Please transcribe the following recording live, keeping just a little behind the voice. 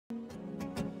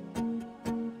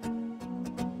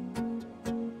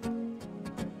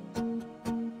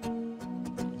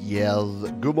Yes.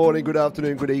 Good morning, good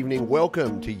afternoon, good evening.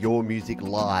 Welcome to Your Music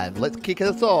Live. Let's kick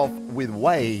us off with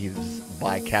Waves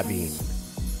by Cabin.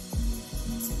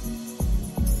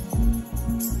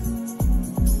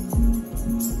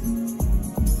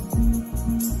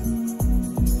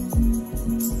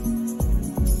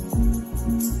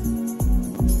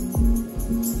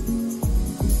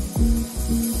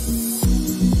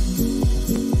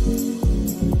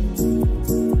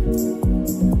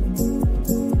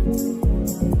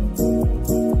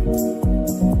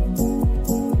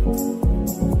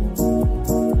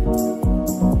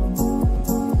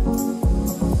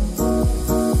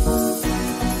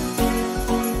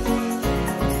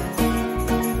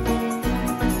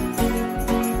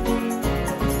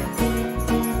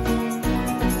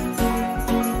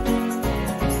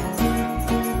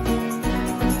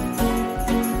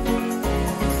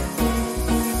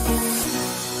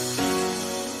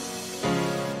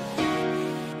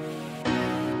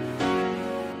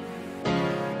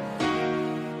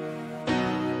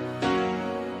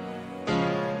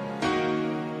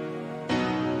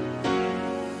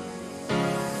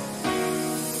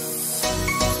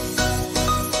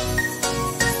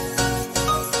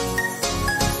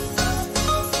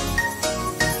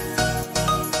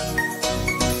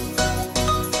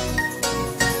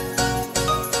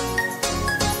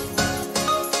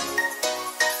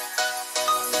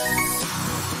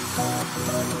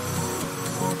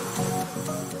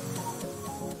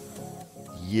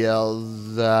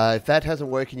 Yes, if that hasn't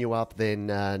woken you up, then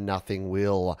nothing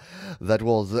will. That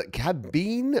was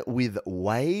Cabin with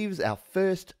Waves, our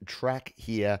first track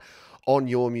here on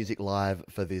Your Music Live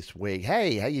for this week.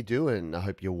 Hey, how you doing? I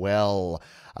hope you're well.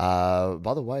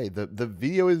 By the way, the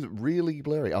video is really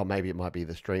blurry. Oh, maybe it might be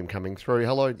the stream coming through.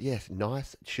 Hello. Yes,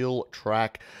 nice chill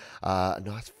track.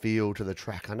 Nice feel to the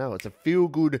track. I know it's a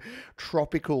feel-good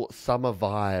tropical summer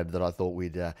vibe that I thought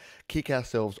we'd kick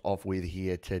ourselves off with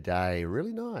here today.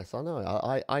 Really nice. I know.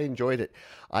 I enjoyed it.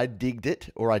 I digged it,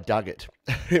 or I dug it.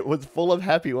 It was full of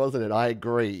happy, wasn't it? I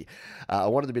agree. I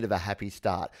wanted a bit of a happy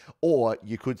start. Or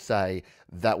you could say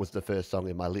that was the first song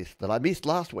in my list that I missed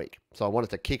last week. So I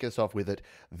wanted to kick us off with it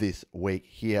this week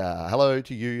here. Hello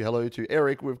to you. Hello to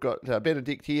Eric. We've got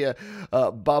Benedict here.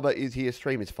 Bubba is here.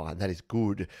 Stream is fine. That is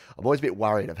good. I'm always a bit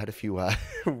worried. I've had a few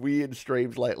weird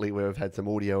streams lately where we've had some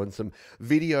audio and some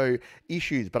video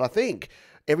issues. But I think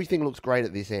everything looks great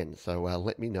at this end. So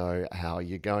let me know how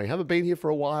you're going. Haven't been here for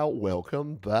a while.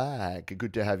 Welcome back.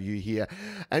 Good to have you here.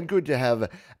 And good to have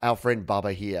our friend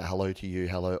Bubba here. Hello to you.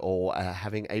 Hello all.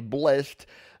 Having a blessed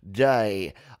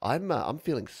day. I'm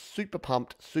feeling super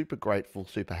pumped, super grateful,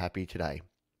 super happy today.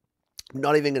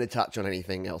 Not even going to touch on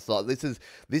anything else. Like, this is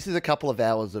a couple of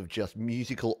hours of just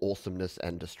musical awesomeness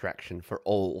and distraction for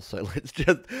all. So let's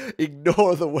just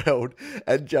ignore the world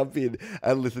and jump in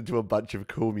and listen to a bunch of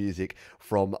cool music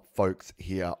from folks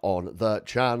here on the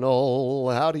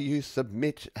channel. How do you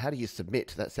submit?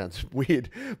 That sounds weird,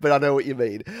 but I know what you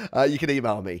mean. You can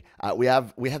email me. We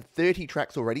have 30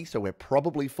 tracks already, so we're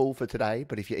probably full for today.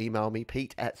 But if you email me,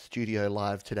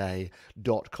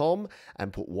 pete@studiolivetoday.com,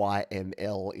 and put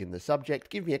YML in the subject,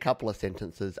 give me a couple of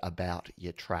sentences about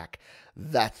your track.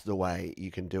 That's the way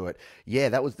you can do it. Yeah,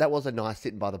 that was a nice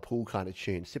sitting by the pool kind of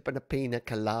tune, sipping a pina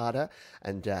colada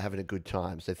and having a good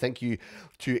time. So thank you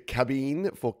to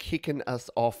Cabin for kicking us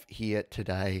off here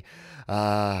today.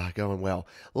 Going well.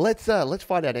 Let's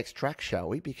find our next track, shall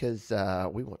we? Because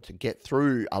we want to get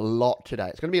through a lot today.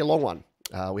 It's going to be a long one.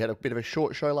 We had a bit of a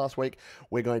short show last week.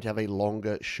 We're going to have a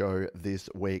longer show this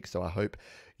week, so I hope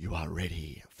you are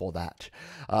ready for that.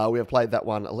 We have played that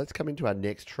one. Let's come into our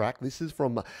next track. This is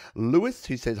from Lewis,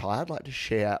 who says, hi, I'd like to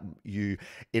share you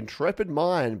Intrepid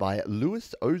Mind by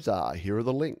Louis Ozar. Here are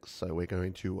the links. So we're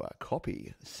going to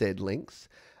copy said links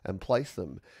and place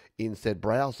them in said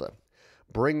browser.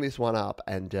 Bring this one up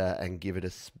and give it a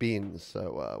spin.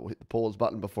 So we'll hit the pause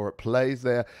button before it plays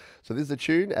there. So this is a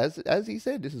tune, as he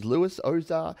said, this is Louis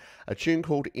Ozar, a tune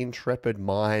called Intrepid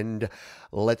Mind.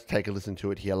 Let's take a listen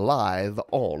to it here live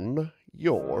on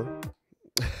your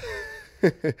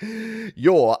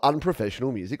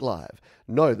unprofessional music live.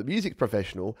 No, the music's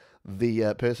professional.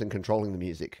 The person controlling the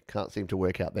music can't seem to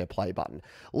work out their play button.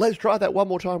 Let's try that one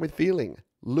more time with feeling.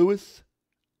 Louis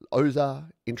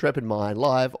Ozar, Intrepid Mind,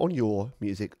 live on Your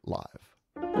Music Live.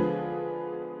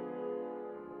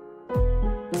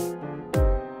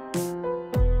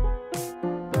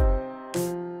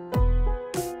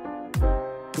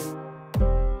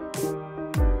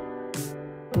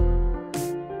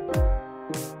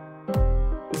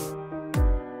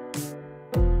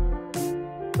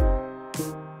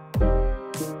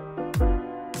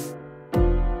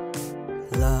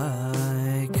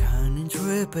 Like an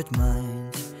intrepid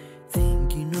mind,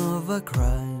 a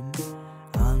crime.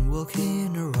 I'm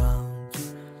walking around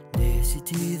the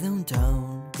city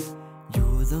downtown.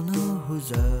 You don't know who's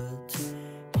that.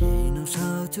 He knows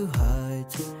how to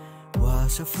hide.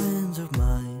 Was a friend of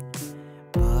mine,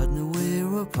 but now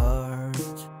we're apart.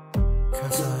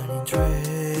 Cause an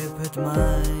intrepid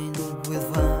mind will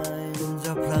find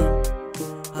a plan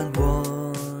and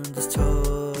won't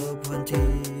stop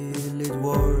until it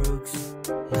works.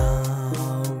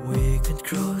 Now we can't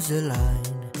cross the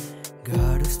line,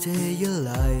 gotta stay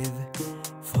alive,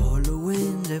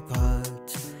 following the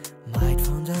path. Might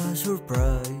find a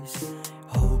surprise,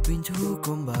 hoping to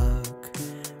come back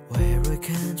where I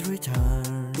can't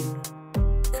return.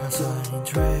 Cause an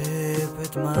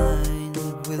intrepid mind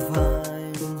will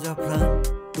find a plan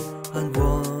and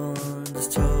won't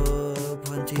stop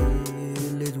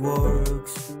until it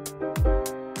works.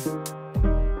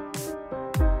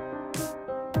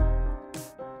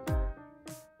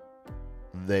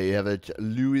 There you have it,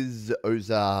 Louis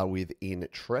Ozar with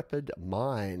Intrepid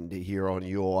Mind here on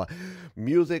your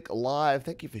Music Live.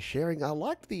 Thank you for sharing. I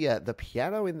liked the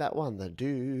piano in that one. The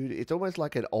dude, it's almost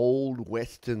like an old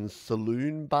Western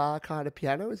saloon bar kind of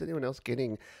piano. Is anyone else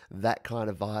getting that kind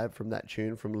of vibe from that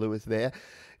tune from Louis there?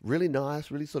 Really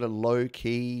nice, really sort of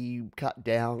low-key,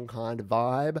 cut-down kind of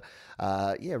vibe.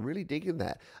 Yeah, really digging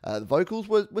that. The vocals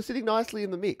were sitting nicely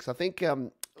in the mix. I think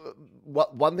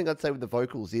one thing I'd say with the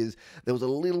vocals is there was a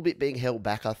little bit being held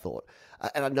back, I thought.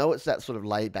 And I know it's that sort of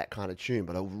laid-back kind of tune,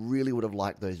 but I really would have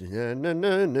liked those,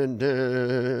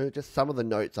 just some of the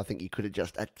notes I think you could have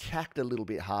just attacked a little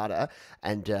bit harder,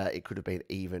 and it could have been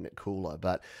even cooler.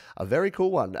 But a very cool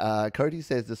one. Cody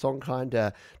says the song kind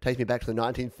of takes me back to the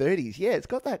 1930s. Yeah, it's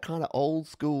got that kind of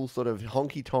old-school sort of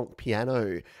honky-tonk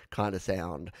piano kind of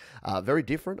sound. Very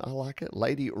different. I like it.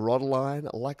 Lady Rodeline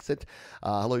likes it.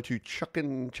 Hello to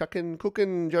Chuckin'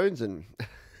 Cookin' Joneson.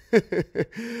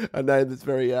 A name that's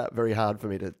very hard for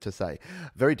me to say.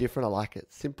 Very different. I like it.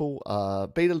 Simple.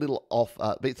 Beat a little off.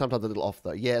 Beat sometimes a little off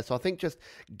though. Yeah. So I think just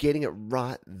getting it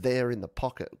right there in the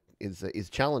pocket is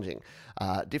challenging.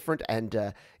 Different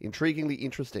and intriguingly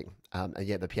interesting. And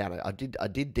yeah, the piano. I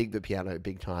did dig the piano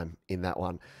big time in that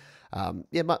one.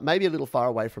 Yeah, maybe a little far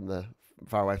away from the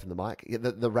mic. Yeah,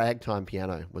 the ragtime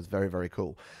piano was very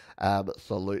cool.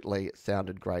 Absolutely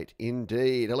sounded great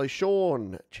indeed. Hello,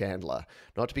 Sean Chandler.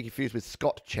 Not to be confused with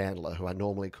Scott Chandler, who I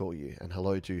normally call you. And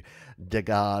hello to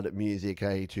Degard Music,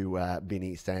 to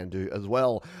Binny Sandu as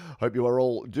well. Hope you are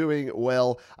all doing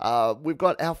well. We've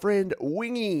got our friend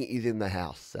Wingy is in the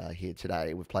house here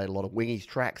today. We've played a lot of Wingy's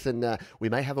tracks, and we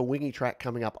may have a Wingy track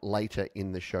coming up later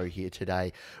in the show here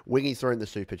today. Wingy's throwing the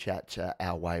super chat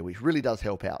our way, which really does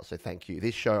help out, so thank you.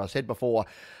 This show, I said before,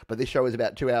 but this show is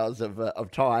about 2 hours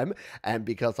of time, and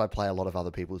because I play a lot of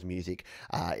other people's music,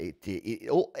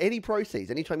 any proceeds,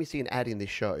 anytime you see an ad in this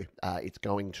show, it's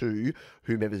going to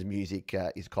whomever's music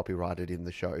is copyrighted in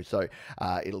the show, so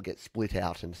it'll get split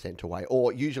out and sent away,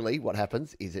 or usually what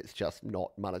happens is it's just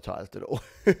not monetized at all,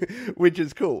 which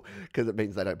is cool, because it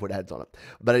means they don't put ads on it.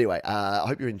 But anyway, I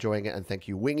hope you're enjoying it, and thank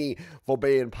you, Wingy, for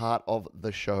being part of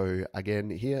the show again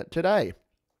here today.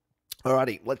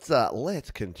 Alrighty, let's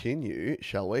continue,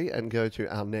 shall we, and go to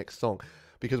our next song,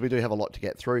 because we do have a lot to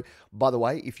get through. By the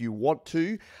way, if you want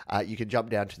to, you can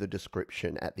jump down to the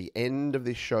description. At the end of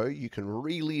this show, you can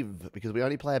relive, because we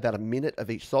only play about a minute of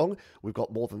each song. We've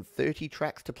got more than 30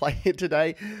 tracks to play here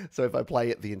today, so if I play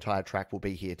it, the entire track will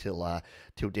be here till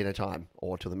dinner time,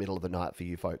 or till the middle of the night for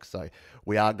you folks. So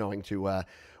we are going to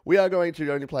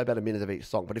only play about a minute of each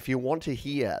song, but if you want to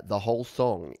hear the whole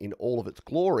song in all of its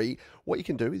glory, what you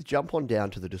can do is jump on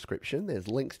down to the description. There's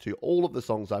links to all of the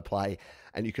songs I play,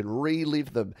 and you can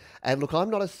relive them. And look, I'm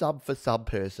not a sub for sub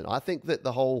person. I think that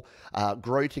the whole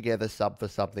grow together sub for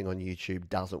something on YouTube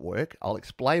doesn't work. I'll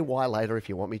explain why later if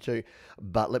you want me to,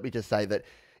 but let me just say that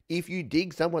if you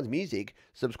dig someone's music,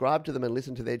 subscribe to them and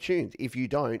listen to their tunes. If you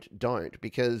don't,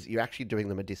 because you're actually doing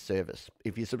them a disservice.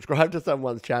 If you subscribe to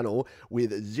someone's channel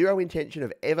with zero intention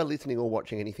of ever listening or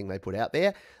watching anything they put out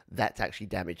there, that's actually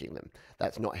damaging them.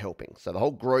 That's not helping. So the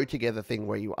whole grow together thing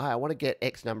where I want to get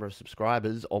X number of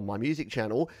subscribers on my music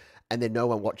channel, and then no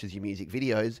one watches your music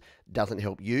videos, doesn't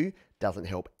help you, doesn't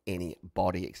help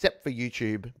anybody except for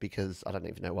YouTube, because I don't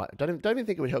even know why. I don't even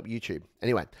think it would help YouTube.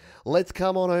 Anyway, let's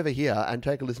come on over here and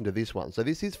take a listen to this one. So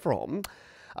this is from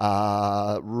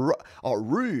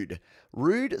Rude.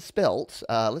 Rude spelt,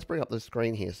 let's bring up the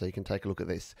screen here so you can take a look at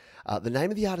this. The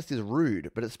name of the artist is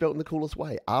Rude, but it's spelt in the coolest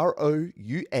way. R-O-U-X''D.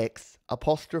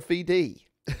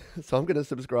 So I'm going to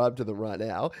subscribe to them right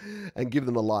now and give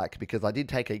them a like because I did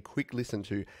take a quick listen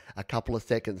to a couple of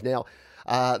seconds. Now,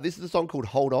 this is a song called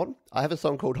Hold On. I have a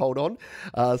song called Hold On.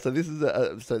 So this is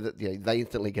so that they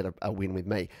instantly get a win with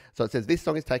me. So it says this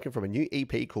song is taken from a new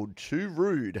EP called Too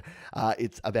Rude.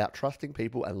 It's about trusting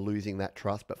people and losing that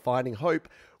trust, but finding hope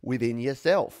within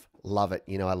yourself. Love it.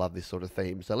 I love this sort of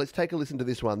theme. So let's take a listen to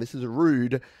this one. This is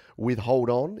Rude with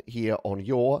Hold On here on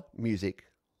Your Music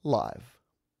Live.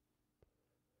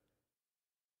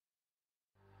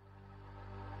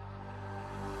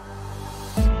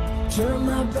 Turn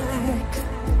my back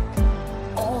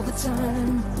all the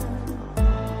time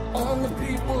on the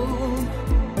people,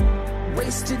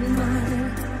 wasted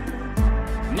mine.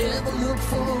 Never look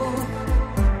for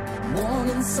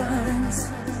warning signs.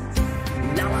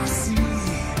 Now I see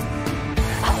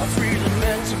how it's really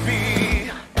meant to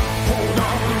be. Hold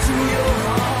on to your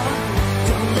heart,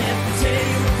 don't let me tear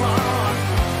you apart.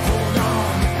 Hold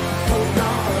on,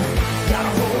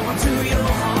 gotta hold on to your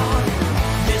heart.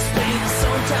 This pain is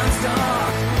sometimes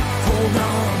dark. Hold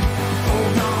on,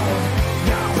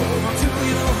 gotta hold on to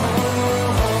your heart.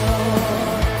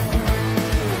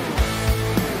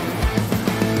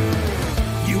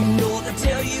 You know they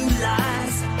tell you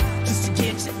lies just to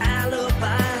get your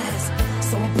alibis.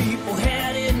 Some people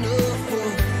had enough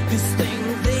of this thing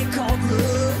they call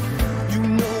love. You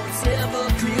know it's never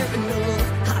clear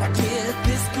enough how to get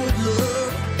this good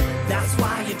love. That's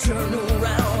why you turn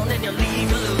around and you leave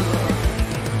your love.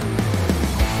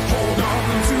 Hold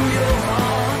on to your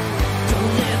heart,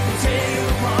 don't let me tear you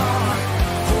apart.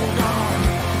 Hold on,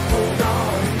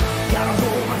 gotta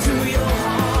hold on to your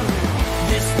heart.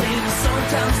 This thing is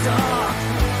sometimes dark.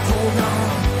 Hold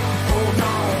on,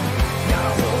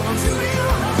 gotta hold on to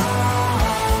your heart.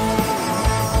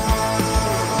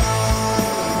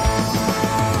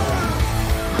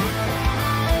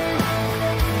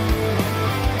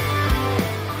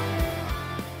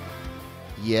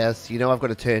 Yes, I've got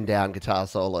to turn down guitar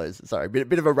solos. Sorry,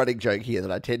 bit of a running joke here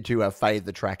that I tend to fade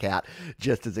the track out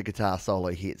just as a guitar solo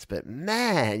hits. But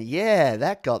man, yeah,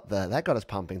 that got us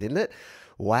pumping, didn't it?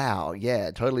 Wow,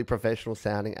 yeah, totally professional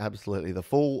sounding, absolutely the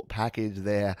full package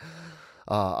there.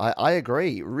 I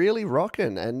agree, really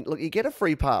rocking. And look, you get a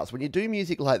free pass when you do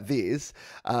music like this.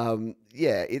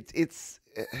 It's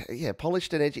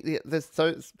polished and edgy.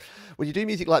 When you do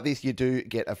music like this, you do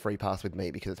get a free pass with me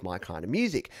because it's my kind of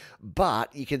music.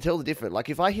 But you can tell the difference. Like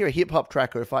if I hear a hip hop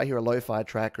track, or if I hear a lo-fi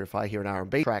track, or if I hear an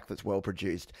R&B track that's well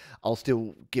produced, I'll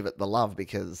still give it the love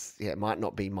because it might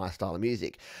not be my style of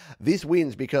music. This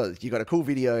wins because you've got a cool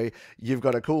video, you've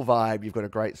got a cool vibe, you've got a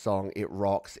great song. It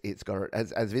rocks. It's got,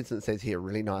 as Vincent says here, a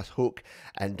really nice hook,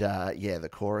 and the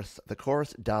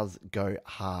chorus does go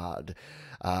hard.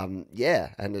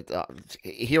 And it,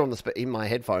 here on in my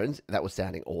headphones, that was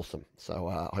sounding awesome.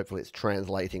 So hopefully it's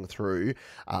translating through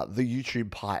the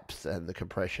YouTube pipes, and the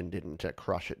compression didn't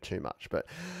crush it too much. But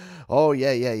oh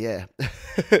yeah.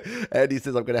 And he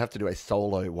says I'm going to have to do a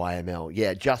solo YML.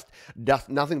 Yeah, just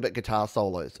nothing but guitar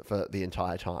solos for the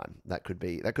entire time. That could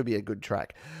be a good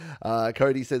track.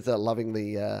 Cody says loving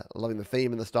the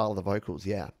theme and the style of the vocals.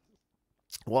 Yeah.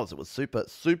 It was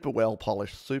super well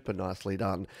polished, super nicely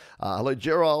done. Hello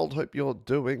Gerald, hope you're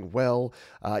doing well.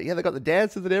 They got the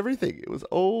dances and everything. It was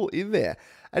all in there.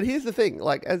 And here's the thing,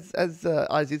 like as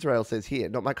Eyes Israel says here,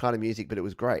 not my kind of music, but it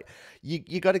was great.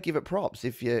 You got to give it props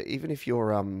even if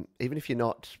you're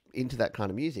not into that kind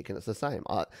of music, and it's the same.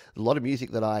 A lot of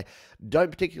music that I don't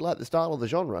particularly like the style of the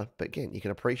genre, but again, you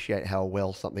can appreciate how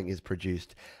well something is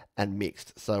produced and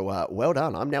mixed. So well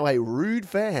done. I'm now a Rude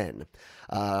fan.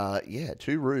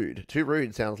 Too Rude. Too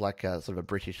Rude sounds like sort of a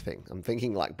British thing. I'm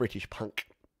thinking like British punk.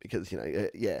 Because,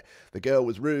 the girl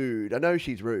was rude. I know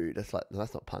she's rude. That's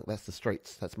not punk. That's the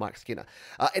streets. That's Mike Skinner.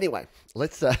 Anyway,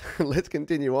 let's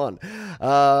continue on.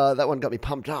 That one got me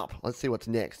pumped up. Let's see what's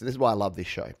next. And this is why I love this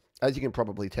show. As you can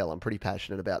probably tell, I'm pretty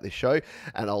passionate about this show,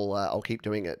 and I'll keep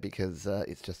doing it because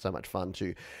it's just so much fun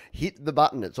to hit the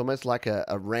button. It's almost like a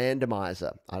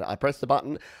randomizer. I press the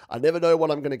button. I never know what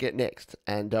I'm going to get next.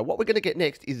 And what we're going to get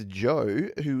next is Joe,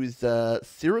 who is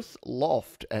Cirrus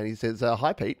Loft, and he says,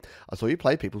 "Hi Pete, I saw you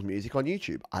play people's music on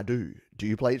YouTube. I do. Do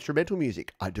you play instrumental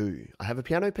music? I do. I have a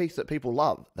piano piece that people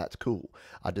love. That's cool.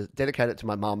 I dedicate it to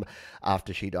my mum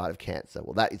after she died of cancer.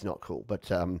 Well, that is not cool, but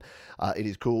it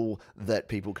is cool that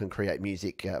people can create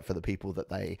music for the people that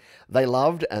they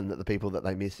loved and the people that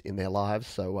they miss in their lives.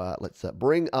 So let's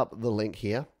bring up the link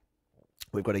here.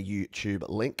 We've got a YouTube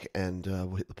link, and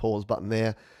we'll hit the pause button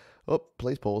there. Oh,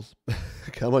 please pause.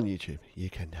 Come on, YouTube. You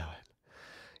can do it.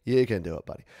 You can do it,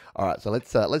 buddy. All right, so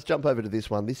let's jump over to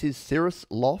this one. This is Cirrus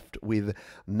Loft with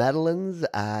Madeline's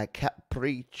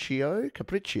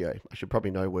Capriccio. I should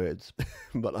probably know words,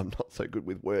 but I'm not so good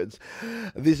with words.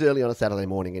 This early on a Saturday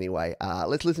morning anyway.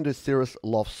 Let's listen to Cyrus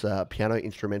Loft's piano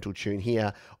instrumental tune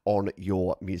here on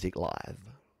Your Music Live.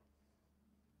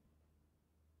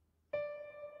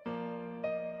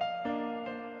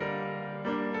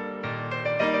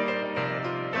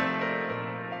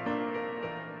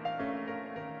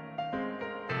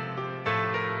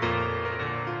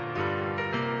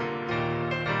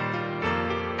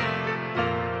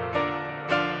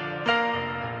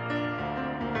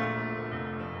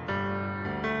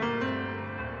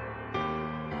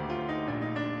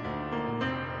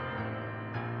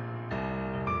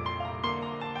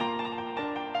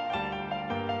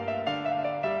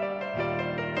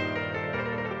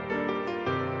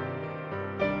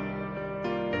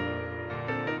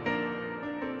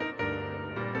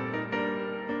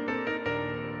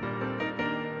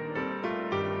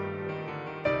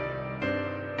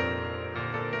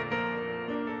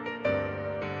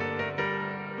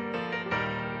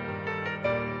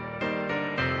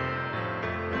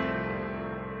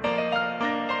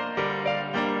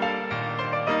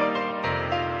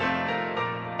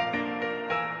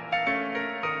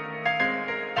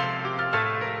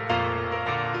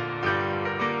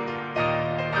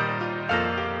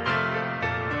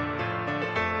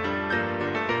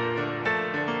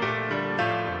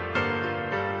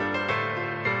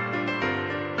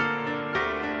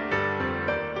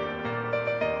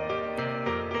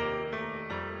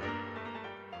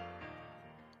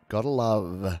 Gotta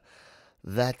love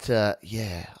that.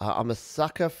 Yeah, I'm a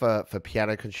sucker for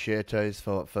piano concertos,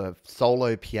 for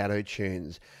solo piano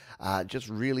tunes. Just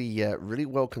really, really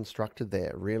well constructed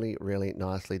there. Really, really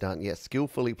nicely done. Yeah,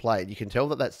 skillfully played. You can tell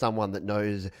that that's someone that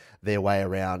knows their way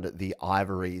around the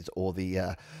ivories or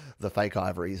the fake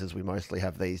ivories as we mostly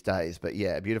have these days. But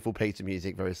yeah, a beautiful piece of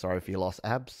music. Very sorry for your loss.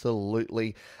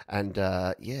 Absolutely. And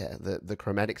yeah, the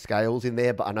chromatic scales in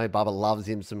there. But I know Bubba loves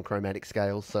him some chromatic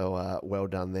scales. So well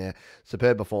done there.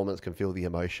 Superb performance. Can feel the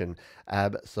emotion.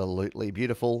 Absolutely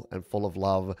beautiful and full of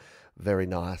love. Very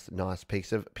nice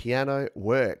piece of piano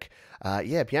work.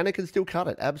 Yeah, piano can still cut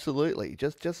it. Absolutely.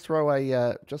 Just throw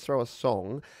a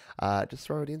song, just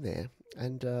throw it in there,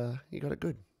 and you got it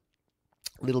good.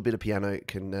 A little bit of piano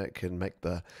can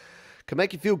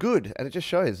make you feel good, and it just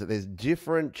shows that there's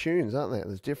different tunes, aren't there?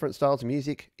 There's different styles of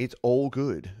music. It's all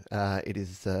good. It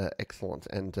is excellent.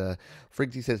 And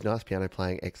Friggsy says, nice piano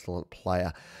playing, excellent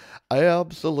player.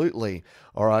 Absolutely.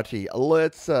 Alrighty,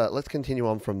 let's continue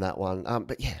on from that one.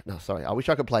 But yeah, no, sorry. I wish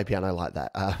I could play piano like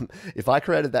that. If I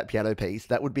created that piano piece,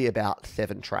 that would be about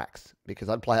 7 tracks, because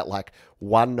I'd play it like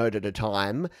one note at a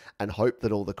time and hope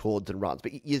that all the chords and runs.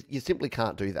 But you simply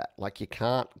can't do that. Like, you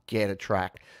can't get a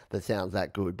track that sounds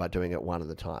that good by doing it one at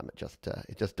a time.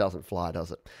 It just doesn't fly,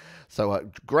 does it?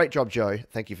 So great job, Joe.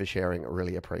 Thank you for sharing. I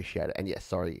really appreciate it. And yes,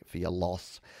 sorry for your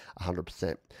loss,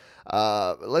 100%.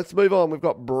 Let's move on. We've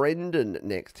got Brendan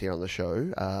next here on the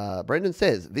show. Brendan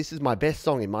says, this is my best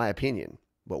song in my opinion.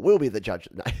 Well, we'll be the judge.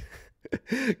 No.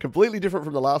 Completely different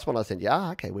from the last one I sent you.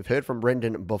 Okay, we've heard from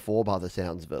Brendan before by the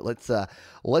sounds of it.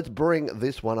 Let's bring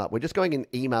this one up. We're just going in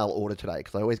email order today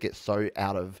because I always get so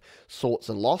out of sorts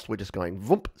and lost. We're just going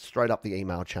voomp, straight up the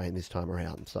email chain this time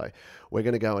around. So we're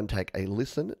going to go and take a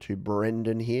listen to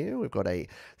Brendan here. We've got a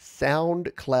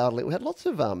SoundCloud link. We had lots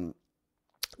of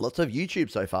YouTube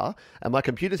so far, and my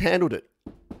computer's handled it.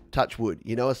 Touch wood.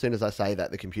 You know, as soon as I say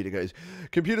that, the computer goes,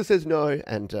 computer says no,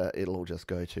 and it'll all just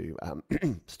go to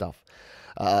stuff.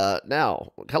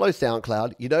 Now, hello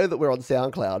SoundCloud. You know that we're on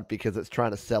SoundCloud because it's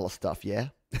trying to sell us stuff, yeah?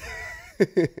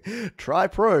 Try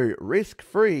Pro,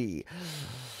 risk-free.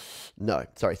 No,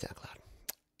 sorry SoundCloud.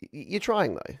 You're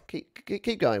trying though.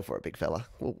 Keep going for it, big fella.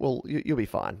 You'll be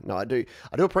fine. No, I do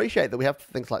appreciate that we have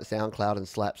things like SoundCloud and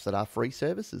Slaps that are free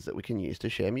services that we can use to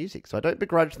share music. So I don't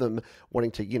begrudge them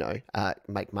wanting to,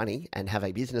 make money and have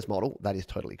a business model. That is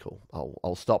totally cool.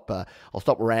 I'll stop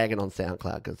ragging on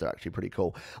SoundCloud because they're actually pretty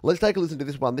cool. Let's take a listen to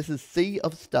this one. This is Sea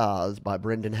of Stars by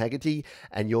Brendan Haggerty,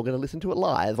 and you're going to listen to it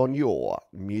live on Your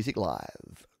Music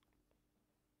Live.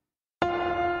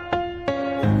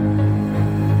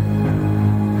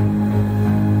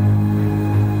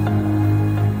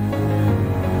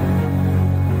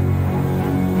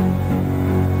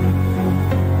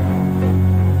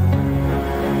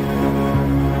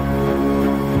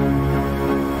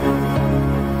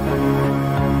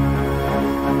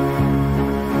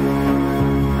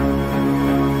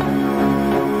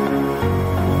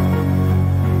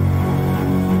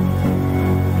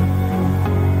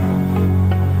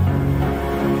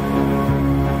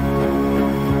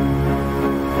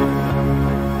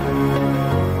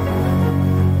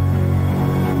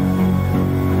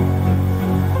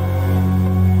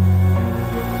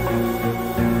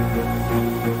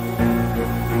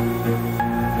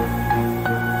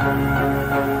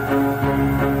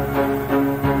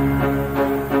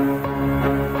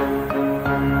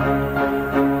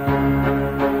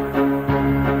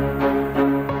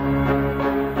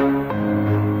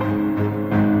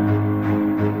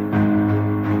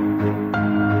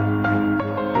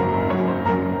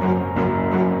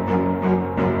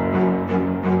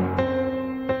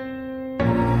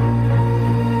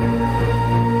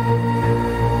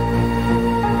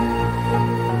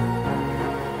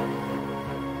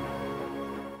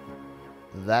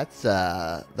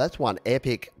 That's one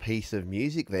epic piece of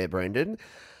music there, Brendan.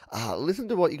 Listen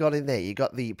to what you got in there. You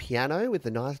got the piano with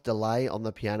the nice delay on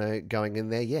the piano going in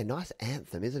there. Yeah, nice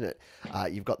anthem, isn't it?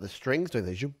 You've got the strings doing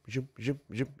the zoom, zoom, zoom,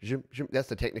 zoom, zoom, zoom. That's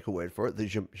the technical word for it. The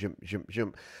zoom, zoom, zoom,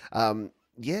 zoom.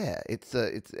 Yeah, it's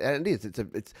and it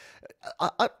is.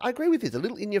 I agree with this. A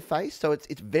little in your face, so it's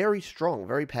very strong,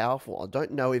 very powerful. I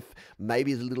don't know if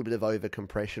maybe there's a little bit of over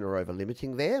compression or over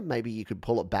limiting there. Maybe you could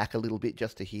pull it back a little bit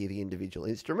just to hear the individual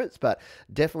instruments, but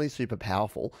definitely super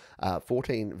powerful.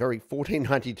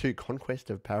 1492 Conquest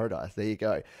of Paradise. There you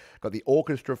go. Got the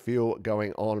orchestra feel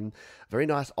going on. Very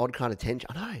nice, odd kind of tension.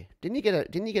 I know. Didn't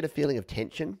you get a feeling of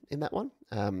tension in that one?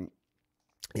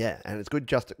 Yeah, and it's good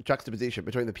juxtaposition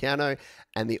between the piano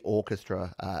and the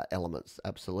orchestra elements.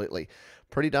 Absolutely.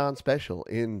 Pretty darn special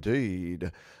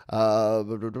indeed. Hello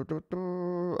to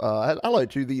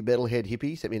the Metalhead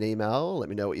Hippie. Send me an email. Let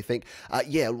me know what you think.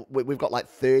 Yeah, we've got like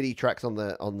 30 tracks on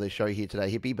the show here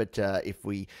today, Hippie. But if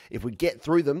we get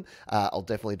through them, I'll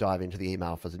definitely dive into the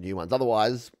email for some new ones.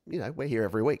 Otherwise, we're here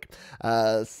every week.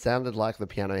 Sounded like the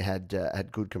piano had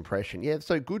good compression. Yeah,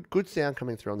 so good sound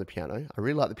coming through on the piano. I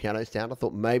really like the piano sound. I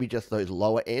thought maybe just those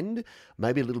lower end,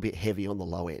 maybe a little bit heavy on the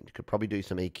low end. Could probably do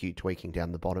some EQ tweaking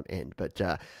down the bottom end. But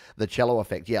the cello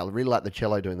effect, yeah, I really like the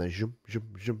cello doing the zoom, zoom,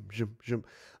 zoom, zoom, zoom.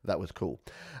 That was cool.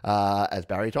 As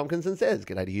Barry Tompkinson says,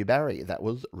 g'day to you, Barry. That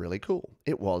was really cool.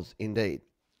 It was indeed.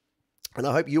 And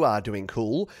I hope you are doing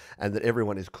cool and that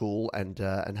everyone is cool and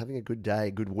having a good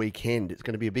day, good weekend. It's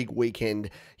going to be a big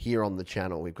weekend here on the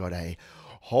channel. We've got a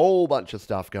whole bunch of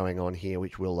stuff going on here,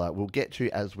 which we'll get to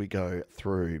as we go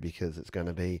through, because it's going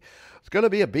to be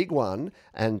a big one,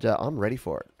 and I'm ready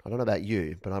for it. I don't know about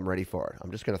you, but I'm ready for it.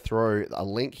 I'm just going to throw a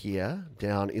link here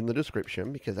down in the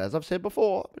description, because as I've said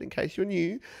before, but in case you're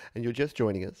new and you're just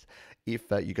joining us, if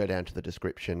you go down to the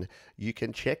description, you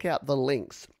can check out the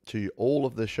links to all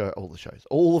of the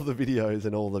videos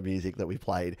and all the music that we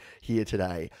played here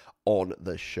today on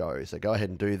the show. So go ahead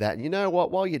and do that. And you know what?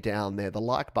 While you're down there, the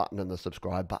like button and the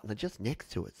subscribe button are just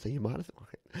next to it. So you might as well.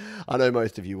 I know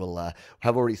most of you will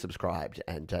have already subscribed.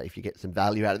 And if you get some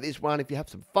value out of this one, if you have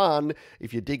some fun,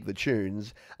 if you dig the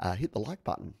tunes, hit the like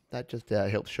button. That just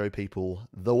helps show people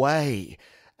the way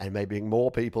and maybe bring more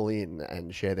people in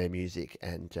and share their music.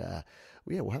 And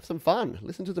yeah, we'll have some fun.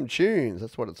 Listen to some tunes.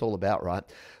 That's what it's all about, right?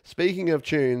 Speaking of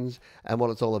tunes and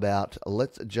what it's all about,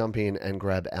 let's jump in and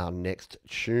grab our next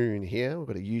tune here. We've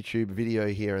got a YouTube video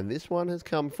here, and this one has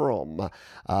come from,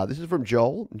 this is from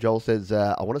Joel. Joel says,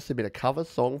 I want to submit a cover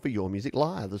song for Your Music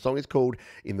Live. The song is called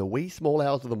In the Wee Small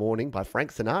Hours of the Morning by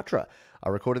Frank Sinatra. I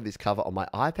recorded this cover on my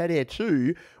iPad Air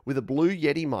 2 with a Blue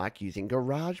Yeti mic using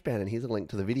GarageBand, and here's a link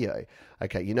to the video.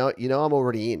 Okay, you know I'm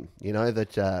already in. You know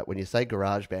that when you say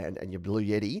GarageBand and your Blue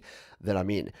Yeti, then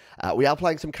I'm in. We are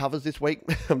playing some covers this week.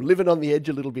 I'm living on the edge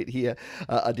a little bit here.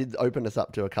 I did open us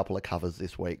up to a couple of covers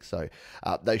this week, so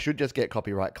they should just get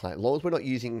copyright claim. As long as we're not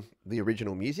using the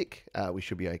original music, we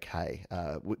should be okay.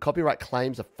 Copyright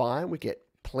claims are fine. We get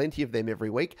plenty of them every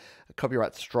week.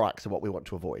 Copyright strikes are what we want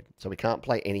to avoid. So we can't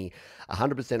play any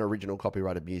 100% original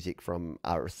copyrighted music from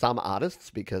some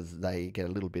artists, because they get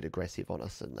a little bit aggressive on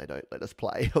us and they don't let us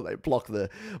play, or they block the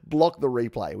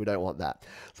replay. We don't want that.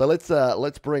 So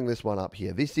let's bring this one up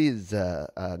here. This is now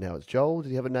it's Joel.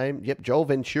 Does he have a name? Yep, Joel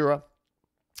Ventura.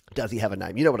 Does he have a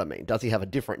name? You know what I mean. Does he have a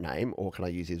different name, or can I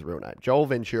use his real name? Joel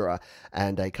Ventura,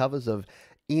 and covers of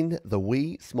In the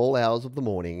Wee Small Hours of the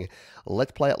Morning.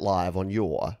 Let's play it live on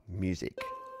Your Music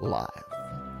Live.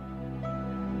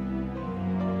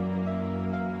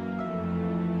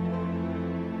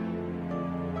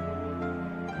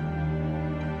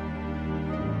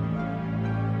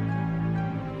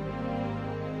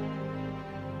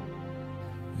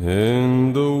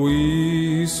 In the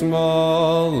wee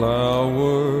small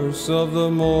hours of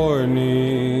the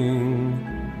morning,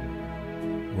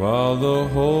 while the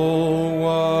whole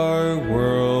wide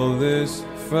world is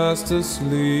fast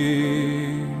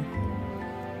asleep,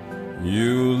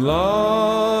 you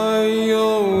lie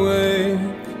awake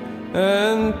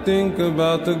and think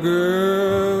about the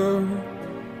girl,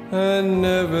 and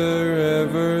never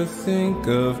ever think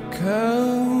of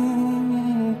counting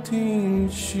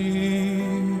sheep.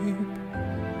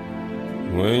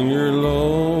 When your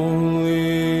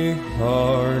lonely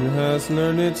heart has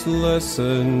learned its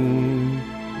lesson,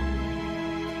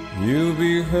 you'll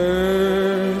be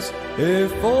hers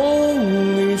if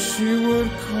only she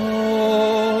would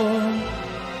call.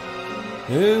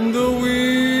 In the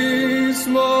wee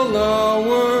small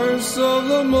hours of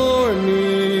the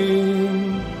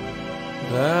morning,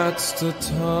 that's the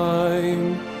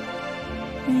time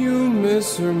you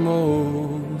miss her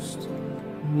most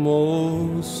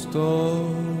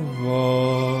of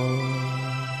all.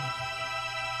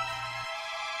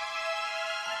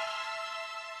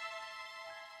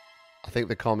 think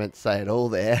the comments say it all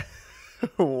there.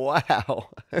 Wow.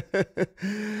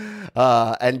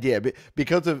 And yeah,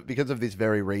 because of this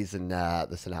very reason, the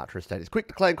Sinatra estate is quick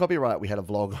to claim copyright. We had a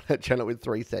vlog on that channel with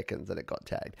 3 seconds and it got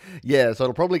tagged. Yeah, so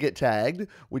it'll probably get tagged,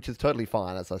 which is totally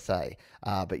fine, as I say.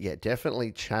 But yeah,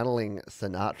 definitely channeling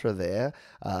Sinatra there.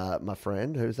 My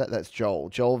friend, who's that? That's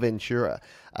Joel Ventura,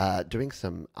 doing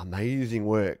some amazing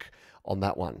work on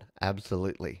that one.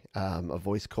 Absolutely. A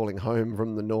voice calling home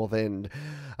from the North End.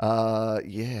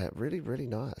 Yeah, really, really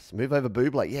nice. Move Over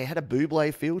Buble. Yeah, it had a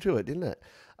Buble feel to it, didn't it?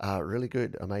 Really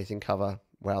good. Amazing cover.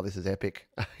 Wow, this is epic.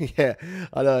 Yeah,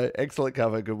 I know. Excellent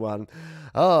cover. Good one.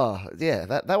 Oh, yeah,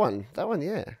 that one,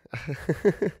 yeah.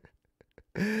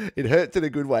 It hurts in a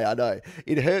good way, I know.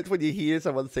 It hurts when you hear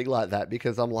someone sing like that,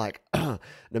 because I'm like, no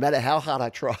matter how hard I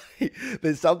try,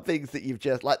 there's some things that you've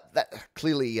just, like, that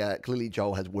clearly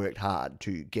Joel has worked hard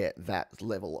to get that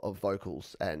level of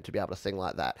vocals and to be able to sing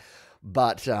like that.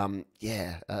 But,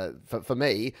 yeah, for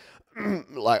me,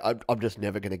 like, I'm just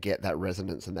never going to get that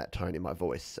resonance and that tone in my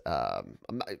voice.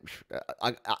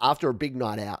 After a big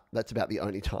night out, that's about the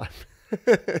only time.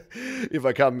 If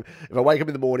I wake up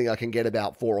in the morning, I can get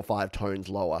about 4 or 5 tones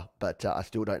lower, but I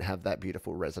still don't have that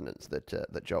beautiful resonance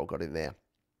that Joel got in there.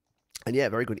 And yeah,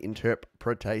 very good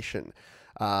interpretation.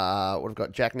 What I've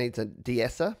got, Jack needs a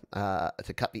de-esser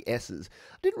to cut the S's.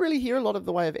 I didn't really hear a lot of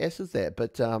the way of S's there,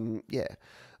 but yeah,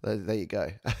 there you go.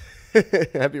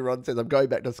 Happy Ron says, I'm going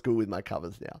back to school with my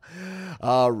covers now.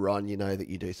 Oh, Ron, you know that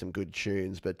you do some good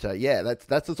tunes, but yeah, that's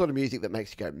the sort of music that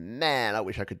makes you go, man, I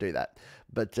wish I could do that.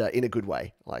 But in a good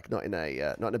way, like not in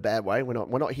a bad way. We're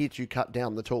not here to cut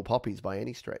down the tall poppies by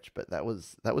any stretch, but that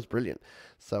was brilliant.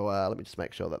 So let me just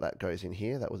make sure that goes in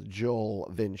here. That was Joel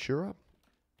Ventura.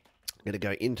 I'm going to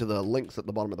go into the links at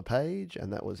the bottom of the page,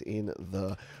 and that was in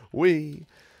the wee.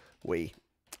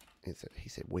 He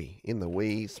said we, in the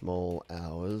wee small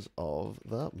hours of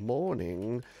the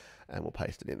morning, and we'll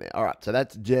paste it in there. All right, so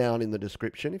that's down in the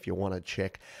description. If you want to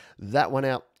check that one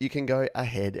out, you can go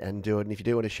ahead and do it. And if you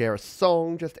do want to share a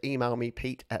song, just email me,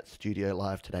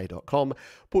 pete@studiolivetoday.com.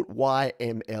 Put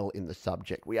YML in the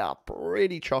subject. We are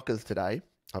pretty chockers today.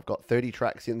 I've got 30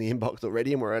 tracks in the inbox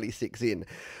already, and we're only 6 in.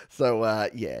 So,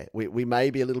 yeah, we may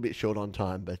be a little bit short on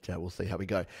time, but we'll see how we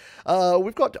go.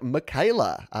 We've got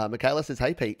Michaela. Michaela says,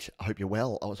 hey, Pete, I hope you're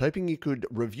well. I was hoping you could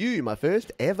review my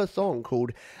first ever song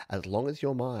called As Long As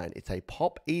You're Mine. It's a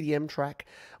pop EDM track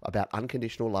about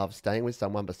unconditional love, staying with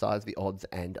someone besides the odds,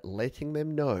 and letting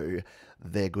them know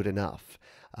they're good enough.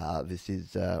 This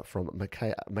is from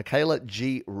Michaela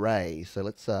G. Ray. So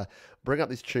let's bring up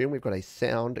this tune. We've got a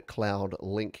SoundCloud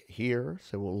link here.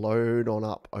 So we'll load on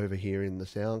up over here in the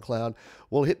SoundCloud.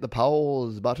 We'll hit the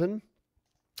pause button,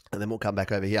 and then we'll come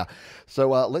back over here. So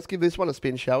let's give this one a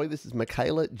spin, shall we? This is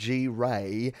Michaela G.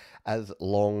 Ray, As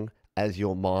Long As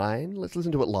You're Mine. Let's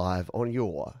listen to it live on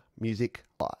Your Music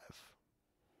Live.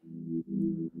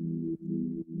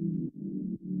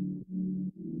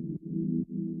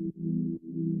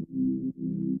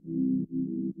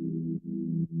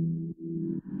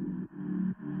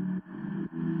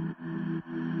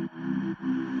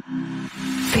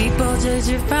 People judge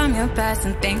you from your past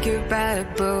and think you're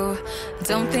bad, boo.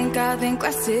 Don't think I think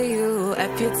less of you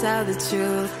if you tell the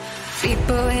truth.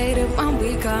 People hate it when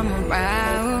we come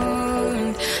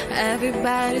around.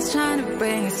 Everybody's trying to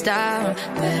bring us down,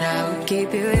 but I will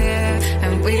keep you here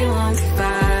and we won't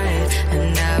fight.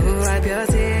 And I will wipe your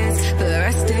tears for the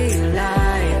rest of your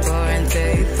life, or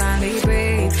until you finally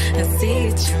breathe and see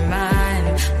it's your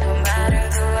mind. No matter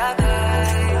the weather,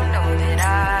 you know that I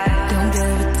don't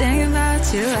give a dang about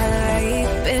you. I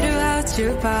like bitter about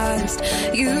your past.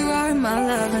 You are my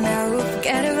love and I will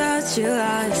forget about you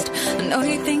lost. I know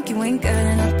you think you ain't good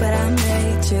enough, but I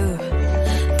made you.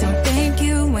 Don't think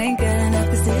you ain't good enough,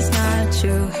 cause it's not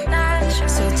true.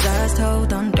 So just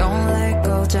hold on, don't let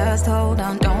go. Just hold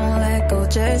on, don't let go.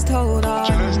 Just hold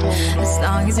on, as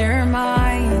long as you're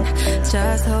mine.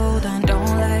 Just hold on,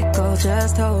 don't let go.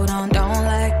 Just hold on, don't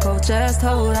let go. Just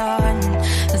hold on,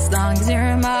 as long as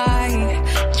you're mine.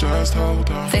 Just hold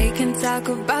on. They can talk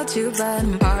about you, but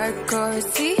I'm hardcore.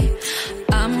 See,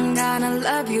 I'm gonna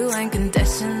love you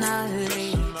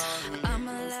unconditionally.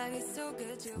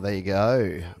 There you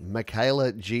go.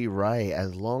 Michaela G. Ray,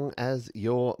 As Long As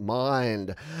You're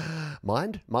Mine.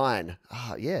 Mine.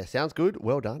 Yeah, sounds good.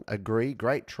 Well done. Agree.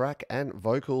 Great track and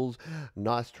vocals.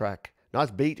 Nice track. Nice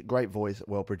beat. Great voice.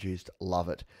 Well produced. Love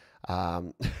it.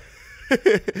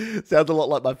 Sounds a lot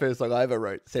like my first song I ever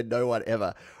wrote, Said No One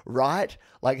Ever. Right?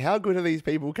 Like, how good are these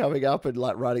people coming up and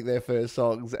like writing their first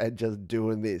songs and just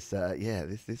doing this? Yeah,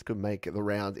 this could make the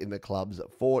rounds in the clubs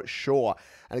for sure.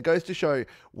 And it goes to show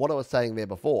what I was saying there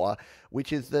before,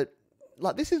 which is that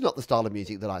like, this is not the style of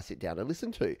music that I sit down and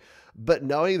listen to. But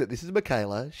knowing that this is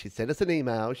Michaela, she sent us an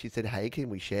email. She said, hey, can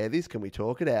we share this? Can we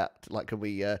talk it out? Like, can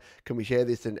we share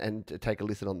this and take a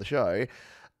listen on the show?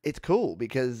 It's cool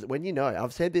because when you know,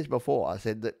 I've said this before, I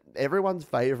said that everyone's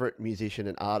favorite musician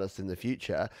and artist in the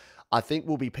future, I think,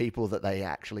 will be people that they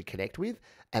actually connect with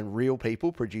and real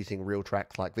people producing real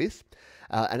tracks like this.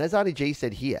 And as Arnie G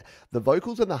said here, the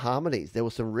vocals and the harmonies, there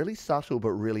were some really subtle but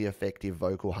really effective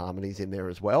vocal harmonies in there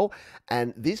as well.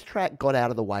 And this track got out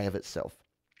of the way of itself.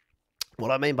 What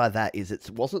I mean by that is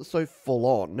it wasn't so full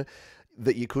on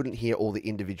that you couldn't hear all the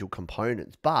individual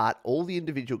components, but all the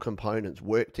individual components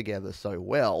worked together so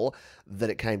well that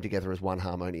it came together as one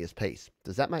harmonious piece.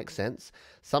 Does that make sense?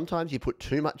 Sometimes you put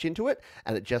too much into it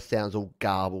and it just sounds all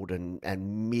garbled and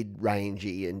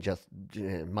mid-rangey and just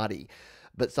muddy.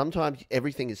 But sometimes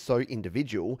everything is so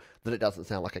individual that it doesn't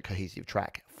sound like a cohesive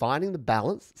track. Finding the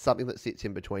balance, something that sits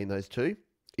in between those two,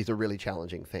 is a really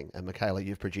challenging thing. And Michaela,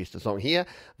 you've produced a song here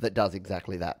that does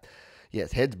exactly that.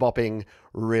 Yes, heads bopping,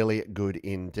 really good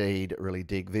indeed. Really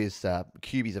dig this.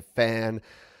 QB's a fan.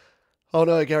 Oh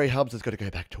no, Gary Hubbs has got to go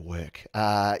back to work.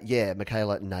 Yeah,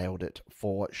 Michaela nailed it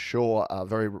for sure.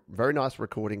 Very, very nice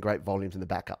recording, great volumes in the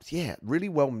backups. Yeah, really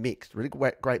well mixed, really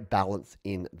great balance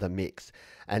in the mix.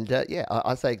 And yeah,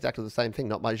 I say exactly the same thing.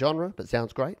 Not my genre, but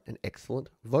sounds great and excellent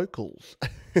vocals.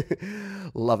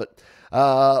 Love it.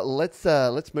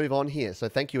 Let's move on here. So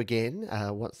thank you again.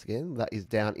 Once again, that is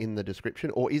down in the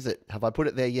description, or is it? Have I put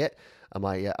it there yet? Am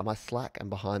I slack and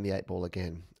behind the 8 ball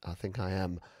again? I think I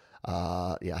am.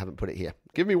 Yeah, I haven't put it here.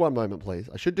 Give me one moment, please.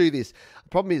 I should do this. The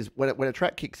problem is when a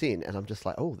track kicks in and I'm just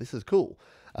like, oh, this is cool.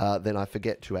 Then I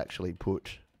forget to actually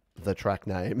put the track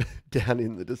name down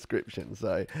in the description.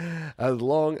 So as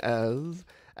long as,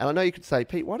 and I know you could say,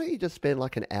 Pete, why don't you just spend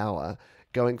like an hour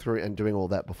going through and doing all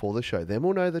that before the show? Then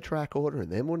we'll know the track order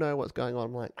and then we'll know what's going on.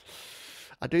 I'm like,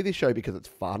 I do this show because it's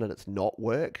fun and it's not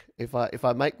work. If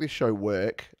I make this show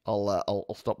work, I'll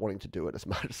stop wanting to do it as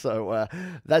much. So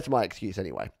that's my excuse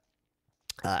anyway.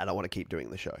 And I want to keep doing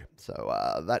the show.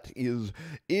 So that is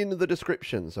in the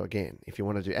description. So again, if you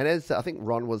want to do, and as I think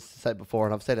Ron was said before,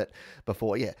 and I've said it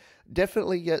before, yeah,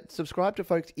 definitely subscribe to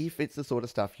folks if it's the sort of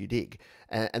stuff you dig.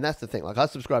 And that's the thing. Like, I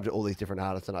subscribe to all these different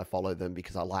artists and I follow them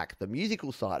because I like the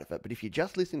musical side of it. But if you're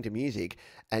just listening to music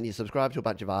and you subscribe to a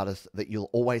bunch of artists that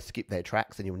you'll always skip their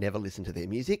tracks and you'll never listen to their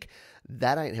music,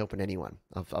 that ain't helping anyone.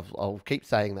 I'll keep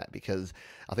saying that because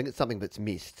I think it's something that's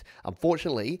missed.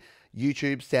 Unfortunately,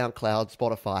 YouTube, SoundCloud,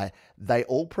 Spotify, they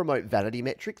all promote vanity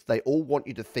metrics. They all want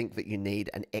you to think that you need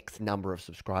an X number of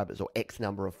subscribers or X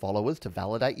number of followers to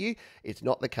validate you. It's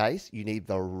not the case. You need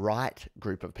the right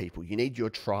group of people. You need your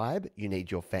tribe. You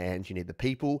need your fans. You need the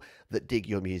people that dig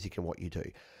your music and what you do.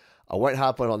 I won't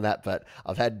harp on that, but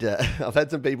I've had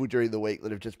some people during the week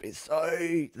that have just been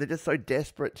they're just so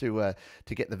desperate to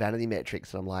get the vanity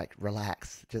metrics, and I'm like,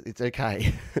 relax, it's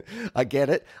okay. I get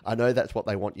it. I know that's what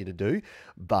they want you to do,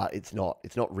 but it's not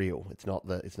real. It's not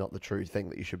the true thing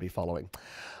that you should be following.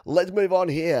 Let's move on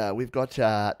here. We've got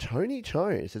Tony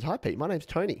Tone. It says, hi Pete, my name's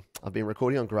Tony. I've been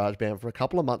recording on GarageBand for a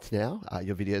couple of months now.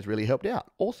 Your videos really helped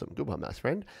out. Awesome, good one, my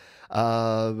friend.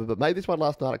 But made this one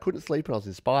last night. I couldn't sleep and I was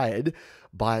inspired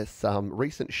by some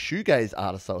recent shoegaze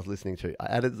artists I was listening to. I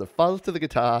added the fuzz to the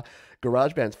guitar,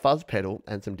 GarageBand's fuzz pedal,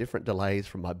 and some different delays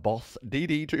from my Boss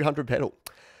DD200 pedal.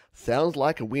 Sounds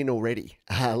like a win already.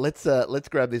 Let's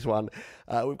grab this one.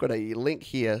 We've got a link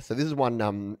here. So this is one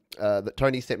that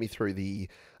Tony sent me through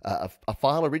a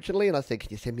file originally, and I said, can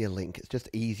you send me a link? It's just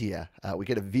easier. We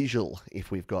get a visual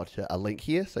if we've got a link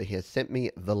here. So he has sent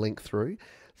me the link through.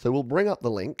 So we'll bring up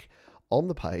the link on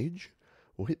the page.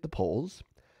 We'll hit the pause,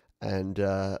 and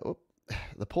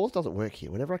the pause doesn't work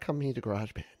here. Whenever I come here to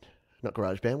GarageBand, not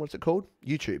GarageBand, what's it called?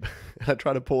 YouTube. I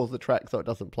try to pause the track so it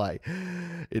doesn't play.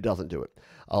 It doesn't do it.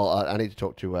 I need to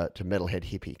talk to Metalhead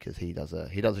Hippie because he does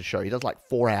a show. He does like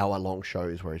 4-hour long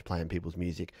shows where he's playing people's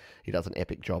music. He does an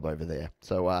epic job over there.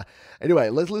 So anyway,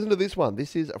 let's listen to this one.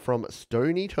 This is from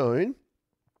Stony Tone,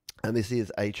 and this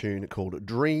is a tune called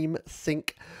Dream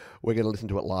Sync. We're going to listen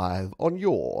to it live on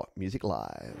Your Music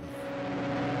Live.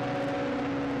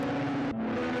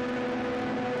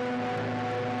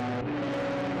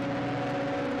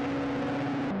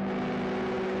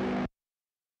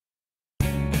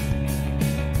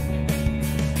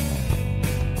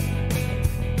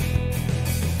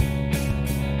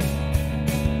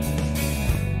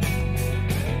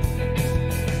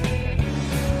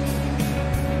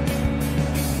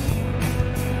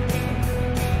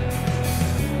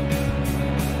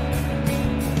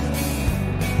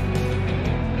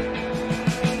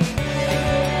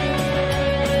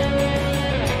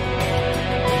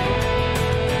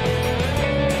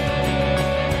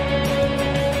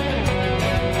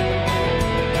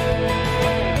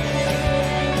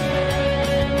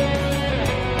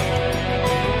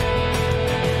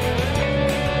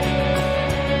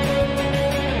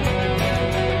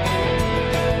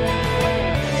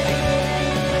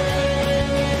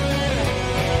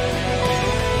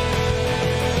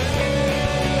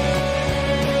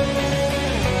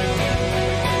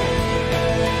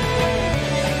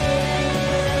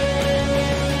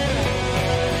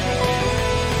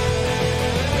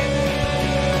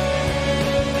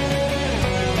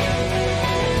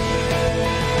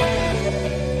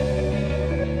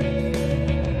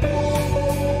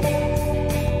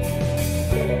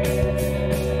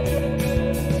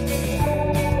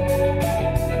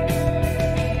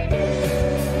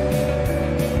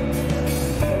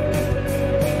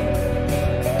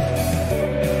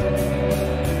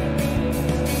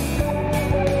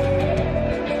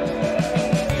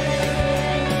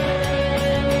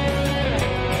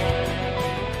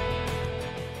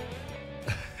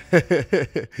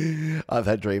 I've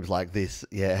had dreams like this.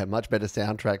 Yeah, much better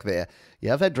soundtrack there.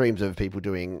 Yeah, I've had dreams of people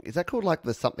doing, is that called like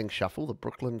the something shuffle, the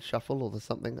Brooklyn shuffle or the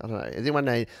something? I don't know. Does anyone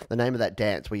know the name of that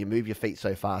dance where you move your feet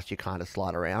so fast you kind of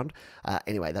slide around?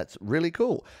 Anyway, that's really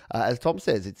cool. As Tom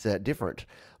says, it's different,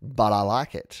 but I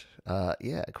like it.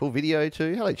 Yeah, cool video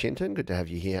too. Hello, Chinton. Good to have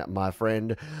you here, my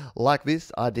friend. Like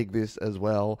this, I dig this as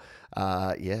well.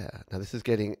 Yeah, now this is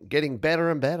getting better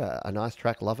and better. A nice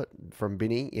track, love it, from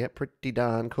Binny. Yeah, pretty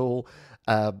darn cool.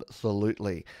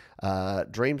 Absolutely.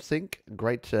 Dream Sync,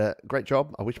 great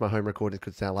job. I wish my home recordings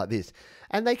could sound like this,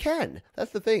 and they can.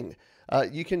 That's the thing.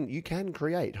 You can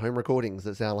create home recordings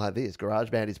that sound like this.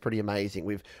 GarageBand is pretty amazing.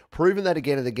 We've proven that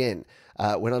again and again.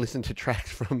 When I listen to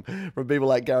tracks from people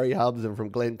like Gary Hubbs and from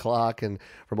Glenn Clark and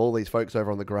from all these folks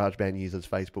over on the GarageBand users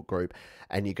Facebook group,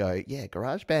 and you go, yeah,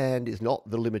 GarageBand is not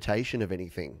the limitation of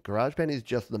anything. GarageBand is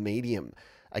just the medium.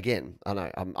 Again, I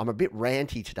know I'm a bit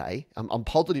ranty today. I'm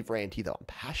positive ranty though. I'm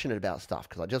passionate about stuff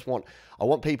because I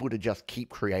want people to just keep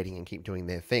creating and keep doing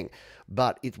their thing.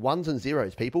 But it's ones and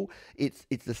zeros, people. It's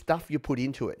the stuff you put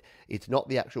into it. It's not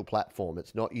the actual platform.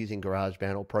 It's not using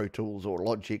GarageBand or Pro Tools or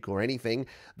Logic or anything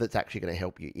that's actually going to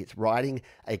help you. It's writing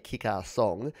a kick-ass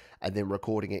song and then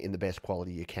recording it in the best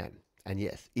quality you can. And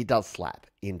yes, it does slap,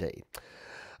 indeed.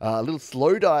 A little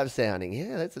slow dive sounding.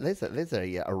 Yeah, there's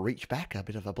a reach back, a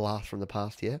bit of a blast from the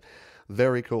past here.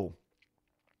 Very cool.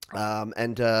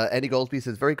 And Andy Goldsby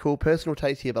says, very cool. Personal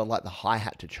taste here, but I like the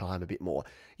hi-hat to chime a bit more.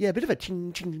 Yeah, a bit of a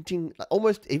ching, ching, ching.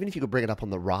 Almost, even if you could bring it up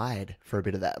on the ride for a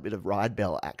bit of that, a bit of ride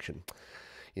bell action.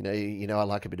 You know, I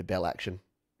like a bit of bell action.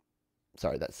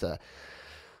 Sorry, that's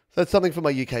something for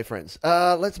my UK friends.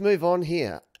 Let's move on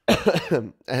here.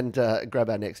 And grab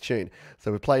our next tune.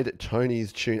 So we played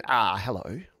Tony's tune.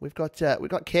 Hello. We've got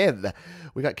Kev.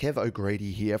 We got Kev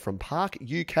O'Grady here from Park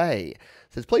UK.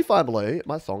 Says, please find below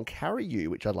my song Carry You,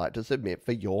 which I'd like to submit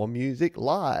for your music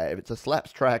live. It's a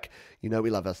slaps track. You know we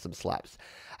love us some slaps.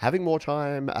 Having more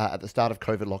time at the start of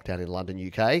COVID lockdown in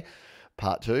London, UK.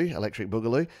 Part 2, Electric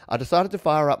Boogaloo. I decided to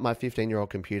fire up my 15-year-old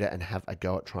computer and have a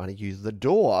go at trying to use the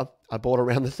DAW I bought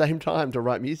around the same time to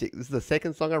write music. This is the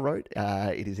second song I wrote.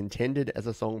 It is intended as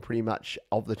a song pretty much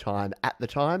of the time, at the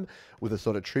time, with a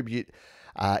sort of tribute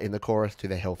in the chorus to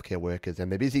the healthcare workers,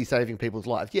 and they're busy saving people's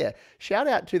lives. Yeah, shout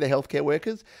out to the healthcare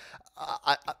workers.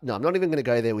 No, I'm not even going to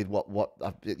go there with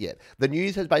the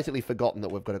news has basically forgotten that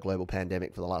we've got a global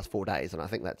pandemic for the last 4 days, and I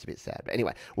think that's a bit sad. But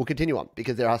anyway, we'll continue on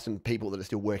because there are some people that are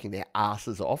still working their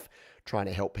asses off trying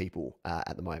to help people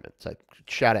at the moment. So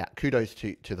shout out, kudos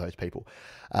to those people.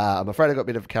 I'm afraid I got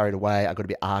a bit carried away. I got a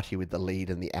bit arty with the lead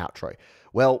and the outro.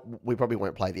 Well, we probably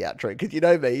won't play the outro because you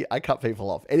know me, I cut people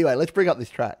off. Anyway, let's bring up this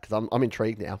track because I'm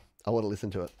intrigued now. I want to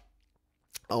listen to it.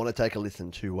 I want to take a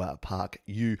listen to Park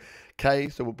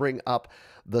UK. So we'll bring up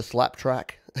the slap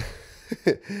track.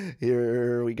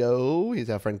 Here we go. Here's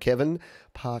our friend Kevin,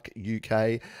 Park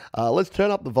UK. Let's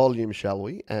turn up the volume, shall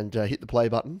we? And hit the play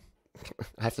button.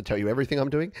 I have to tell you everything I'm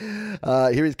doing.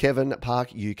 Here is Kevin, Park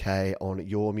UK on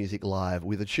Your Music Live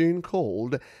with a tune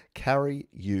called Carry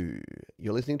You.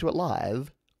 You're listening to it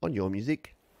live on Your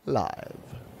Music Live.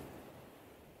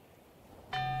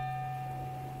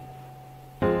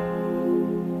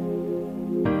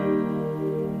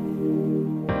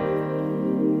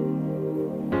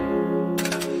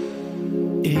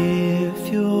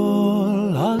 If you're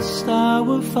lost, I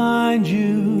will find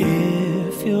you.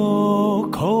 If you're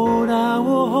cold, I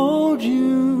will hold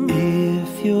you.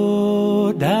 If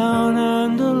you're down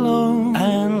and alone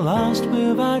and lost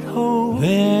without hope,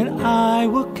 then I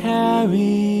will carry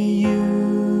you.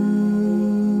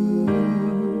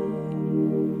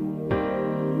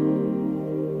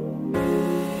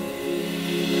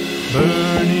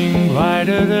 Burning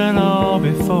brighter than all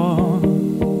before,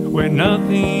 where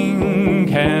nothing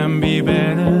can be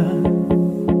better.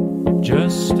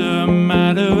 Just a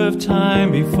matter of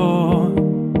time before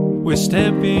we're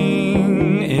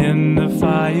stepping in the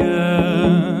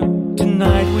fire.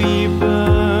 Tonight we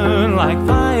burn like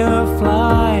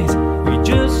fireflies. We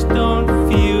just don't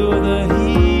feel the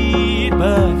heat,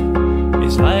 but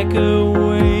it's like a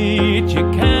weight you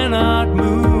cannot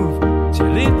move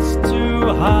till it's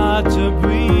too hard to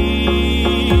breathe.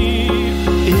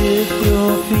 If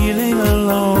you're feeling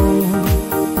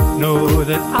alone, know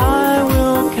that I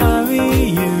will carry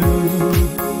you.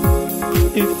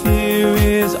 If fear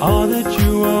is all that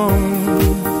you own,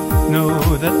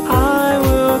 know that I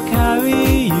will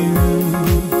carry you.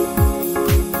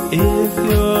 If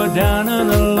you're down and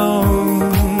alone,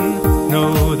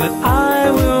 know that I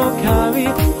will carry,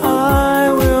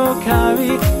 I will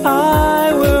carry,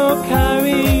 I will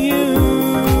carry you.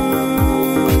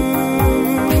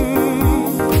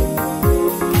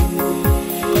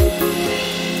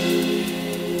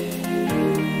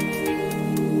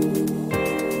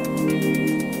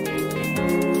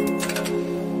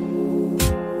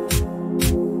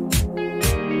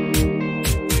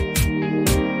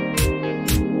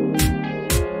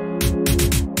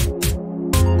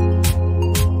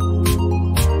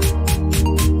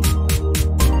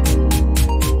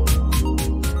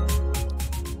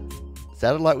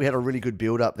 Sounded like we had a really good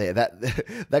build up there.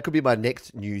 That could be my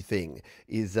next new thing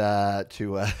is to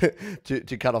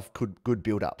cut off good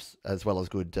build ups as well as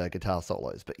good guitar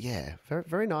solos. But yeah, very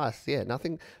very nice. Yeah,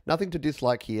 nothing to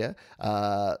dislike here.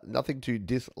 Nothing to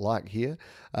dislike here.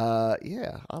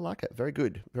 Yeah, I like it. Very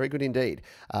good indeed.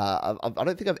 I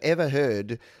don't think I've ever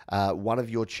heard one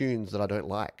of your tunes that I don't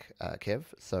like, Kev.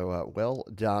 So well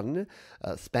done.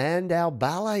 Spandau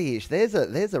Ballet-ish. There's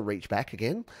a reach back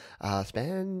again.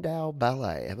 Spandau Ballet.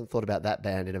 Haven't thought about that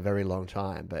band in a very long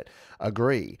time, but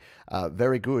agree.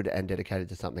 Very good and dedicated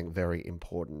to something very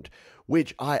important,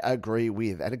 which I agree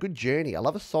with. And a good journey. I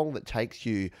love a song that takes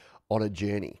you on a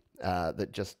journey.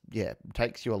 That just,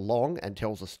 takes you along and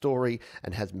tells a story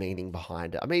and has meaning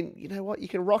behind it. I mean, you know what? You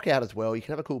can rock out as well. You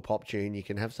can have a cool pop tune. You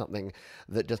can have something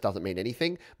that just doesn't mean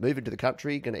anything. Move into the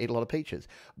country, going to eat a lot of peaches.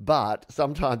 But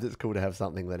sometimes it's cool to have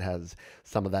something that has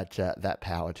some of that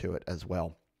power to it as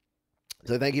well.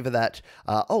 So thank you for that.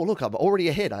 Oh, look, I'm already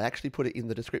ahead. I actually put it in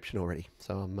the description already.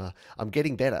 So I'm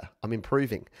getting better. I'm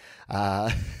improving.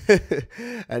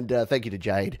 And thank you to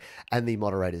Jade and the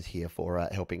moderators here for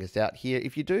helping us out here.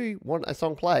 If you do want a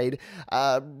song played,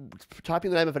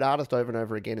 typing the name of an artist over and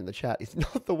over again in the chat is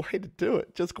not the way to do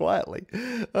it, just quietly.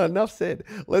 Enough said.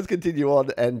 Let's continue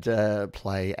on and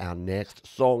play our next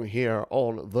song here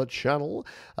on the channel.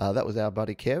 That was our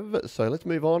buddy Kev. So let's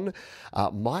move on.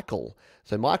 Michael.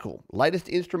 So Michael, latest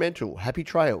instrumental, Happy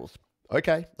Trails.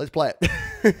 Okay, let's play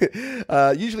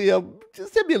it. Usually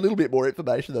just send me a little bit more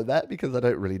information than that because I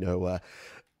don't really know.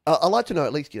 I like to know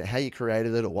at least how you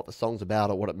created it or what the song's about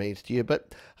or what it means to you.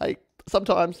 But hey,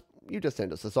 sometimes you just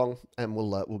send us a song and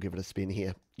we'll give it a spin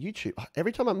here. YouTube,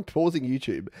 every time I'm pausing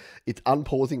YouTube, it's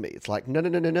unpausing me. It's like,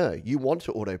 no. You want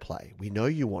to autoplay. We know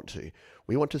you want to.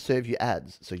 We want to serve you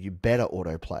ads, so you better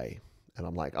autoplay. And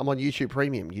I'm like, I'm on YouTube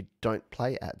Premium. You don't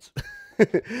play ads.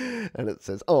 And it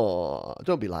says, oh,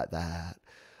 don't be like that.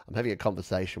 I'm having a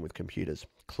conversation with computers,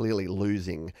 clearly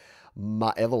losing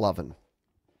my ever-loving.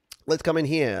 Let's come in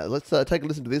here. Let's take a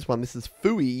listen to this one. This is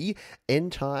Fooey,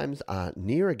 End Times Are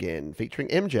Near Again, featuring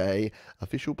MJ,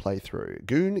 official playthrough,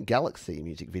 Goon Galaxy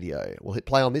music video. We'll hit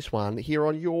play on this one here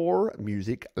on Your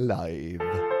Music Live.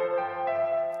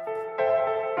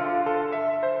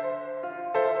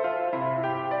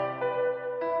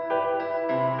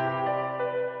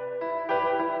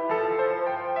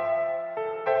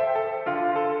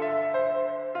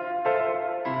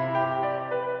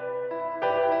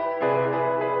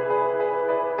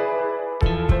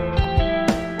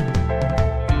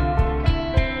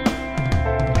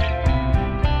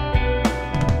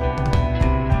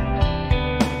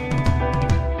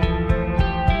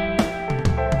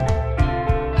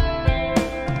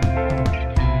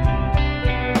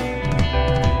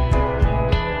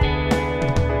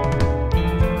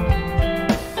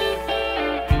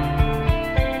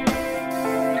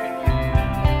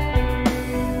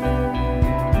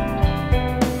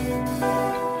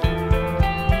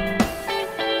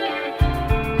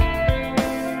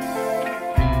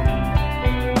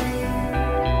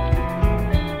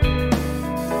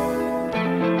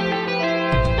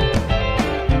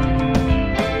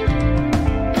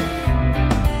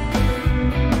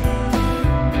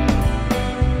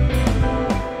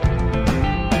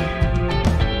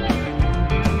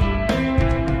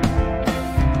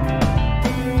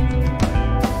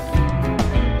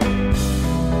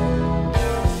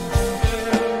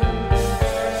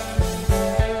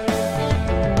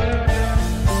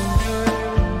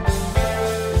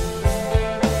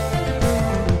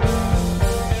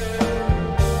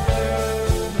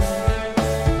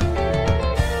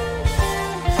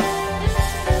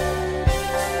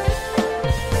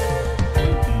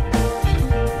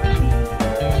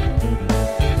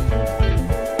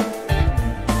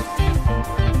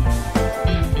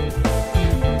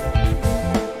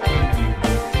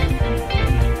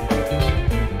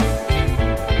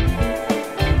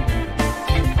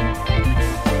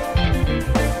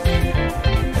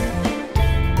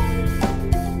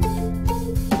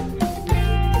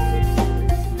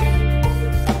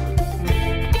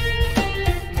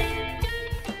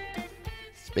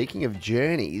 Speaking of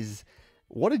journeys,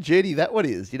 what a journey that one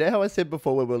is. You know how I said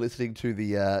before when we were listening to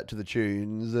the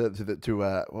tunes,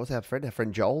 what was our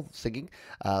friend Joel singing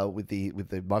with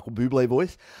the Michael Bublé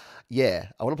voice? Yeah,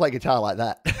 I want to play guitar like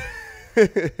that.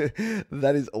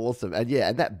 That is awesome. And yeah,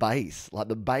 and that bass, like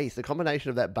the bass, the combination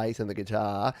of that bass and the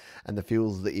guitar and the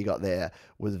feels that you got there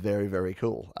was very, very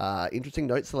cool. Interesting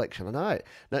note selection. I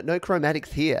know. No chromatics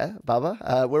here,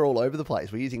 Bubba. We're all over the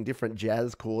place. We're using different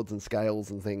jazz chords and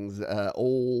scales and things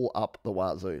all up the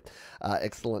wazoo.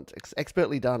 Excellent.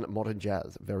 Expertly done modern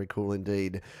jazz. Very cool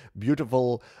indeed.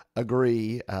 Beautiful.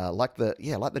 Agree. Like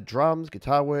the drums,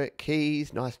 guitar work,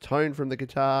 keys, nice tone from the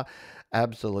guitar.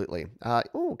 Absolutely.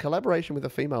 Collaboration with a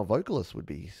female vocalist would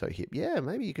be so hip. Yeah,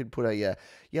 maybe you could put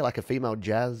like a female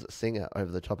jazz singer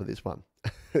over the top of this one.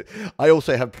 I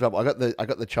also have trouble. I got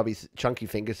the chunky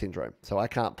finger syndrome, so I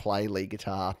can't play lead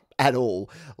guitar at all,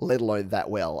 let alone that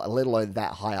well, let alone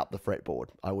that high up the fretboard.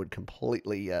 I would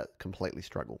completely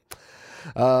struggle.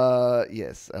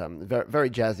 Yes, very, very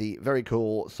jazzy, very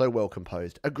cool, so well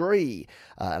composed. Agree.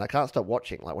 And I can't stop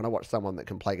watching. Like when I watch someone that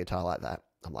can play guitar like that,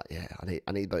 I'm like, yeah,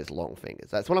 I need those long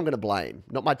fingers. That's what I'm going to blame.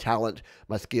 Not my talent,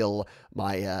 my skill,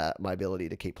 my ability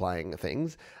to keep playing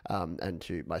things, and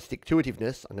to my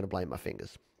stick-to-itiveness. I'm going to blame my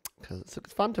fingers because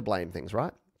it's fun to blame things,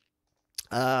 right?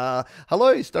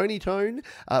 Hello, Stony Tone.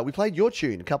 We played your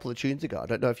tune a couple of tunes ago. I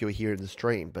don't know if you were here in the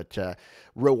stream, but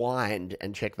rewind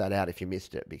and check that out if you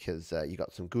missed it, because you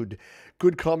got some good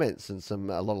comments and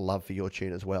a lot of love for your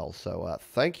tune as well. So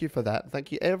thank you for that.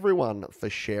 Thank you everyone for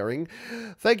sharing.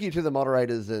 Thank you to the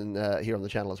moderators and here on the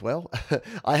channel as well.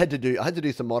 I had to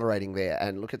do some moderating there,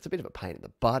 and look, it's a bit of a pain in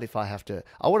the butt if I have to.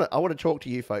 I want to talk to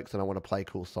you folks, and I want to play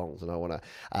cool songs, and I want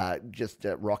to just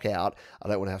rock out. I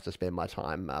don't want to have to spend my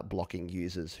time blocking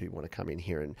users who want to come in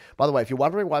here. And by the way, if you're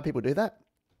wondering why people do that,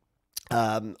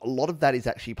 a lot of that is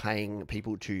actually paying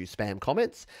people to spam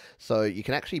comments. So you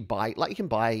can actually buy, like you can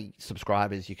buy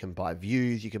subscribers, you can buy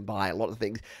views, you can buy a lot of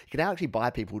things. You can actually buy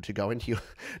people to go into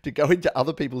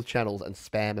other people's channels and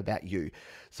spam about you.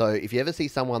 So if you ever see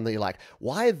someone that you're like,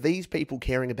 why are these people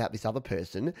caring about this other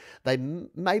person?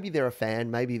 Maybe they're a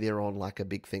fan, maybe they're on like a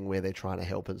big thing where they're trying to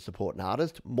help and support an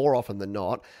artist. More often than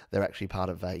not, they're actually part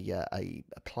of a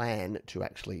plan to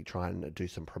actually try and do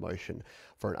some promotion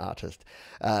for an artist.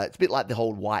 It's a bit like the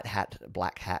whole white hat,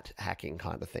 black hat hacking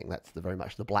kind of thing. That's very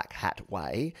much the black hat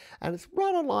way. And it's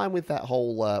right on line with that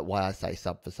whole why I say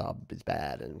sub for sub is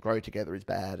bad and grow together is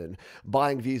bad and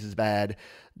buying views is bad.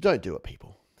 Don't do it,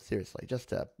 people. Seriously,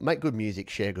 just make good music,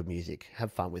 share good music,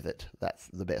 have fun with it. That's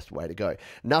the best way to go.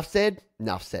 Enough said.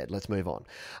 Let's move on.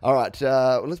 All right,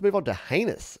 let's move on to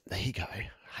Heinous. There you go.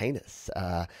 Heinous.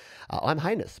 I'm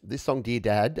Heinous. This song, Dear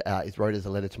Dad, is wrote as a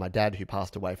letter to my dad who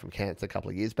passed away from cancer a couple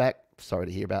of years back. Sorry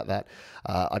to hear about that.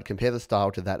 I'd compare the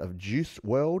style to that of Juice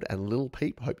WRLD and Lil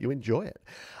Peep. Hope you enjoy it.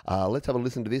 Let's have a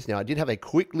listen to this. Now, I did have a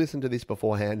quick listen to this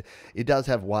beforehand. It does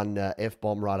have one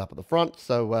F-bomb right up at the front,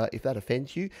 so if that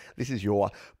offends you, this is your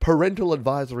parental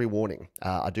advisory warning.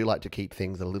 I do like to keep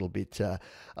things a little bit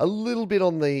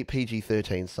on the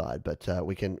PG-13 side, but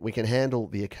we can handle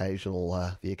the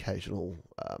occasional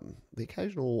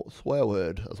swear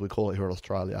word, as we call it here in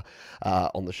Australia,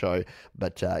 on the show.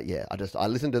 But yeah, I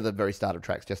listened to the very start of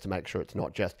tracks just to make sure it's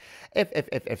not just F F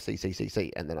F F C C C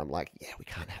C, and then I'm like, yeah, we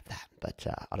can't have that. But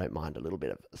I don't mind a little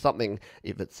bit of something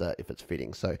if it's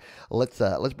fitting. So let's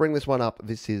bring this one up.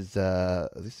 This is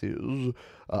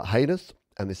Heinous.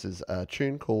 And this is a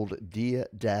tune called Dear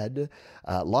Dad,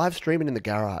 live streaming in the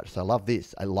garage. So I love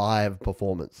this, a live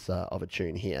performance of a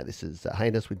tune here. This is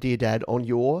Heinous with Dear Dad on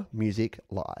Your Music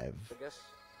Live. I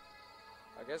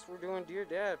guess we're doing Dear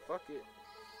Dad. Fuck it.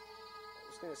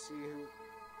 Just gonna see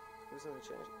who's in the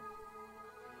chat.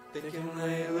 Thinking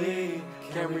lately,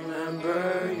 can't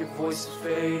remember, your voice is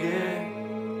fading.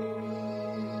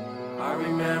 I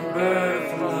remember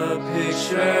from the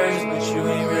pictures, but you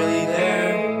ain't really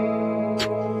there.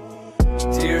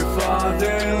 Dear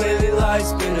Father, lately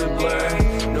life's been a blur.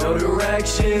 No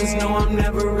directions, no, I'm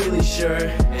never really sure.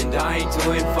 And I ain't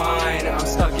doing fine, I'm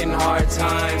stuck in hard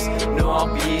times. No,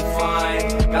 I'll be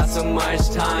fine, got so much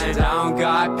time. I don't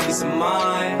got peace of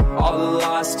mind. All the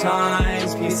lost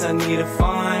times, peace I need to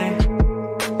find.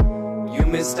 You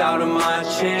missed out on my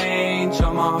change,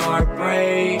 on my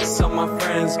heartbreaks, on my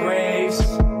friends' graves.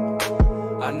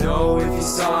 I know if you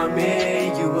saw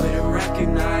me, you wouldn't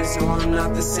recognize. No, I'm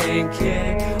not the same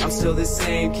kid, I'm still the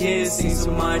same kid. Seen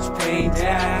so much pain,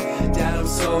 Dad. Dad, I'm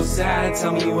so sad,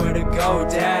 tell me where to go,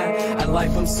 Dad. At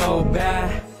life I'm so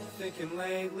bad. Thinking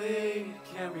lately,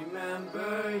 can't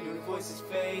remember, your voice is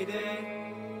fading.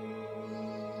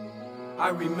 I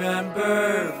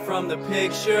remember from the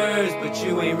pictures, but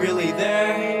you ain't really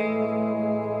there.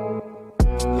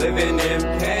 Living in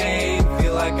pain,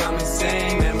 feel like I'm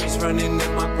insane. Memories running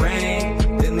in my brain,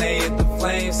 then they hit the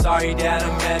flame. Sorry Dad,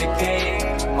 I'm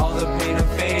medicated. All the pain and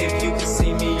fade, if you could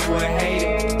see me, you would hate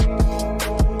it.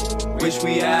 Wish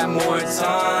we had more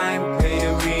time. Pain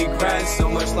and regret, so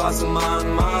much loss in my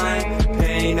mind.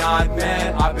 Pain I've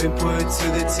met, I've been put to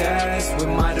the test with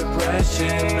my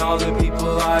depression. All the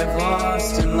people I've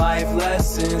lost and life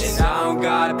lessons. And I don't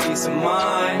got a peace of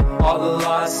mind. All the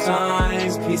lost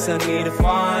times, peace I need to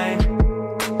find.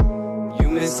 You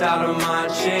miss out on my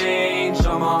change,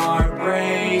 on my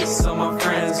heartbreaks, on my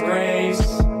friends'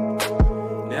 graves.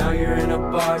 Now you're in a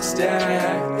box,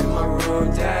 Dad, in my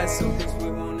room, Dad, some things we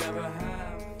will never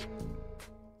have.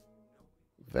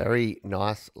 Very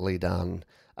nicely done.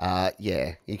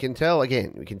 Yeah, you can tell,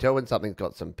 again, we can tell when something's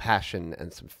got some passion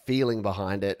and some feeling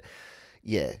behind it.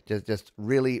 Yeah, just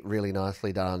really, really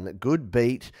nicely done. Good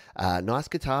beat, nice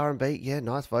guitar and beat. Yeah,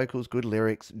 nice vocals, good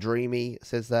lyrics. Dreamy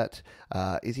says that.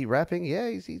 Is he rapping? Yeah,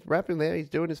 he's rapping there. He's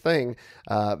doing his thing.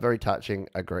 Very touching.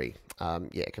 Agree.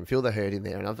 Yeah, can feel the hurt in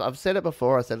there. And I've said it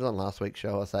before. I said it on last week's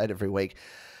show. I say it every week.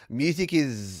 Music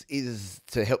is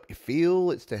to help you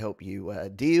feel. It's to help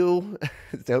you deal.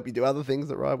 It's to help you do other things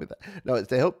that rhyme with that. No, it's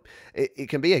to help. It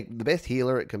can be the best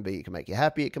healer. It can make you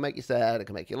happy. It can make you sad. It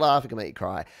can make you laugh. It can make you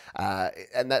cry.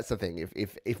 And that's the thing.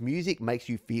 If music makes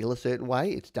you feel a certain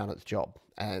way, it's done its job.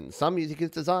 And some music is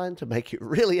designed to make you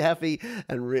really happy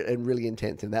and really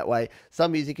intense in that way.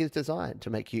 Some music is designed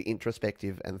to make you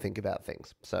introspective and think about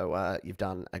things. So you've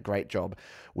done a great job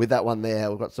with that one there.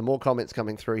 We've got some more comments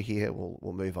coming through here.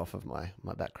 We'll move off of my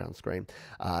background screen.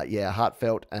 Yeah,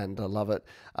 heartfelt, and I love it.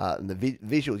 And the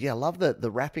visuals. Yeah, I love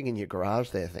the rapping in your garage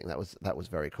there thing. That was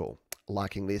very cool.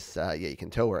 Liking this. Yeah, you can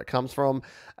tell where it comes from.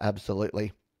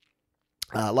 Absolutely.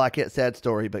 Like it, sad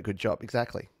story, but good job.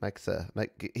 Exactly.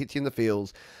 Hits you in the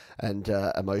feels, and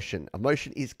emotion.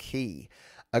 Emotion is key.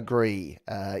 Agree.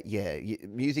 Yeah,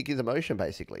 music is emotion,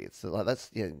 basically. It's like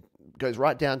goes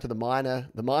right down to the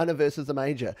minor versus the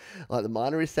major. Like the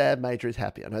minor is sad, major is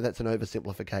happy. I know that's an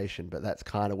oversimplification, but that's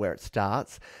kind of where it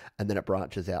starts, and then it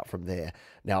branches out from there.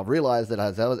 Now, I realized that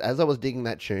as I was digging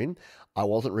that tune, I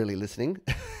wasn't really listening.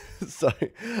 So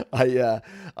I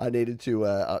needed to,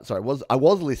 I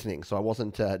was listening, so I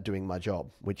wasn't doing my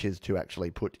job, which is to actually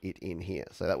put it in here.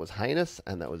 So that was Heinous,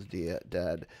 and that was Dear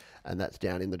Dad, and that's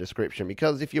down in the description.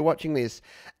 Because if you're watching this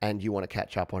and you want to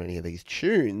catch up on any of these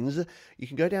tunes, you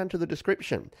can go down to the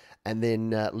description and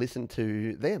then listen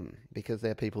to them, because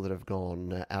they're people that have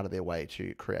gone out of their way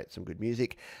to create some good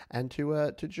music and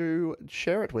to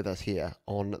share it with us here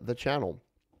on the channel.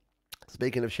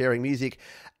 Speaking of sharing music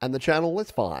and the channel,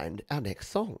 let's find our next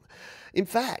song. In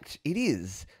fact,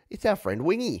 it's our friend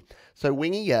Wingy. So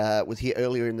Wingy was here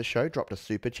earlier in the show, dropped a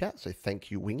super chat. So thank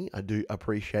you, Wingy. I do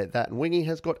appreciate that. And Wingy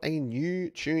has got a new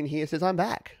tune here. Says, I'm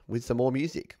back with some more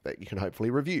music that you can hopefully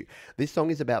review. This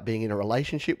song is about being in a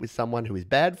relationship with someone who is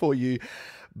bad for you,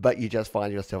 but you just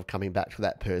find yourself coming back to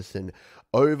that person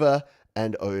over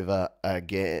and over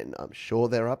again. I'm sure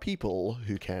there are people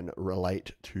who can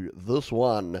relate to this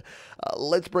one.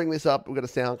 Let's bring this up. We've got a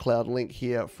SoundCloud link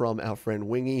here from our friend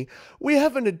Wingy. We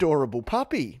have an adorable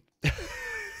puppy.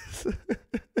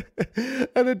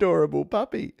 An adorable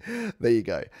puppy. There you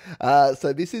go.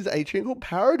 So this is a tune called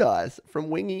Paradise from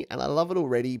Wingy, and I love it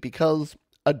already because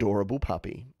adorable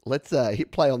puppy. Let's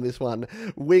hit play on this one.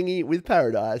 Wingy with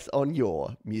Paradise on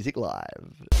Your Music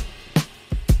Live.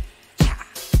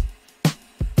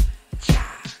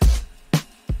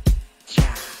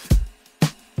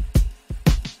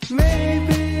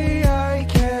 Maybe I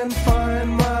can find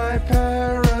my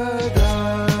paradise.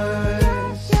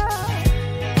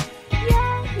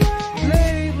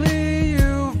 Lately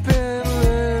you've been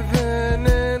living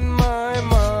in my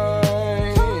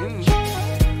mind.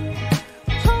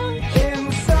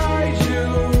 Inside you,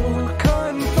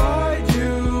 confide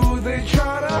you, they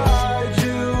try to hide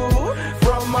you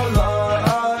from my life.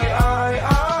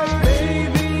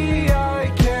 Maybe I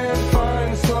can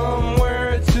find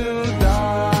somewhere to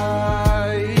die.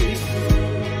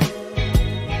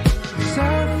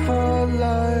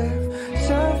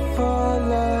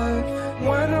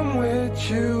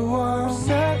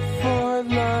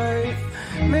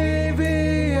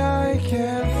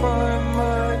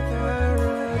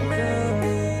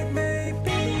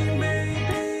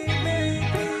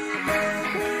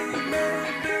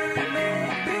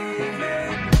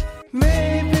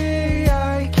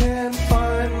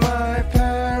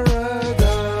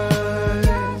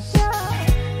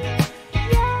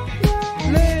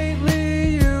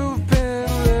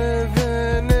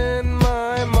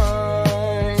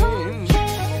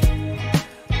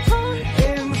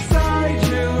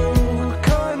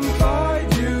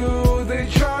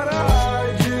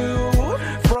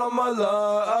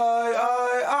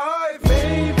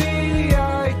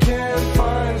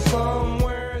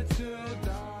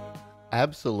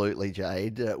 Absolutely,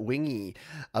 Jade. Wingy,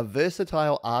 a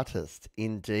versatile artist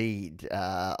indeed.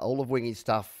 All of Wingy's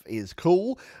stuff is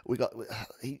cool.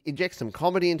 He injects some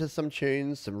comedy into some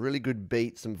tunes, some really good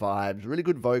beats, some vibes, really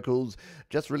good vocals,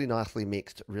 just really nicely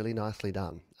mixed, really nicely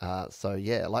done. So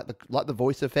yeah, like the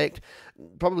voice effect,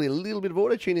 probably a little bit of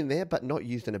auto tune in there, but not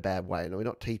used in a bad way. No, we're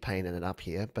not T-paining it up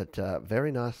here, but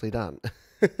very nicely done.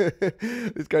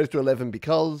 This goes to 11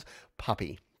 because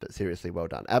puppy. But seriously, well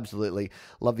done. Absolutely.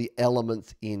 Love the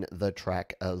elements in the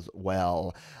track as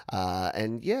well.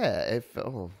 And yeah,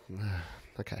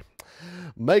 okay.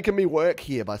 Making me work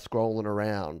here by scrolling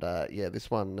around. Yeah, this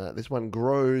one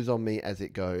grows on me as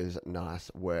it goes.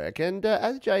 Nice work. And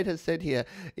as Jade has said here,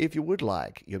 if you would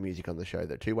like your music on the show,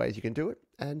 there are two ways you can do it,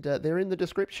 and they're in the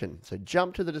description. So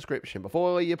jump to the description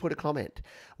before you put a comment.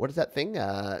 What is that thing?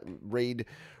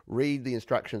 Read the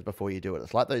instructions before you do it.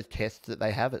 It's like those tests that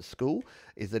they have at school,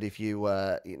 is that if you,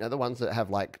 the ones that have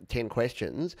like 10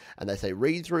 questions, and they say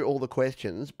read through all the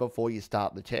questions before you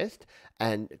start the test,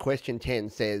 and question 10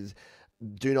 says,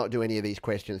 do not do any of these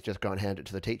questions, just go and hand it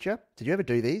to the teacher. Did you ever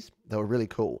do these? They were really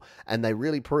cool. And they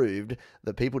really proved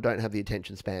that people don't have the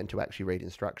attention span to actually read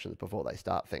instructions before they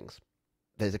start things.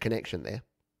 There's a connection there.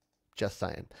 Just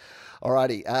saying.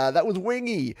 Alrighty, that was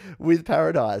Wingy with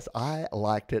Paradise. I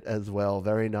liked it as well.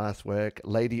 Very nice work.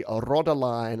 Lady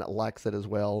Rodaline likes it as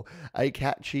well. A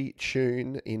catchy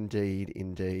tune,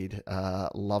 indeed.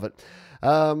 Love it.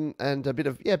 And a bit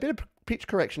of pitch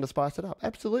correction to spice it up.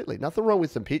 Absolutely. Nothing wrong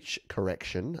with some pitch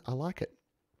correction. I like it.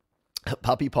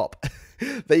 Puppy pop.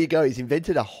 There you go. He's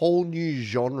invented a whole new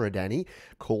genre, Danny,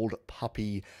 called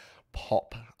puppy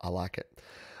pop. I like it.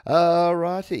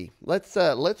 Alrighty,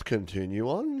 let's continue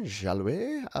on, shall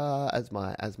we? As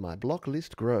my block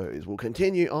list grows, we'll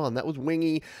continue on. That was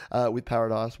Wingy with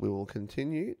Paradise. We will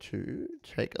continue to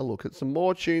take a look at some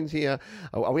more tunes here.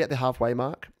 Are we at the halfway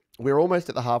mark? We're almost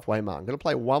at the halfway mark. I'm going to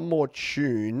play one more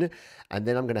tune, and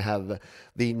then I'm going to have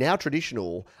the now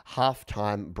traditional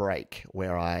halftime break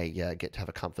where I get to have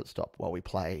a comfort stop while we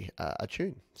play a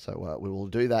tune. So we will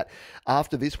do that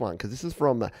after this one, because this is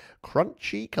from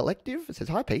Crunchy Collective. It says,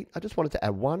 "Hi Pete, I just wanted to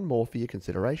add one more for your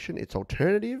consideration. It's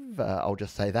alternative. I'll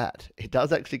just say that. It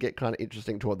does actually get kind of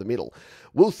interesting toward the middle.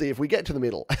 We'll see if we get to the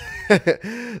middle."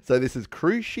 So this is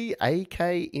Cruci,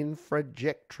 AK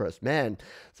Infrajectress. Man,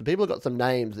 some people have got some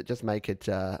names that just make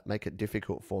it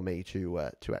difficult for me to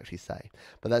actually say.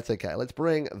 But that's okay. Let's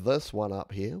bring this one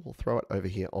up here. We'll throw it over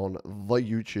here on the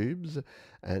YouTubes,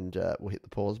 and we'll hit the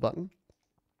pause button.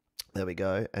 There we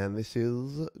go. And this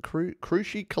is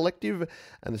Cruci Collective,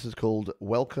 and this is called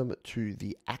Welcome to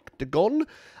the Octagon.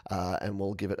 And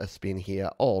we'll give it a spin here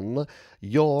on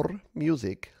Your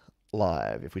Music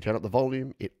Live. If we turn up the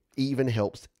volume, it even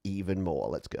helps even more.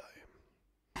 Let's go.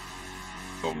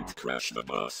 Don't crash the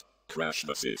bus, crash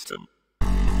the system.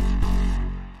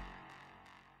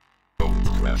 Don't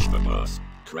crash the bus,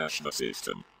 crash the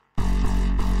system.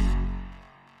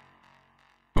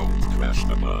 Don't crash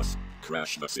the bus,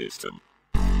 crash the system.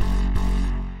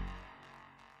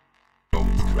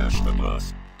 Don't crash the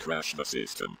bus, crash the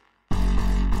system.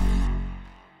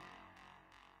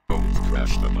 Don't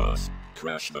crash the bus,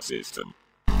 crash the system.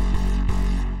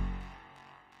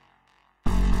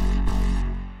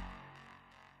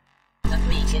 The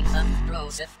greetings of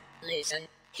Joseph. Listen,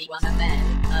 he was a man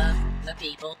of the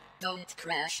people. Don't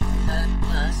crash the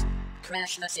bus,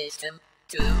 crash the system.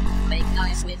 To make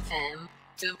nice with fam.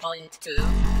 2.2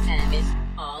 fam is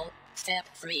all. Step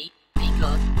 3, be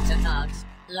good to dogs.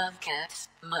 Love cats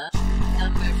much.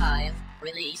 Number 5,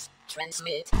 release,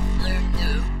 transmit. Learn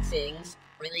new things.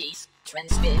 Release,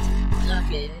 transmit.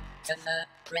 Plug in to the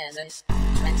presence.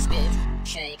 Transmit,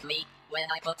 shake me when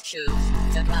I put shoes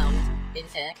to ground.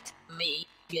 Infect me,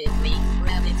 give me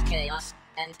rabbit chaos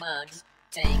and bugs.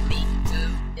 Take me to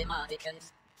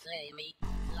emoticons. Slay me,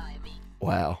 fly me.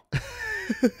 Wow.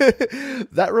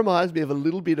 That reminds me of a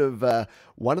little bit of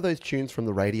one of those tunes from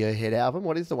the Radiohead album.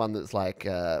 What is the one that's like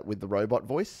with the robot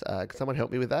voice? Can someone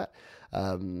help me with that?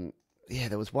 Yeah,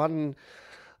 there was one.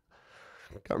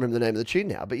 Can't remember the name of the tune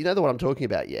now, but you know the one I'm talking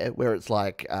about, yeah? Where it's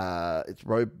like, it's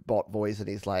robot voice, and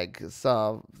he's like, I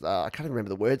can't even remember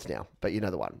the words now, but you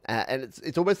know the one. And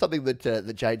it's almost something that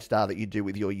the Jade Star that you do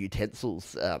with your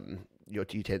utensils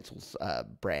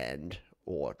brand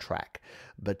or track.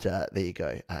 But there you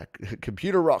go.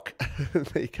 Computer Rock.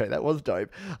 There you go. That was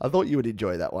dope. I thought you would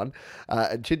enjoy that one.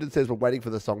 And Chinden says we're waiting for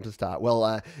the song to start.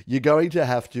 Well, you're going to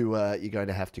have to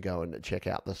go and check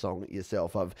out the song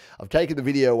yourself. I've taken the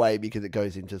video away because it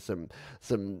goes into some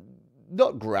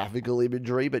not graphical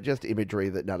imagery, but just imagery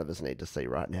that none of us need to see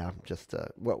right now. Just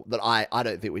that I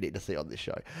don't think we need to see on this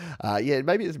show. Yeah,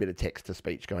 maybe there's a bit of text to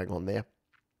speech going on there.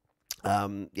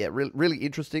 Yeah, really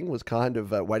interesting. Was kind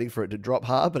of waiting for it to drop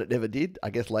hard, but it never did. I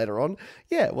guess later on.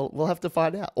 Yeah, well, we'll have to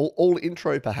find out. All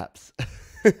intro, perhaps.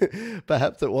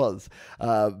 Perhaps it was.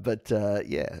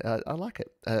 Yeah, I like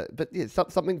it. But yeah,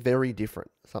 something very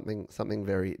different. Something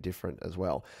very different as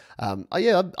well.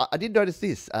 I did notice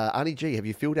this. Arnie G, have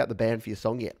you filled out the band for your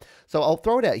song yet? So I'll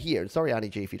throw it out here. And sorry, Arnie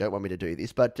G, if you don't want me to do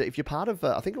this, but if you're part of,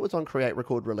 I think it was on Create,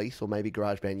 Record, Release, or maybe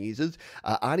GarageBand users,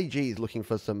 Arnie G is looking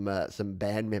for some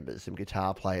band members, some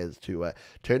guitar players to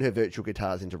turn her virtual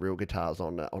guitars into real guitars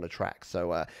on a track.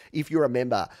 So if you're a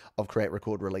member of Create,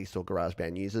 Record, Release, or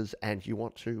GarageBand users, and you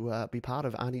want to be part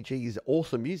of Arnie G's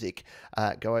awesome music,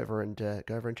 go over and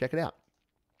check it out.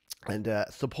 And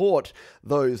support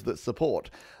those that support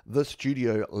the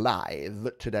Studio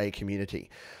Live Today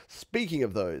community. Speaking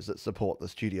of those that support the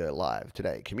Studio Live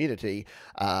Today community,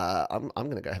 I'm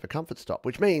going to go have a comfort stop,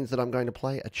 which means that I'm going to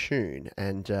play a tune.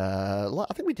 And I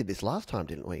think we did this last time,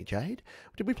 didn't we, Jade?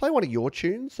 Did we play one of your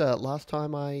tunes last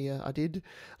time I did?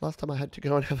 Last time I had to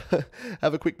go and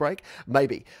have a quick break?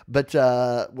 Maybe. But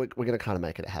we're going to kind of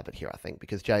make it a habit here, I think,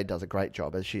 because Jade does a great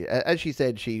job. As she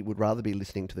said, she would rather be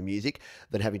listening to the music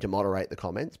than having to moderate the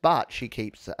comments, but she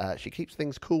keeps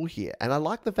things cool here. And I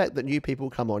like the fact that new people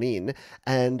come on in,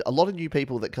 and a lot of new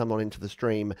people that come on into the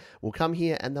stream will come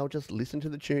here and they'll just listen to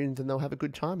the tunes and they'll have a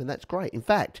good time, and that's great. In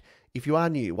fact, if you are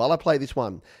new, while I play this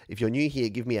one, if you're new here,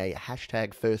 give me a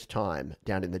hashtag first time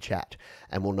down in the chat,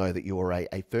 and we'll know that you're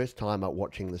a first timer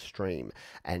watching the stream,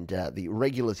 and the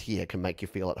regulars here can make you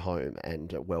feel at home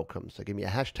and welcome. So give me a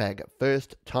hashtag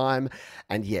first time.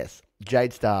 And yes,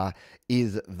 Jade Star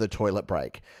is the toilet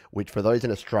break, which for those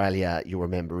in Australia, you'll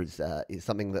remember is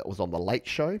something that was on The Late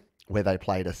Show, where they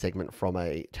played a segment from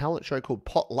a talent show called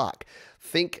Potluck.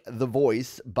 Think The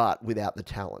Voice, but without the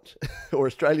talent. Or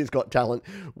Australia's Got Talent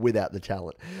without the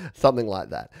talent. Something like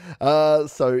that.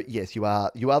 So yes, you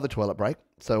are the toilet break.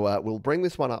 So we'll bring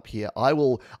this one up here. I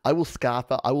will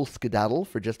skedaddle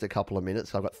for just a couple of minutes.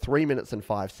 So I've got 3 minutes and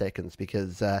 5 seconds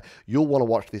because you'll want to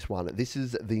watch this one. This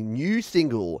is the new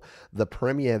single, the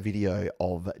premiere video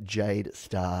of Jade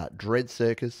Star, Dread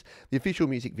Circus, the official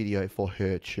music video for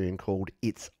her tune called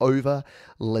It's Over.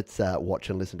 Let's watch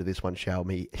and listen to this one, shall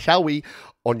we,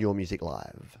 on Your Music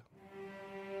Live.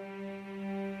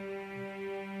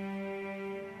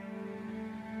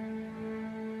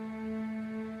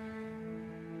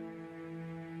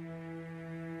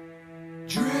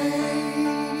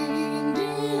 Drained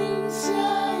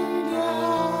inside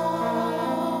out,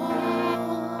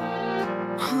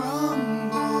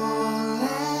 crumble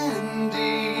and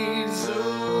dissolve.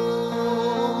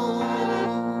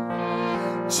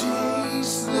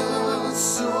 Chase the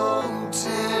salt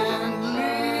and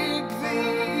lick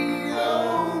the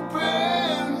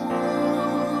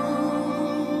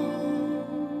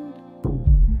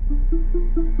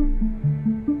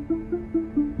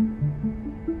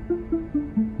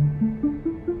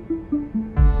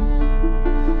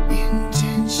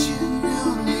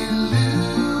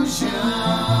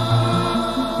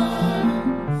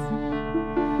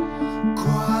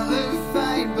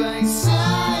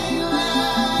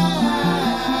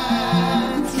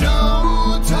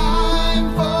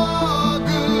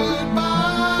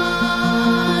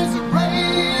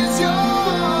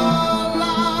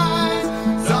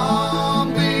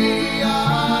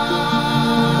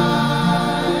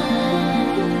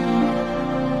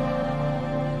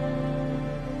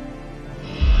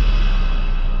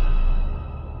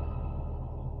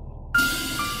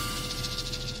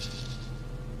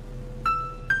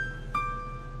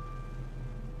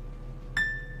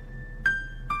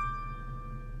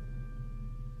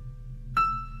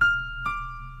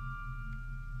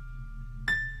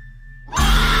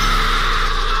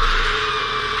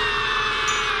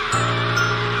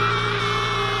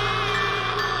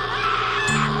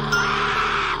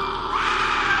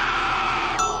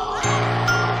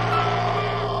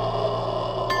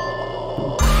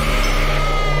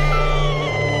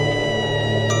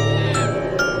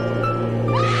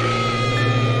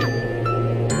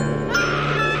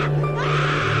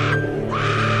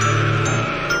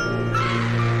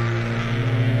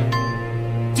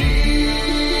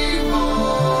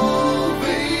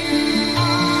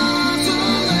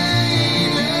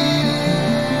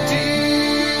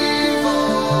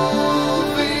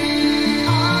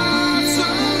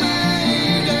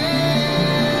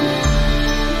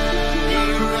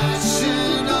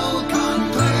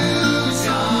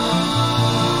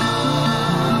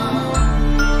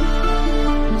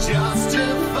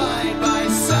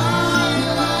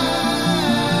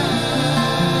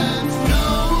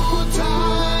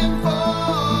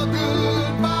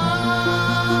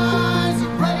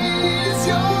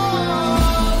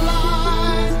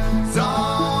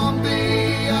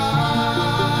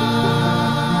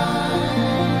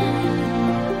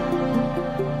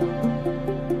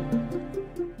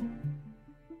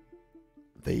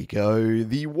There you go,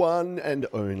 the one and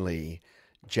only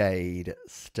Jade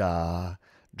Star.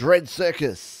 Dread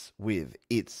Circus with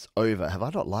It's Over. Have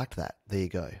I not liked that? There you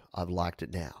go. I've liked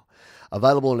it now.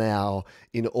 Available now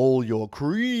in all your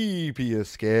creepiest,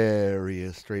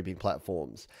 scariest streaming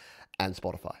platforms and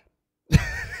Spotify.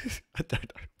 I don't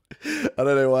know. I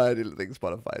don't know why I didn't think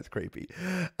Spotify is creepy.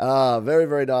 Very,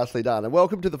 very nicely done. And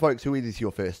welcome to the folks who it is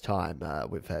your first time.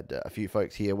 We've had a few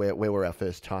folks here where we're our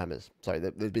first timers. So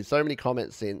there's been so many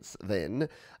comments since then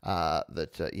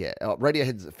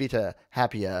Radiohead's fitter,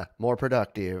 happier, more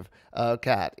productive,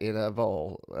 cat in a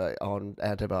bowl on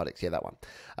antibiotics. Yeah, that one.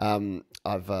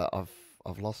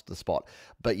 I've lost the spot.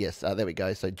 But yes, there we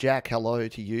go. So Jack, hello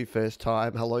to you, first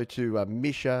time. Hello to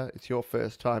Misha. It's your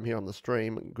first time here on the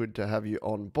stream. Good to have you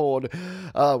on board.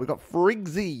 We've got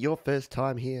Friggsy, your first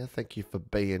time here. Thank you for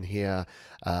being here.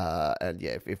 And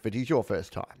yeah, if it is your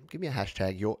first time, give me a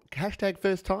hashtag, your hashtag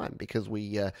first time, because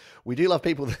we do love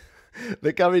people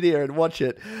that come in here and watch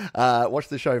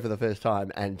the show for the first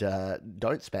time, and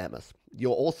don't spam us.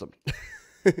 You're awesome.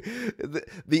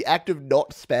 The act of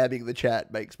not spamming the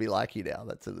chat makes me like you now.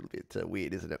 That's a little bit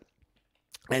weird, isn't it?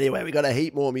 Anyway, we got a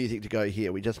heap more music to go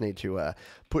here. We just need to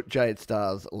put Jade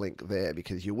Star's link there,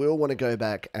 because you will want to go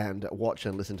back and watch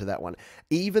and listen to that one.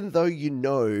 Even though you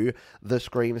know the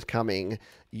scream's coming,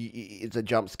 it's a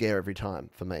jump scare every time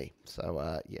for me.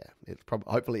 So yeah,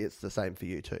 hopefully it's the same for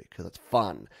you too, because it's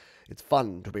fun. It's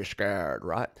fun to be scared,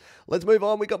 right? Let's move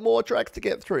on. We got more tracks to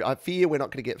get through. I fear we're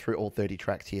not going to get through all 30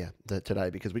 tracks here today,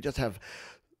 because we just have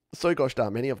so gosh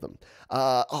darn many of them.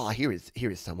 Here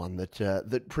is someone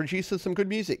that produces some good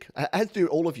music, as do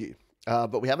all of you.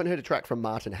 But we haven't heard a track from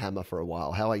Martin Hammer for a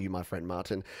while. How are you, my friend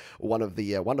Martin? One of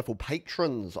the wonderful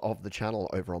patrons of the channel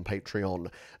over on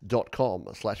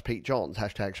patreon.com/PeteJohns,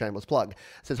 hashtag shameless plug.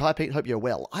 Says, hi Pete, hope you're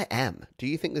well. I am. Do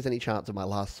you think there's any chance of my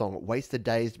last song, Wasted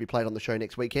Days, to be played on the show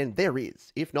next weekend? There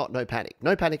is. If not, no panic.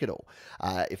 No panic at all.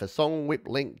 If a Song Whip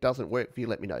link doesn't work for you,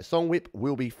 let me know. Song Whip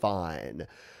will be fine.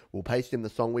 We'll paste in the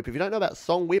Song Whip. If you don't know about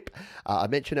Song Whip, I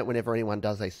mention it whenever anyone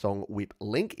does a Song Whip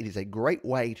link. It is a great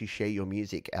way to share your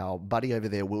music. Our buddy over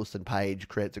there, Wilson Page,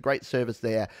 creates a great service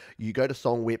there. You go to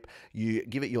Song Whip, you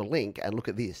give it your link, and look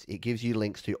at this. It gives you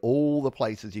links to all the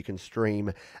places you can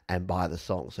stream and buy the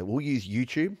song. So we'll use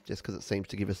YouTube, just because it seems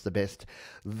to give us the best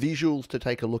visuals to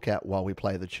take a look at while we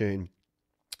play the tune.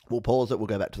 We'll pause it. We'll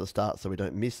go back to the start so we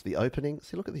don't miss the opening.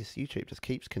 See, look at this. YouTube just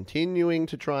keeps continuing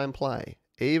to try and play,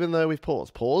 even though we've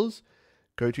paused. Pause.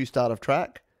 Go to start of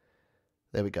track.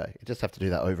 There we go. You just have to do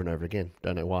that over and over again.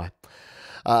 Don't know why.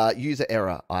 User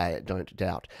error, I don't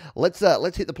doubt. Let's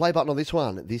hit the play button on this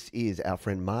one. This is our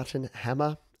friend Martin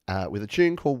Hammer with a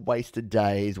tune called Wasted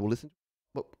Days. We'll listen.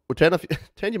 We'll turn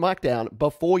your mic down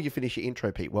before you finish your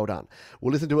intro, Pete. Well done.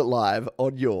 We'll listen to it live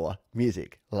on your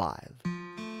Music Live.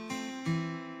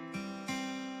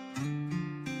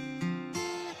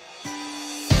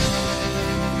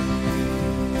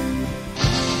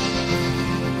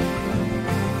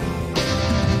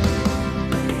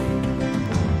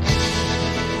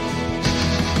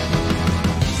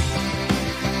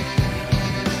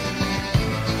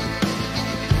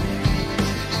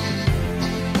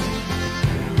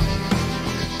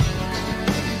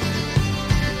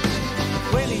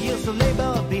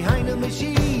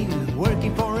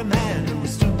 Working for a man who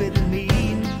was stupid and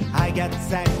mean. I got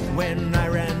sacked when I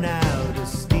ran out of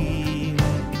steam.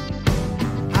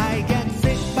 I got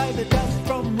sick by the dust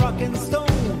from rock and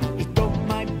stone. It broke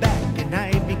my back and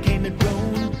I became a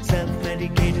drone.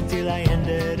 Self-medicated till I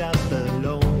ended up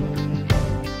alone.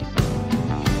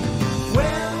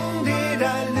 When did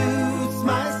I lose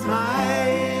my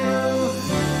smile?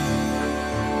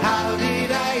 How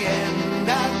did I end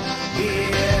up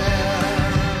here?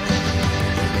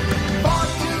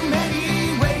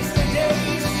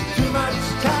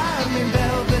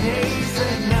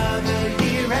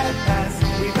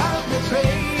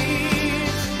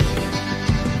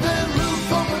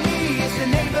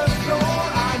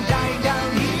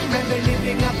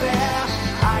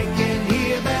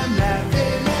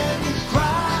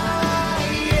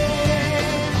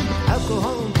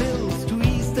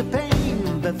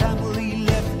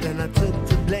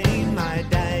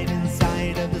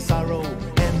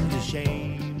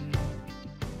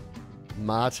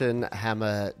 Martin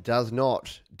Hammer does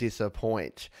not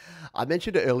disappoint. I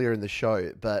mentioned it earlier in the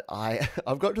show, but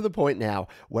I've got to the point now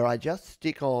where I just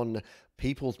stick on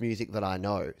people's music that I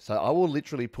know. So I will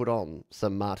literally put on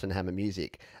some Martin Hammer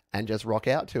music and just rock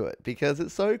out to it because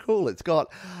it's so cool. It's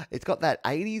got that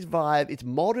 80s vibe. It's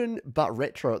modern but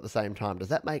retro at the same time. Does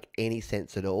that make any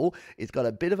sense at all? It's got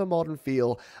a bit of a modern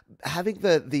feel. Having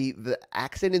the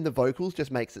accent in the vocals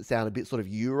just makes it sound a bit sort of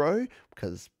Euro,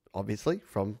 because obviously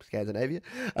from Scandinavia.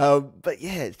 But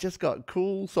yeah, it's just got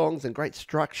cool songs and great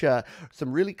structure,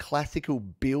 some really classical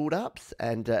build-ups,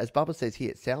 and as Bubba says here,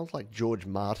 it sounds like George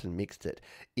Martin mixed it.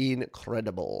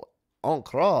 Incredible.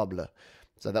 Incroyable.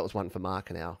 So that was one for Mark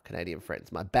and our Canadian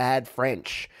friends. My bad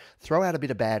French. Throw out a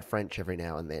bit of bad French every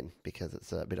now and then because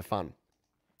it's a bit of fun.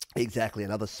 Exactly,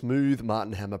 another smooth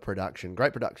Martin Hammer production.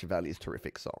 Great production values,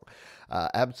 terrific song.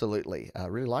 Absolutely, I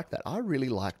really like that. I really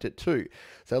liked it too.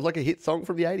 Sounds like a hit song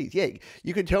from the 80s. Yeah,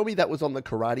 you could tell me that was on the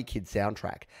Karate Kid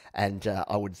soundtrack, and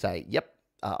I would say, yep,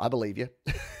 I believe you.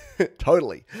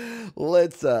 Totally.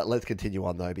 Let's continue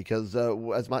on though, because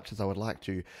as much as I would like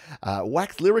to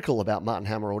wax lyrical about Martin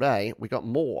Hammer all day, we got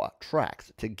more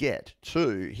tracks to get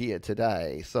to here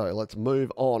today. So let's move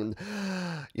on.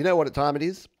 You know what time it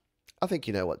is? I think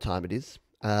you know what time it is.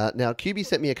 Now, QB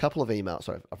sent me a couple of emails.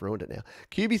 Sorry, I've ruined it now.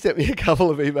 QB sent me a couple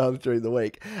of emails during the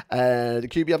week. And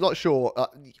QB, I'm not sure.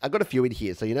 I got a few in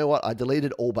here. So you know what? I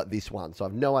deleted all but this one. So I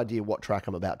have no idea what track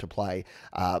I'm about to play.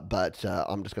 But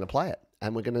I'm just going to play it.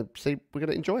 And we're going to see, we're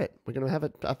going to enjoy it. We're going to have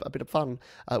a bit of fun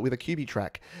with a QB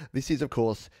track. This is, of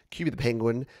course, QB the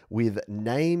Penguin with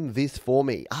Name This For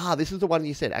Me. This is the one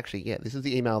you said. Actually, yeah, this is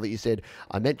the email that you said.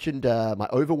 I mentioned my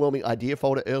overwhelming idea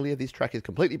folder earlier. This track is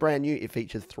completely brand new. It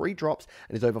features 3 drops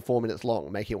and is over 4 minutes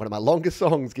long, making it one of my longest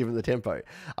songs given the tempo.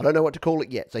 I don't know what to call it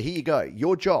yet. So here you go.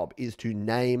 Your job is to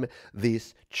name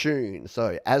this tune.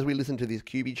 So as we listen to this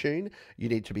QB tune, you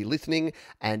need to be listening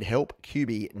and help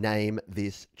QB name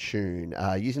this tune.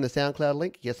 Using the SoundCloud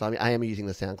link. Yes, I am using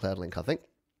the SoundCloud link, I think.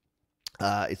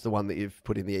 It's the one that you've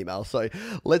put in the email. So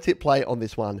let's hit play on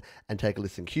this one and take a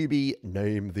listen. QB,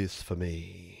 name this for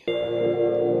me.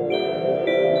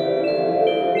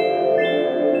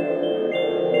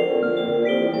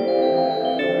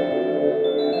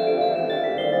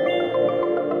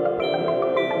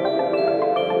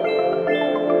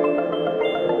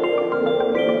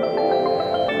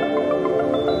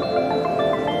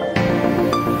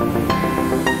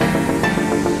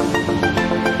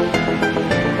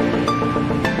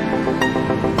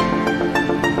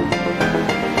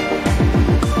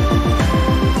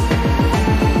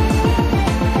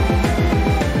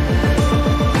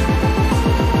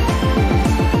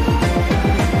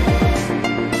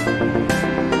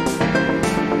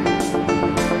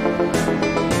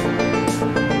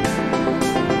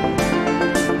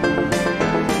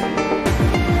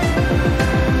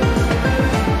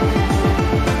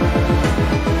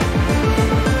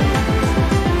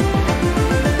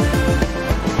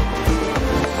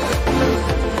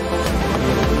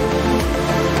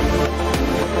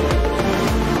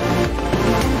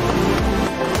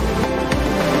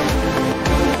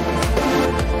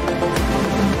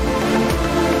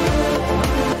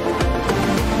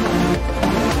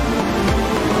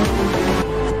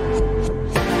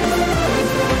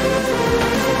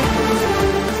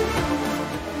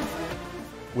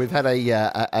 We've had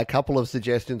a couple of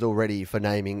suggestions already for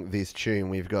naming this tune.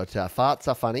 We've got Farts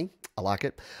Are Funny. I like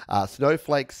it.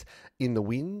 Snowflakes in the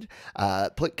Wind.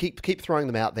 Keep throwing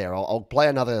them out there. I'll play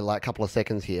another couple of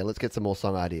seconds here. Let's get some more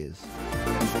song ideas.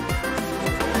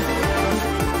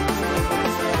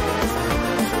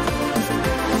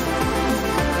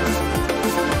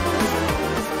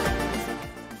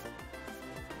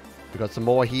 We've got some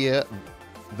more here.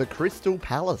 The Crystal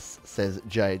Palace, says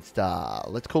Jade Star.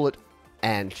 Let's call it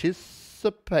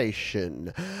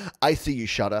Anticipation. I See You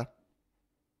Shudder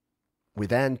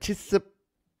with Thanks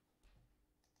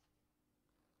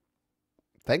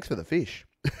for the fish.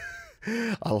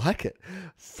 I like it.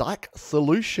 Psych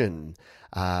Solution.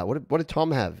 What did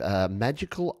Tom have?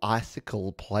 Magical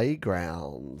Icicle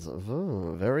Playgrounds.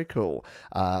 Oh, very cool.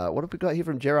 What have we got here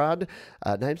from Gerard?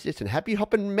 Name suggestion. Happy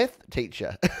Hoppin' Meth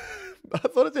Teacher. I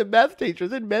thought it said math teacher. It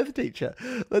said meth teacher.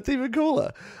 That's even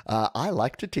cooler. I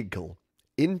Like to Tinkle.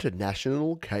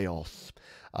 International Chaos.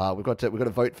 We've got to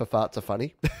vote for Farts Are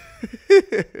Funny.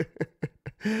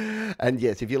 And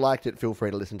yes, if you liked it, feel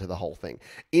free to listen to the whole thing.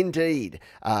 Indeed,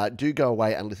 do go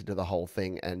away and listen to the whole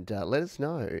thing, and let us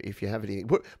know if you have anything.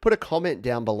 Put a comment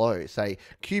down below. Say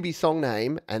QB song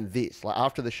name and this. Like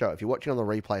after the show, if you're watching on the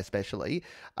replay, especially,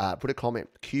 put a comment.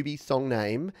 QB song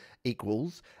name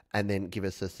equals, and then give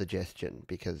us a suggestion,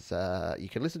 because you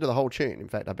can listen to the whole tune. In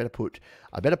fact, I better put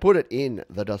it in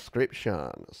the description.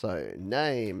 So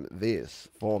name this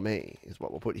for me is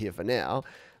what we'll put here for now,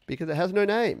 because it has no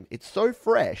name. It's so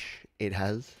fresh, it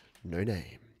has no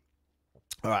name.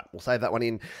 All right, we'll save that one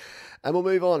in. And we'll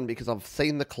move on because I've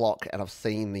seen the clock and I've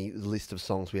seen the list of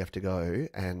songs we have to go,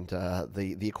 and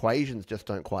the equations just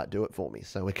don't quite do it for me.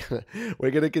 So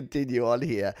we're gonna continue on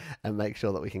here and make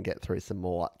sure that we can get through some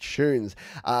more tunes.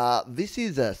 This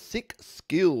is Sick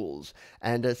Skills,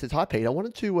 and it says, "Hi Pete, I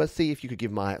wanted to see if you could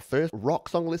give my first rock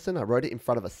song listen. I wrote it in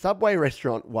front of a Subway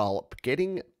restaurant while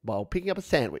picking up a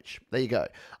sandwich. There you go.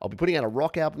 I'll be putting out a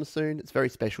rock album soon. It's very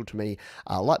special to me.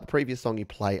 Like the previous song you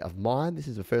play of mine, this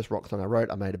is the first rock song I wrote.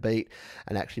 I made a beat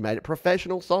and actually made it a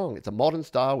professional song. It's a modern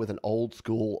style with an old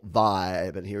school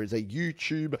vibe. And here is a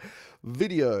YouTube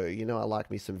video. You know, I like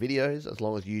me some videos as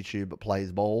long as YouTube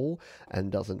plays ball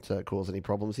and doesn't cause any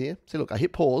problems here. See, look, I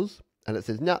hit pause and it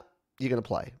says, nah, you're going to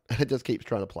play. And it just keeps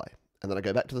trying to play. And then I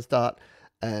go back to the start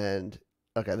and...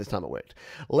 okay, this time it worked.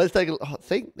 Let's take a look. Oh,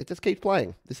 see, it just keeps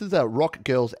playing. This is a Rock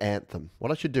Girls Anthem. What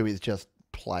I should do is just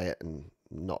play it and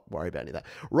not worry about any of that.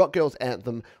 Rock Girls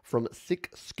Anthem from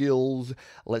Sick Skills.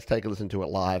 Let's take a listen to it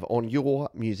live on Your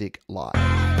Music Live.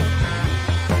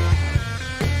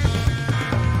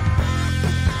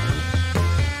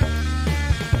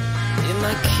 You're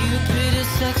my cute, pretty,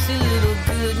 sexy little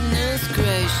goodness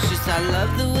gracious. I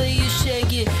love the way you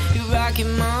shake it. You're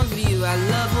rocking my view. I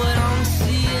love what I'm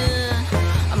seeing.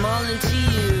 I'm all into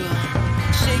you.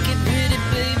 Shake it pretty,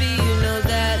 baby, you know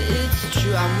that it's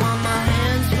true. I want my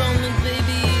hands roaming,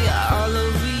 baby, all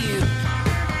over you.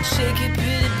 Shake it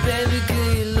pretty, baby,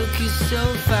 girl, you looking so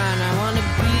fine. I wanna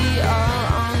be all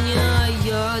on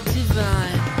you, you're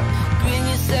divine. Bring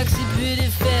your sexy, pretty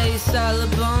face all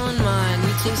up on mine.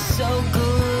 You taste so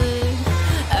good,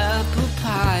 apple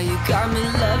pie. You got me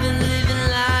loving, living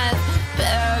life,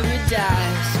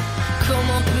 paradise. Come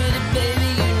on, pretty baby,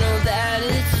 you know that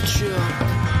it's true.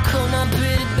 Come on,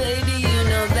 pretty baby, you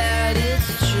know that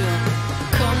it's true.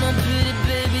 Come on, pretty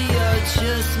baby, you're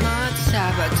just my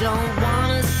type. I don't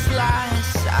want a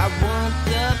slice, I want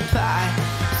the pie.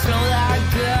 Slow that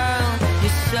girl,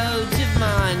 you're so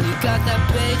divine. You got that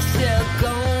big sale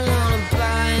going on, I'm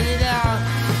buying it out.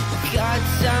 Got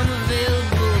time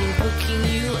available, I'm booking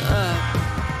you up.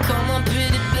 Come on,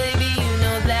 pretty baby, you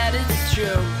know that it's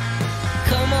true.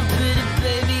 Come on, pretty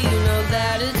baby, you know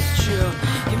that it's true.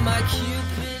 You're my cute,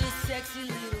 pretty, sexy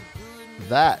little good.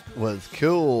 That was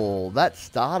cool. That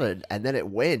started and then it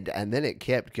went and then it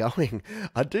kept going.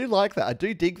 I do like that. I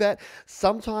do dig that.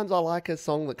 Sometimes I like a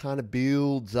song that kind of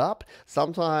builds up.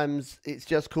 Sometimes it's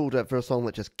just cool for a song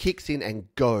that just kicks in and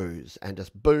goes and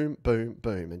just boom, boom,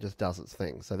 boom and just does its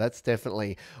thing. So that's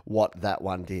definitely what that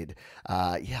one did.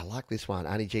 Yeah, I like this one.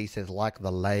 Annie G says, like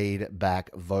the laid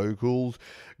back vocals.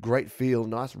 Great feel,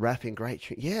 nice rapping, great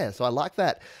tune. Yeah, so I like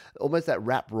that. Almost that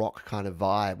rap rock kind of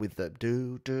vibe with the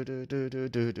do, do, do, do, do,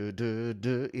 do, do, do,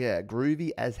 do. Yeah,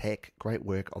 groovy as heck. Great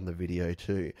work on the video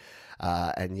too.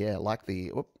 And yeah, like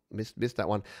the... Missed that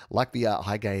one. Like the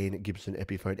high gain Gibson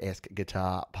Epiphone-esque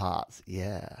guitar parts.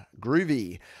 Yeah,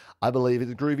 groovy. I believe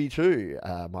it's groovy too,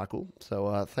 Michael.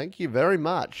 So thank you very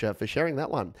much for sharing that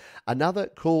one. Another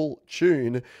cool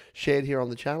tune shared here on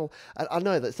the channel. And I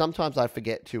know that sometimes I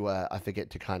forget to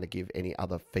kind of give any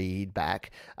other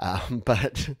feedback,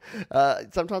 but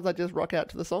sometimes I just rock out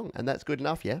to the song, and that's good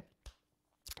enough. Yeah.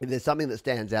 If there's something that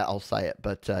stands out, I'll say it,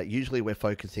 but usually we're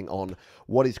focusing on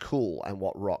what is cool and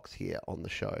what rocks here on the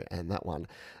show, and that one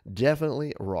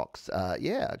definitely rocks.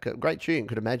 Yeah, great tune.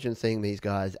 Could imagine seeing these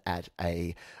guys at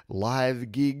a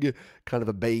live gig, kind of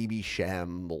a Baby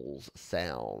Shambles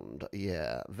sound.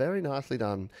 Yeah, very nicely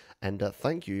done, and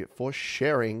thank you for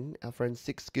sharing our friend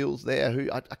Sick Skills there, who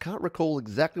I can't recall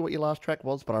exactly what your last track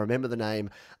was, but I remember the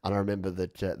name, and I remember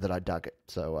that I dug it,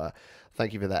 so...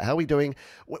 thank you for that. How are we doing?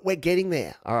 We're getting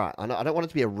there. All right. I don't want it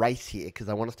to be a race here because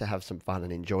I want us to have some fun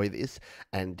and enjoy this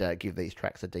and give these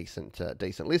tracks a decent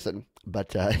listen.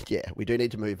 But yeah, we do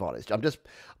need to move on. I'm just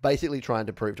basically trying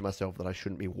to prove to myself that I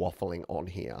shouldn't be waffling on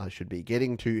here. I should be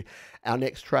getting to our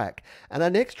next track. And our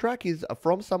next track is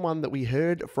from someone that we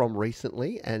heard from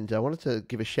recently. And I wanted to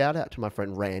give a shout out to my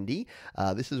friend Randy.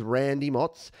 This is Randy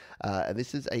Motz. And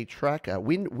this is a track.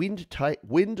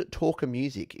 Wind Talker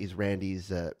Music is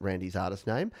Randy's artist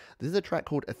name. This is a track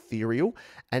called Ethereal,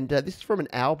 and this is from an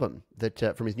album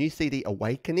that from his new CD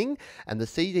Awakening, and the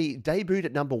CD debuted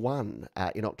at #1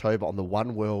 in October on the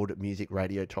One World Music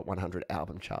Radio Top 100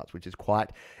 album charts, which is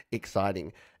quite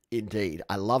exciting. Indeed.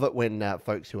 I love it when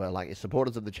folks who are like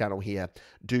supporters of the channel here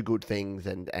do good things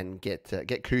and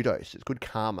get kudos. It's good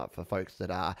karma for folks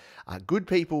that are good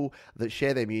people that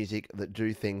share their music, that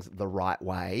do things the right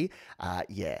way.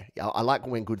 Yeah, I like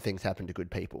when good things happen to good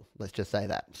people. Let's just say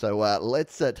that. So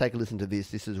let's take a listen to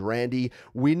this. This is Randy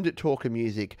Wind Talker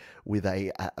Music with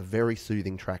a very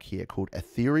soothing track here called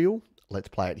Ethereal. Let's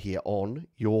play it here on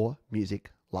Your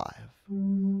Music Live.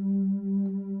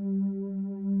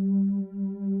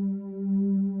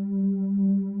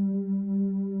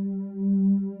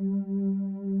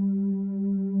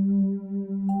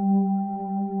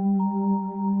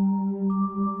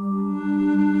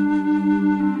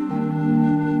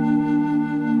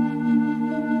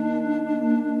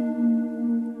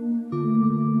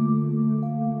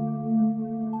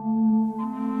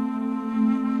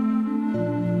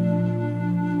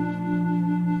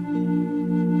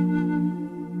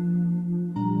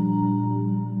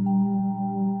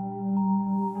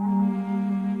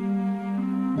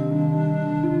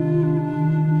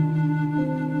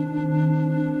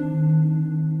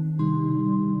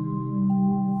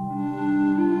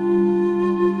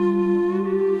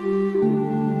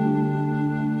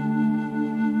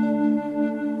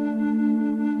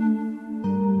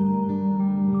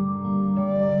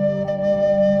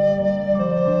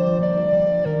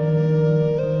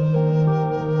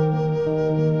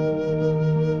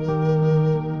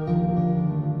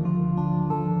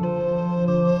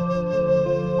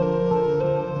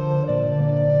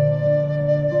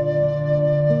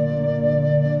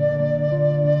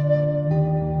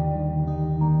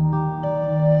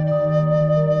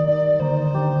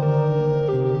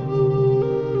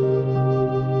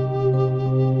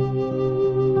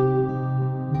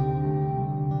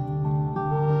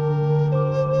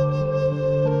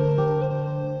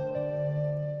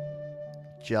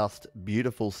 Just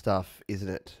beautiful stuff, isn't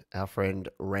it? Our friend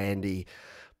Randy,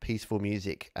 peaceful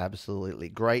music, absolutely.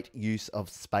 Great use of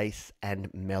space and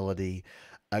melody.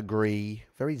 Agree.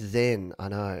 Very zen, I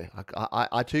know.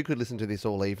 I too could listen to this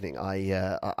all evening.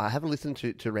 I haven't listened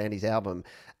to Randy's album,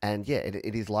 and yeah,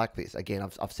 it is like this. Again,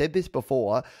 I've said this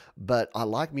before, but I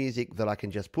like music that I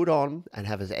can just put on and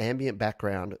have as ambient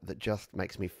background that just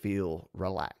makes me feel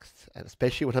relaxed. And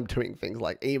especially when I'm doing things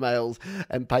like emails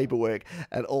and paperwork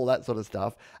and all that sort of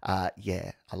stuff. Yeah,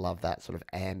 I love that sort of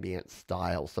ambient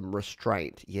style, some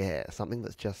restraint. Yeah, something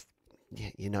that's just, yeah,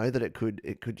 you know that it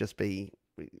could just be.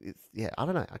 Yeah, I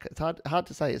don't know. It's hard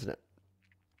to say, isn't it?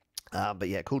 But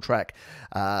yeah, cool track.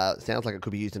 Sounds like it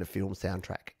could be used in a film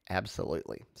soundtrack.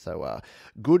 Absolutely. So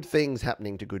good things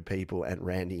happening to good people, and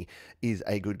Randy is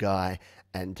a good guy.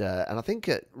 And I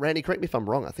think, Randy, correct me if I'm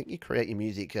wrong, I think you create your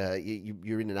music,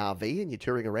 you're in an RV and you're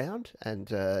touring around, and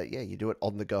yeah, you do it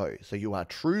on the go. So you are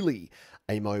truly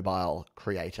a mobile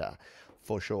creator.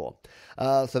 For sure.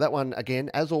 So that one, again,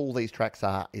 as all these tracks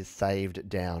are, is saved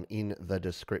down in the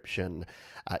description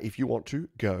if you want to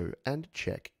go and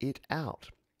check it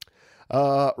out.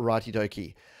 Righty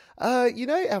dokey. You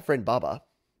know our friend Bubba?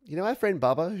 You know our friend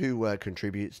Bubba, who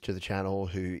contributes to the channel,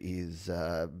 who is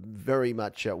very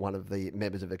much one of the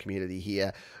members of the community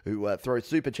here, who throws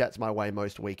super chats my way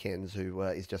most weekends, who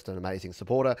is just an amazing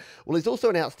supporter. Well, he's also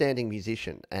an outstanding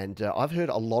musician, and I've heard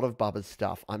a lot of Bubba's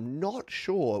stuff. I'm not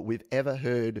sure we've ever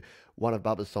heard one of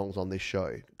Bubba's songs on this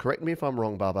show. Correct me if I'm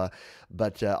wrong, Bubba,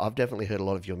 but I've definitely heard a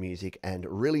lot of your music and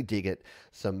really dig it.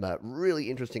 Some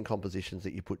really interesting compositions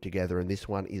that you put together, and this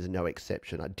one is no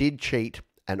exception. I did cheat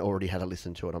and already had a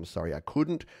listen to it. I'm sorry, I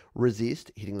couldn't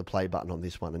resist hitting the play button on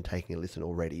this one and taking a listen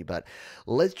already. But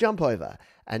let's jump over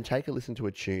and take a listen to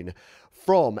a tune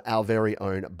from our very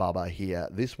own Bubba here.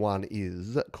 This one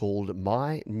is called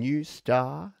My New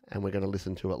Star, and we're going to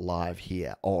listen to it live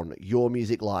here on Your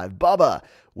Music Live. Bubba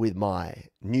with My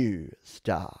New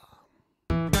Star.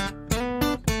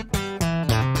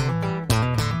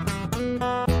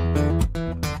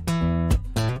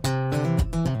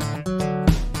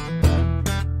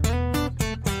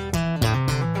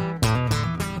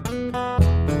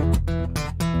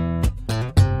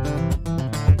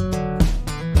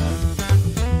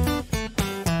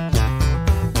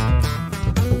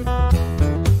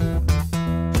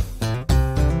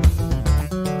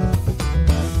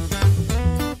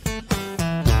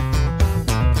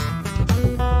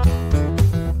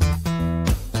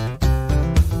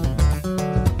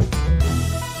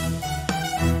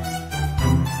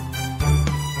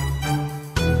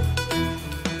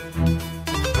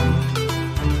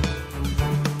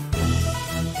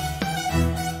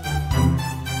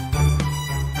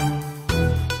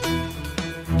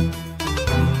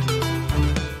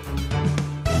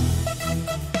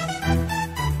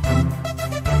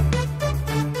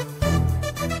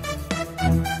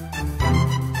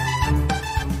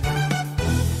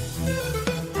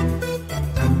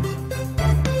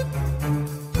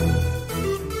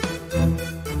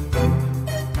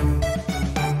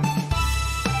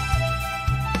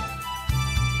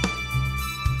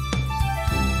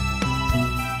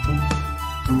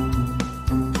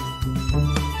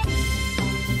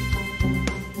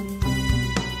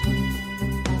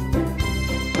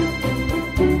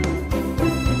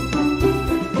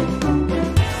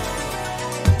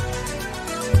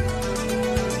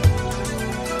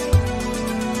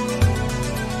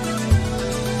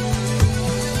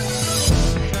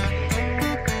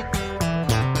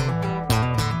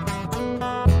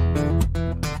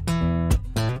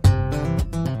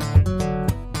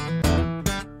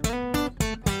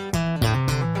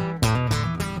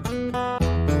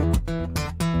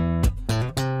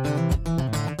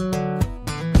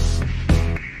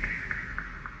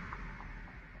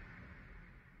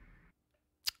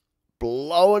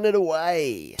 blowing it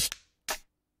away.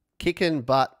 Kicking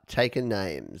butt, taking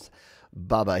names.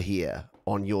 Bubba here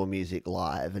on Your Music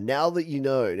Live. And now that you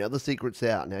know, now the secret's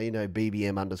out, now you know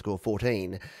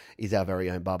BBM_14 is our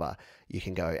very own Bubba. You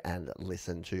can go and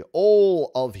listen to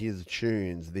all of his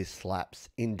tunes. This slaps.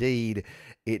 Indeed,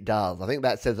 it does. I think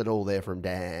that says it all there from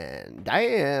Dan.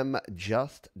 Damn,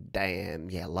 just damn.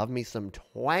 Yeah, love me some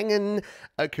twangin'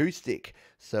 acoustic.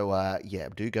 So, yeah,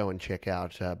 do go and check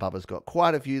out. Bubba's got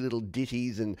quite a few little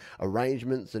ditties and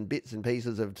arrangements and bits and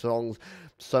pieces of songs.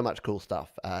 So much cool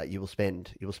stuff. You will spend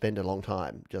a long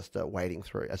time just wading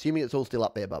through. Assuming it's all still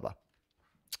up there, Bubba.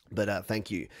 But thank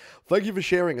you. Thank you for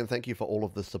sharing, and thank you for all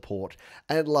of the support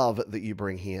and love that you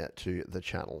bring here to the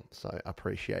channel. So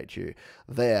appreciate you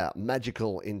there.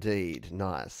 Magical indeed.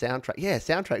 Nice. Soundtrack. Yeah,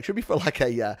 soundtrack. Should be for like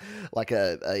an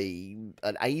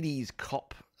 80s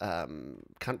cop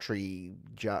country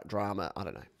drama. I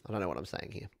don't know what I'm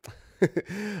saying here.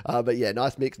 But yeah,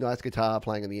 nice mix, nice guitar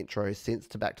playing in the intro, synths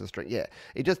to back to the string. Yeah,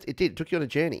 it did. It took you on a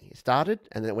journey. It started,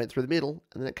 and then it went through the middle,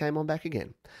 and then it came on back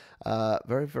again.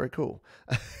 Very, very cool.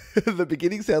 The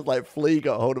beginning sounds like Flea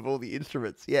got hold of all the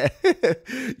instruments. Yeah,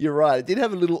 you're right. It did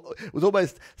have it was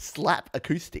almost slap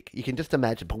acoustic. You can just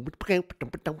imagine.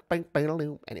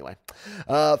 Anyway,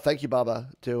 thank you,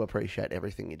 Bubba. Do appreciate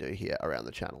everything you do here around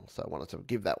the channel. So I wanted to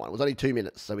give that one. It was only 2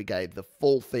 minutes, so we gave the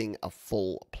full thing a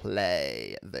full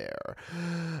play there.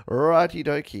 Righty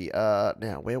dokie.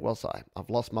 Now, where was I? I've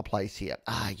lost my place here.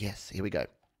 Yes, here we go.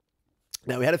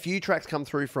 Now, we had a few tracks come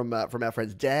through from our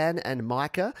friends Dan and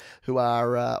Micah, who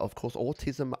are, of course,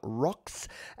 Autism Rocks.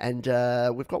 And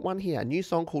we've got one here, a new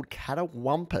song called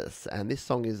Catawampus. And this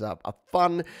song is a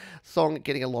fun song,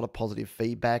 getting a lot of positive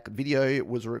feedback. Video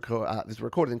was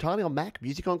recorded entirely on Mac,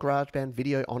 music on GarageBand,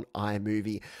 video on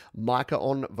iMovie, Micah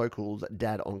on vocals,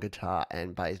 Dad on guitar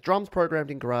and bass. Drums programmed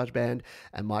in GarageBand,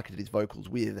 and Micah did his vocals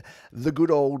with the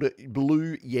good old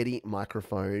Blue Yeti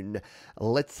microphone.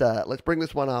 Let's bring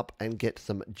this one up and get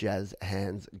some jazz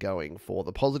hands going for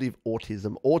the positive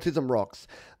Autism Rocks.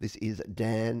 This is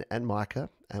Dan and Micah,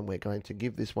 and we're going to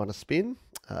give this one a spin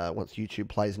once YouTube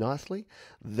plays nicely.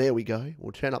 There we go.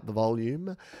 We'll turn up the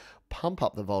volume, pump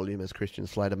up the volume, as Christian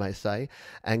Slater may say,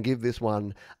 and give this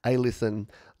one a listen.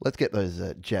 Let's get those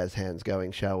jazz hands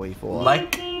going, shall we? For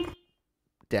like,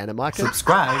 Dan and Micah,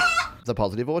 subscribe, the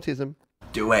positive Autism.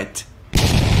 Do it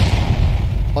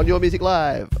on Your Music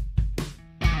Live.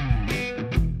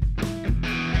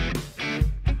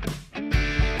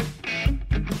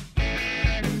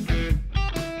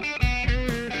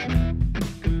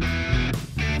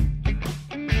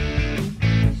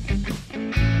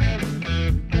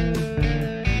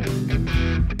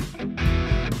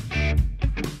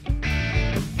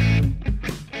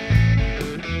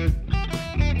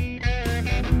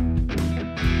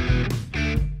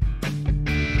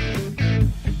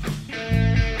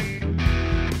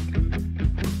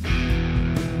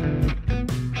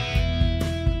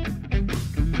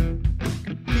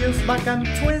 Feels like I'm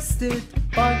twisted,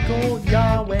 but gold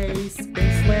Yahweh,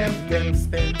 space slammed and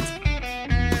spent.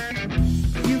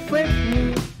 You flip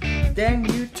me, then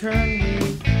you turn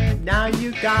me, now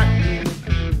you got me.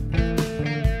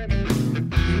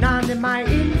 You nod in my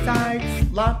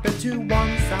insides, locked it to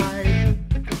one side.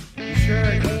 You sure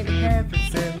ain't heaven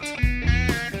sent.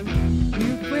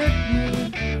 You flip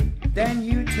me, then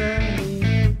you turn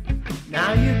me,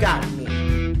 now you got me.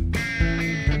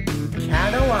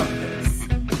 Catawampus.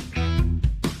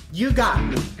 You got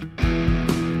me.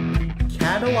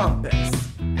 Catawampus.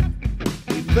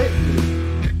 You lit me.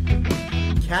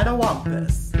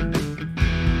 Catawampus.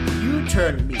 You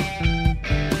turned me.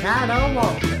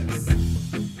 Catawampus.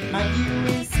 My view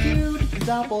is skewed,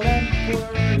 double and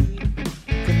blurry,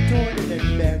 contorted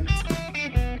and bent.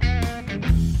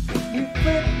 You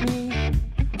flip me,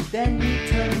 then you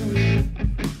turn me.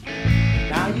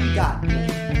 Now you got me.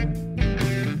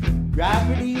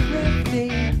 Gravity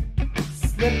lifting,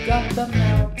 slipped up the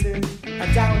mountain,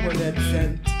 a downward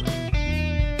ascent.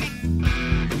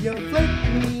 You flip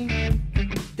me,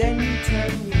 then you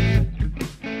turn me,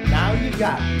 now you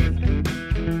got me.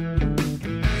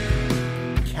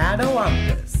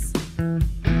 Catawampus.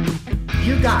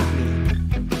 You got me.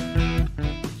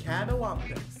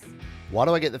 Catawampus. Why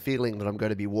do I get the feeling that I'm going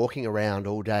to be walking around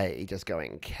all day just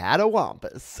going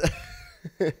catawampus?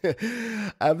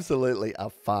 Absolutely a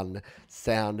fun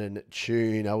sound and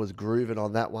tune. I was grooving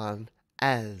on that one.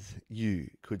 as you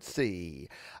could see.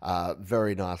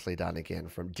 Very nicely done again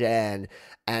from Dan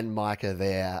and Micah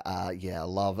there. Yeah,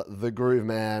 love the groove,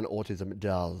 man. Autism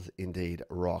does indeed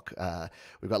rock.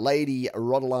 We've got Lady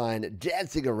Rodeline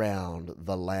dancing around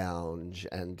the lounge.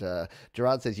 And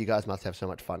Gerard says, you guys must have so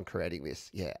much fun creating this.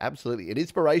 Yeah, absolutely. An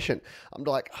inspiration. I'm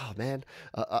like, oh man,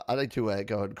 I need to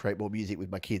go and create more music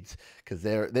with my kids because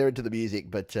they're into the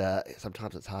music, but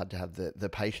sometimes it's hard to have the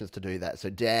patience to do that. So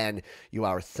Dan, you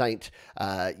are a saint.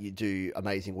 You do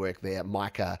amazing work there.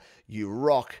 Micah, you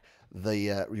rock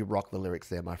the lyrics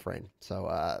there, my friend.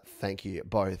 So thank you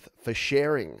both for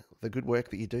sharing the good work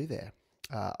that you do there.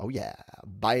 Oh yeah,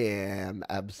 bam,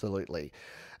 absolutely.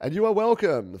 And you are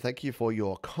welcome. Thank you for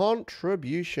your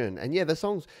contribution. And yeah, the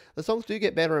songs do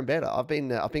get better and better. I've been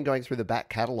going through the back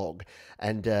catalogue,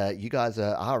 and you guys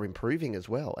are improving as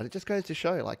well. And it just goes to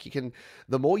show, like,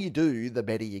 the more you do, the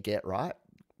better you get, right?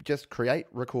 Just create,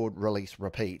 record, release,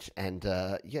 repeat. And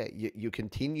yeah, you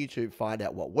continue to find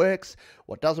out what works,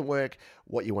 what doesn't work,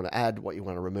 what you want to add, what you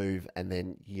want to remove, and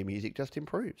then your music just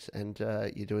improves. And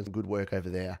you're doing some good work over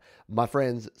there, my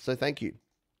friends. So thank you.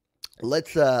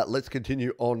 Let's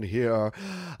continue on here.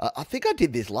 I think I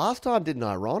did this last time, didn't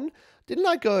I, Ron? Didn't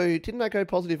I go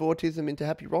positive autism into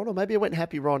happy Ron, or maybe I went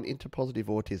happy Ron into positive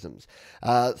autisms?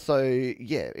 So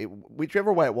yeah,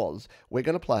 whichever way it was, we're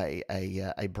going to play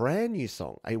a brand new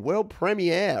song, a world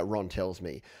premiere. Ron tells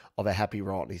me of a happy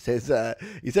Ron. He says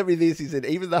he sent me this. He said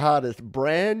even the hardest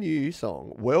brand new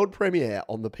song, world premiere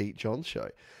on the Pete Johns Show.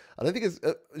 I don't think it's.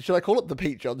 Should I call it the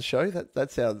Pete Johns Show? That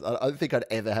sounds. I don't think I'd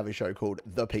ever have a show called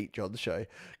the Pete Johns Show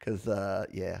because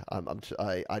yeah, I'm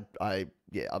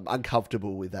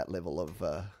uncomfortable with that level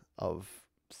of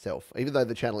self. Even though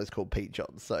the channel is called Pete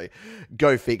Johns, so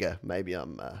go figure. Maybe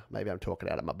I'm talking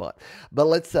out of my butt. But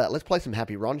let's play some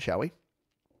Happy Ron, shall we?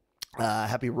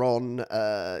 Happy Ron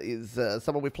is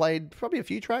someone we've played probably a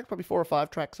few tracks, probably 4 or 5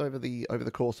 tracks over the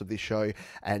course of this show,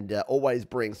 and always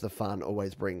brings the fun,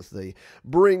 always brings the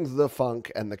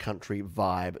funk and the country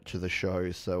vibe to the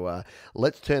show. So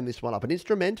let's turn this one up. An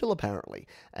instrumental apparently,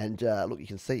 and look, you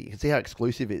can see how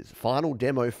exclusive it is. Final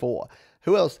Demo 4.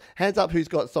 Who else? Hands up who's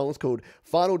got songs called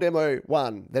Final Demo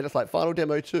 1, then it's like Final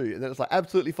Demo 2, and then it's like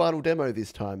Absolutely Final Demo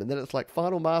this time, and then it's like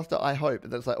Final Master, I hope,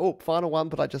 and then it's like, oh, Final 1,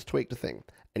 but I just tweaked a thing.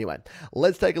 Anyway,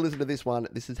 let's take a listen to this one.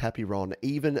 This is Happy Ron,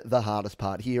 even the hardest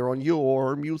part, here on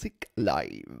Your Music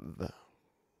Live.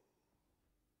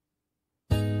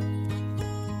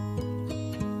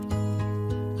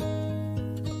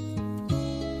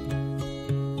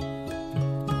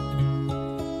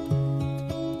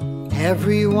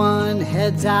 Everyone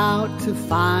heads out to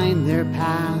find their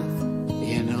path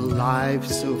in a life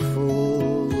so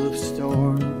full of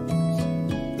storms.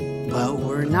 But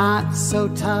we're not so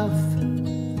tough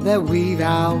that we've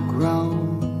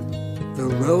outgrown the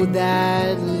road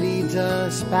that leads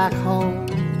us back home.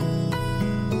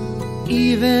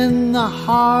 Even the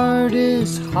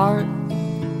hardest heart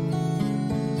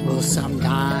will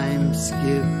sometimes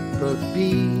skip a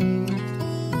beat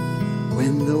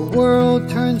when the world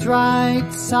turns right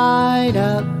side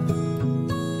up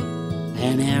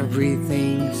and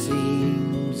everything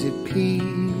seems at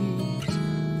peace,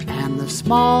 and the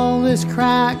smallest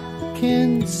crack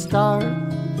can start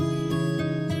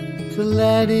to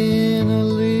let in a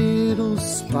little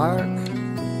spark.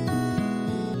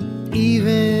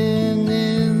 Even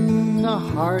in the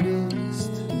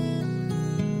hardest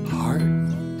heart,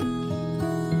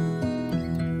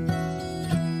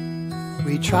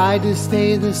 we try to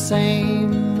stay the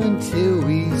same until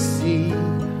we see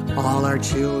all our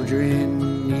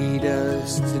children need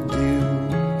us to do,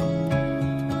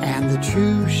 and the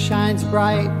truth shines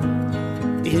bright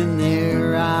in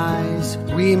their eyes.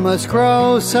 We must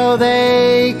grow so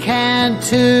they can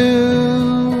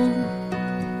too.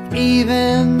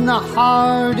 Even the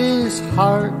hardest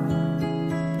heart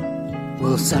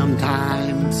will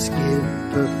sometimes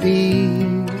skip a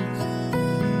beat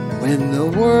when the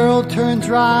world turns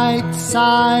right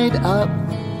side up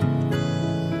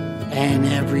and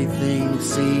everything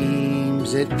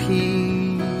seems at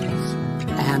peace,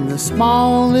 and the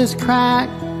smallest crack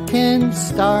can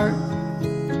start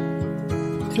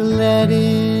to let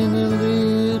in a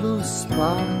little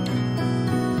spark.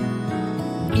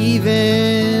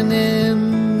 Even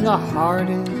in the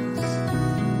hardest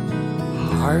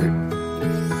heart.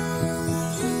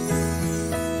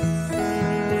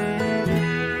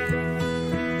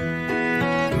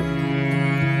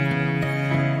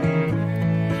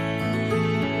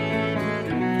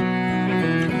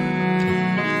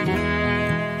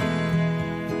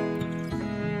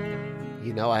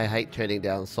 how I hate turning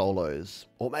down solos.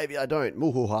 Or maybe I don't.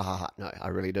 Moo-hoo-ha-ha-ha. No, I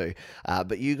really do.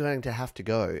 But you're going to have to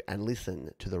go and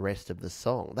listen to the rest of the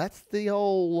song. That's the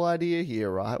whole idea here,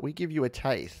 right? We give you a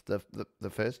taste. The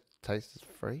first taste is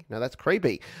free. No, that's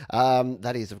creepy.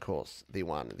 That is, of course, the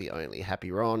one, the only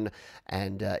Happy Ron,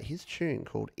 and his tune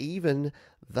called Even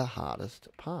the Hardest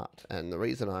Part. And the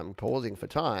reason I'm pausing for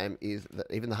time is that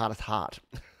Even the Hardest Heart.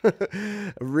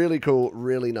 Really cool,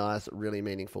 really nice, really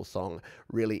meaningful song.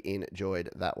 Really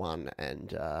enjoyed that one,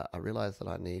 and I realized that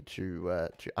I need to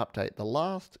update the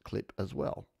last clip as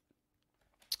well.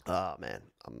 Oh man,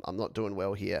 I'm not doing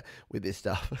well here with this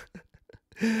stuff.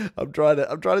 I'm trying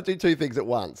to do two things at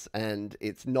once, and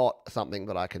it's not something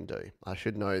that I can do. I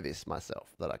should know this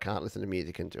myself, that I can't listen to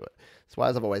music and do it. That's why,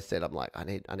 as I've always said, I'm like, I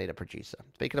need a producer.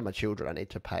 Speaking of my children, I need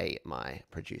to pay my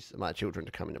children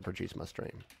to come in and produce my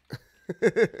stream.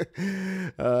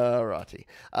 Alrighty.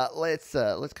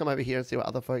 Let's come over here and see what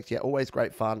other folks. Yeah, always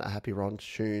great fun. A Happy Ron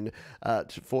tune,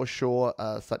 for sure.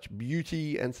 Such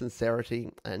beauty and sincerity.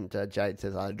 And Jade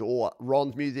says, I adore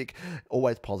Ron's music.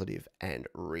 Always positive and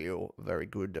real. Very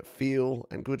good feel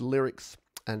and good lyrics.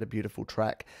 And a beautiful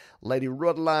track. Lady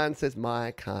Rodeline says, my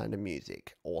kind of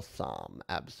music. Awesome.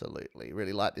 Absolutely.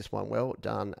 Really like this one. Well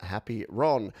done, Happy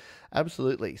Ron.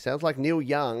 Absolutely. Sounds like Neil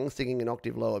Young singing an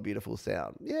octave lower, beautiful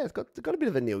sound. Yeah, it's got a bit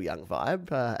of a Neil Young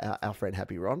vibe, our friend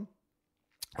Happy Ron.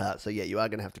 So yeah, you are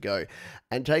going to have to go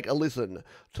and take a listen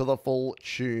to the full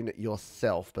tune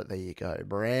yourself. But there you go.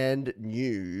 Brand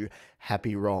new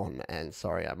Happy Ron. And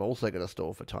sorry, I'm also going to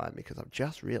stall for time because I've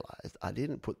just realized I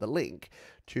didn't put the link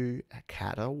to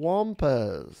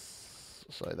Catawampus.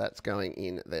 So that's going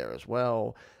in there as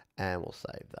well. And we'll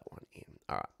save that one in.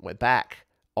 All right, we're back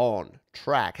on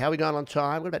track. How are we going on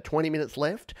time? We've got about 20 minutes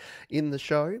left in the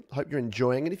show. Hope you're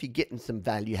enjoying it. If you're getting some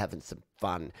value, having some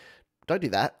fun, don't do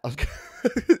that. I was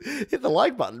hit the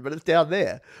like button, but it's down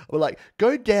there. We're like,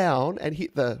 go down and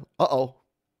hit the...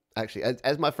 Actually,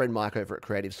 as my friend Mike over at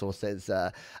Creative Source says,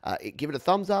 give it a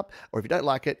thumbs up, or if you don't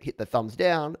like it, hit the thumbs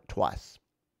down twice,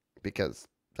 because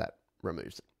that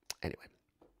removes it. Anyway,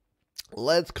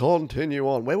 let's continue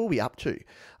on. Where were we up to?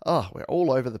 Oh, we're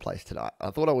all over the place tonight. I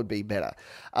thought I would be better.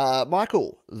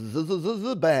 Michael,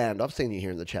 the band. I've seen you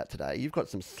here in the chat today. You've got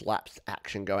some slaps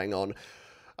action going on.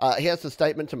 He has a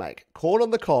statement to make. Corn on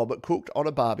the cob cooked on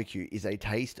a barbecue is a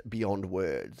taste beyond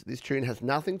words. This tune has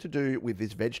nothing to do with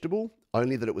this vegetable,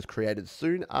 only that it was created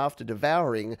soon after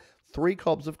devouring 3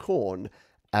 cobs of corn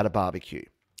at a barbecue.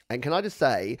 And can I just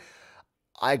say,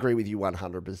 I agree with you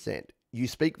 100%. You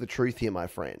speak the truth here, my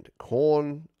friend.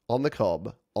 Corn on the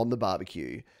cob, on the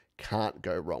barbecue, can't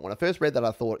go wrong. When I first read that,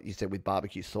 I thought you said with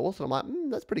barbecue sauce, and I'm like,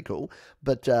 that's pretty cool.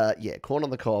 But yeah, corn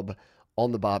on the cob,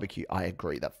 on the barbecue, I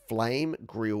agree. That flame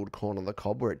grilled corn on the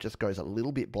cob where it just goes a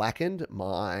little bit blackened,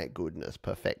 my goodness,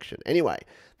 perfection. Anyway,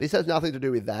 this has nothing to do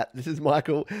with that. This is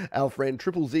Michael, our friend,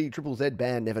 Triple Z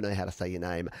band, never know how to say your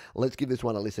name. Let's give this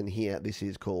one a listen here. This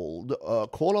is called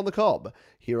Corn on the Cob,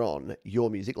 here on Your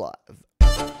Music Live.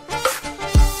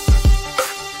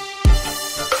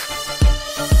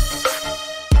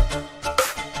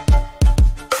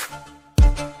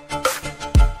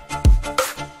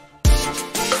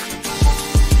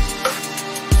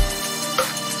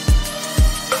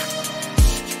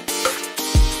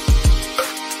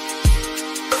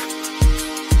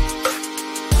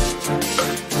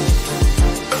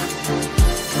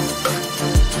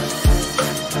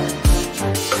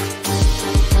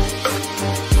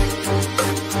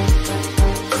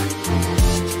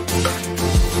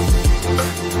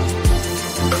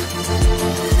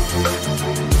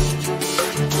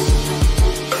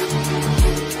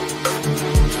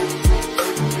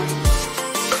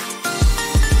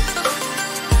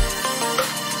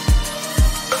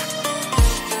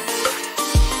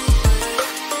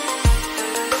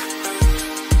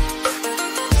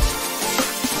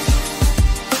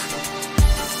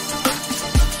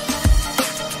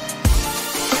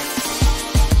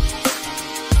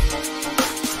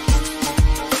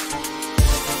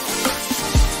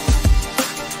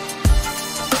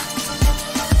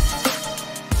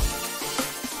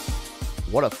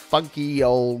 What a funky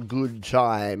old good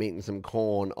time, eating some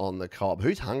corn on the cob.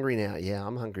 Who's hungry now? Yeah,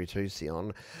 I'm hungry too,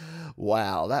 Sion.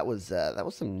 Wow, that was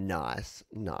some nice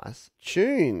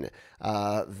tune.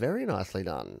 Very nicely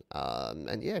done.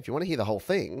 And yeah, if you want to hear the whole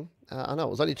thing, I know it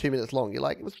was only 2 minutes long. You're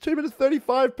like, it was 2 minutes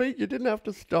 35, Pete. You didn't have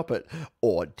to stop it,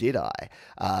 or did I?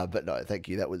 But no, thank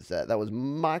you. That was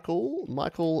Michael.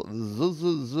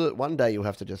 One day you'll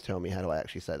have to just tell me how do I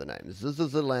actually say the name.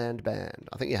 Land Band.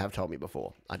 I think you have told me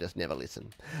before. I just never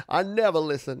listen. I never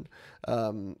listen.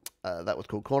 That was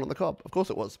called Corn on the Cob. Of course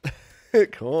it was.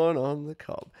 Corn on the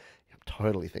Cob.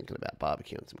 totally thinking about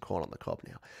barbecue and some corn on the cob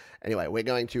now. Anyway, we're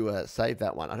going to save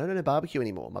that one. I don't know barbecue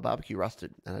anymore. My barbecue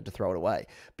rusted and I had to throw it away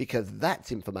because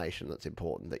that's information that's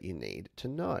important that you need to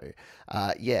know.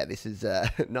 Yeah, this is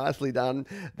nicely done.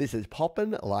 This is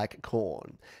popping like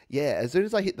corn. Yeah, as soon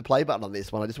as I hit the play button on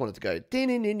this one, I just wanted to go,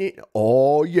 din-din-din-din.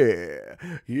 Oh yeah,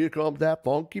 here comes that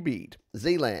funky beat.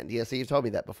 Zealand. Yeah, so you've told me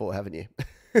that before, haven't you?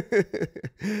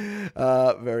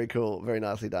 Very cool. Very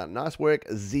nicely done. Nice work.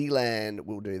 Zealand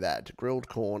will do that. Grilled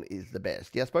corn is the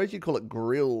best. Yeah, I suppose you'd call it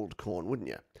grilled corn, wouldn't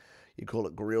you? You call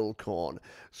it grilled corn.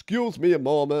 Excuse me a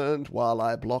moment while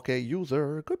I block a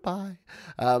user. Goodbye.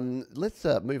 Let's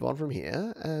move on from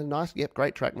here. Nice. Yep,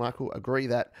 great track, Michael. Agree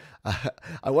that.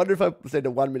 I wonder if I said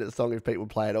a 1 minute song if Pete would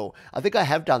play it all. I think I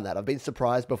have done that. I've been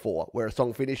surprised before where a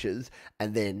song finishes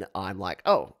and then I'm like,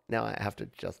 oh, now I have to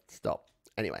just stop.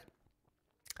 Anyway.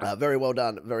 Very well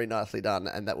done, very nicely done,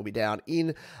 and that will be down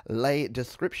in lay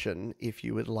description if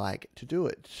you would like to do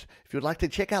it. If you would like to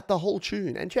check out the whole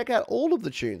tune and check out all of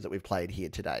the tunes that we've played here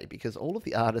today, because all of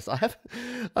the artists I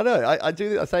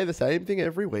say the same thing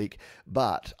every week,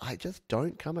 but I just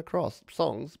don't come across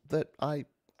songs that I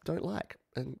don't like.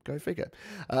 And go figure.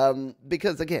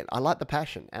 Because, again, I like the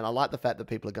passion and I like the fact that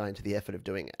people are going to the effort of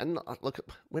doing it. And look,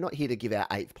 we're not here to give our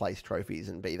 8th place trophies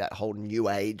and be that whole new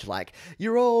age, like,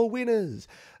 you're all winners.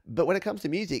 But when it comes to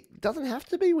music, it doesn't have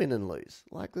to be win and lose.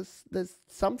 Like, there's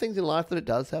some things in life that it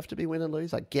does have to be win and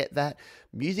lose. I get that.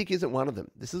 Music isn't one of them.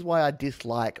 This is why I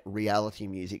dislike reality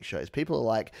music shows. People are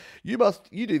like, you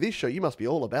do this show, you must be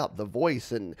all about The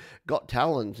Voice and Got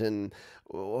Talent and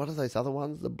what are those other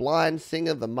ones? The Blind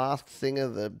Singer, The Masked Singer,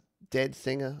 The Dead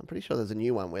Singer. I'm pretty sure there's a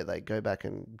new one where they go back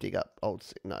and dig up old...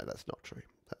 No, that's not true.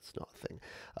 That's not a thing.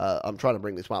 I'm trying to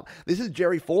bring this one up. This is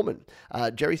Jerry Foreman.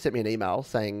 Jerry sent me an email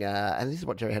saying, and this is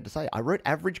what Jerry had to say. I wrote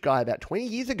Average Guy about 20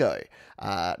 years ago,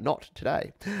 not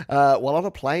today, while on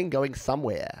a plane going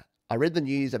somewhere. I read the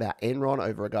news about Enron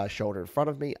over a guy's shoulder in front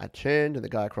of me. I turned and the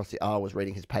guy across the aisle was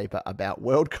reading his paper about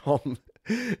WorldCom.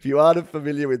 If you aren't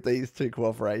familiar with these two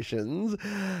corporations,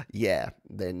 yeah,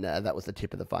 then that was the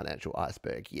tip of the financial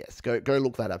iceberg. Yes, go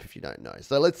look that up if you don't know.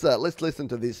 So let's listen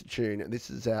to this tune. This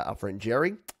is our friend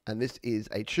Jerry, and this is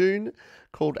a tune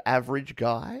called Average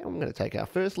Guy. I'm going to take our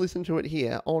first listen to it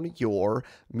here on Your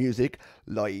Music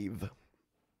Live.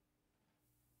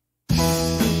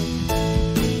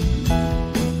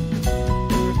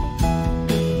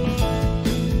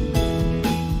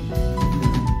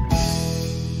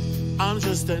 I'm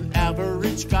just an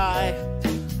average guy.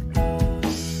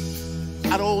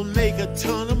 I don't make a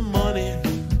ton of money.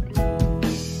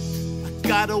 I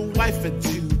got a wife and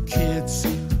 2 kids.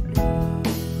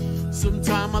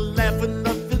 Sometimes I laugh and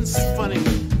nothing's funny.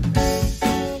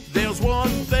 There's one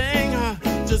thing I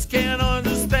just can't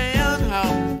understand.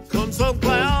 How come some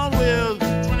clown with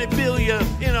 20 billion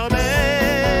in a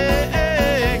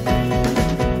bag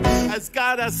has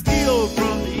gotta steal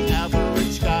from the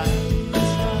average guy?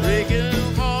 Breaking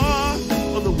heart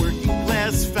of the working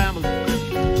class family.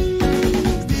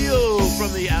 Steal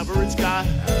from the average guy.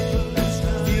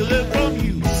 Steal it from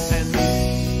you and me.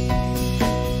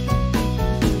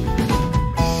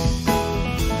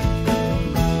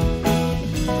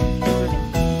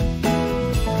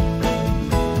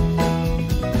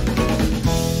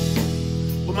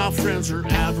 Well, my friends are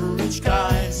average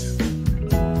guys,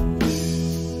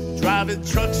 driving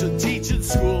trucks and teaching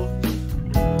school.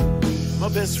 My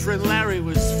best friend Larry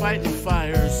was fighting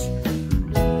fires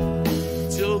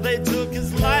till they took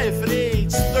his life at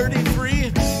age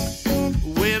 33.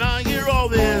 When I hear all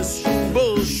this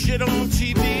bullshit on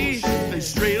TV, they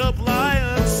straight up lie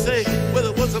and say, well,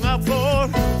 it wasn't my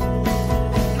fault.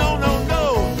 No, no,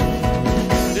 no.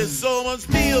 There's so much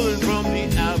stealing from the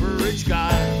average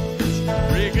guy,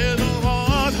 breaking the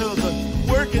heart of the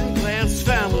working class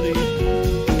family.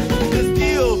 They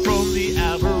steal from the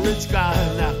average guy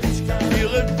now.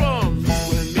 Stealing from you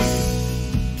and me.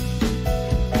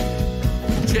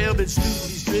 Chairman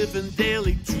Snoopy's driven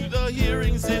daily to the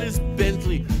hearings in his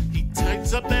Bentley. He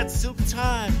tights up that silk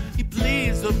tie. He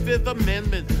pleads the Fifth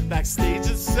Amendment. Backstage,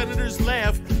 the senators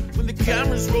laugh when the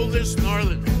cameras roll. They're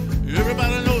snarling.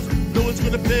 Everybody knows no one's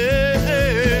gonna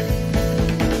pay.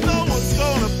 No one's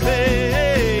gonna pay.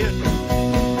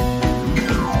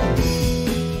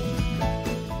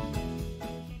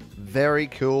 Very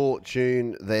cool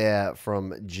tune there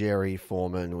from Jerry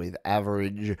Foreman with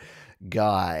Average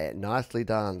Guy. Nicely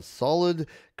done. Solid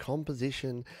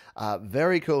composition.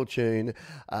 Very cool tune.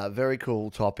 Very cool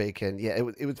topic. And yeah,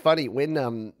 it was funny when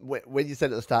you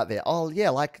said at the start there, oh yeah,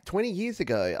 like 20 years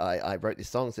ago, I wrote this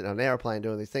song, sitting on an airplane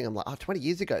doing this thing. I'm like, oh, 20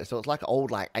 years ago. So it's like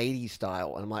old, like 80s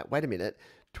style. And I'm like, wait a minute.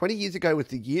 20 years ago was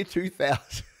the year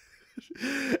 2000.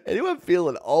 Anyone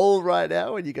feeling old right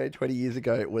now when you go 20 years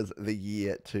ago? It was the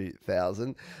year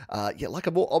 2000. Yeah, like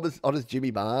a more honest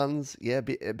Jimmy Barnes. Yeah, a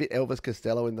bit Elvis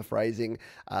Costello in the phrasing.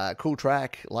 Cool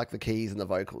track, like the keys and the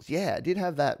vocals. Yeah, it did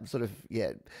have that sort of,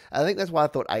 yeah. I think that's why I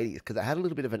thought 80s, because it had a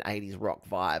little bit of an 80s rock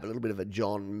vibe, a little bit of a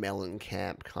John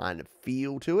Mellencamp kind of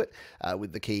feel to it,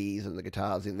 with the keys and the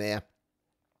guitars in there.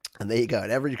 And there you go,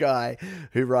 an average guy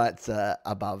who writes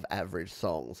above average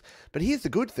songs. But here's the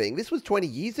good thing. This was 20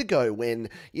 years ago when,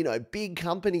 you know, big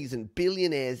companies and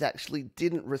billionaires actually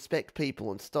didn't respect people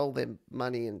and stole their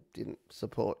money and didn't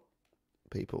support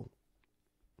people.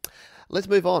 Let's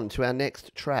move on to our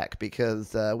next track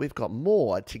because we've got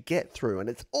more to get through and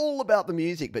it's all about the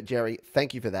music. But Jerry,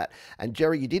 thank you for that. And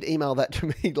Jerry, you did email that to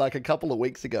me like a couple of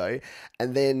weeks ago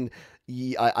and then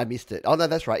I missed it. Oh, no,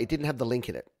 that's right. It didn't have the link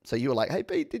in it. So you were like, hey,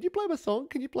 Pete, did you play my song?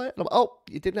 Can you play it? And I'm like, oh,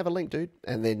 you didn't have a link, dude.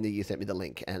 And then you sent me the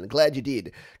link. And glad you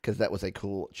did because that was a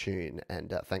cool tune.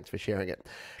 And thanks for sharing it.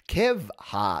 Kev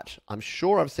Hart, I'm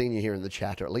sure I've seen you here in the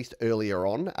chat, or at least earlier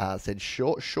on, said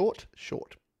short.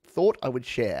 Thought I would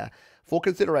share for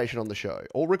consideration on the show.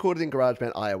 All recorded in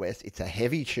GarageBand iOS. It's a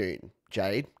heavy tune.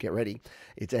 Jade, get ready.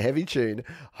 It's a heavy tune.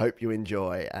 Hope you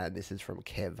enjoy. And this is from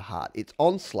Kev Hart. It's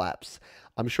on slaps.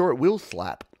 I'm sure it will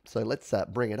slap. So let's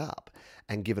bring it up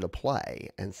and give it a play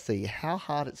and see how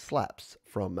hard it slaps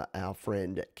from our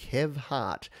friend Kev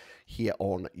Hart here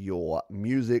on Your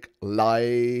Music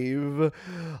Live.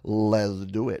 Let's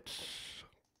do it.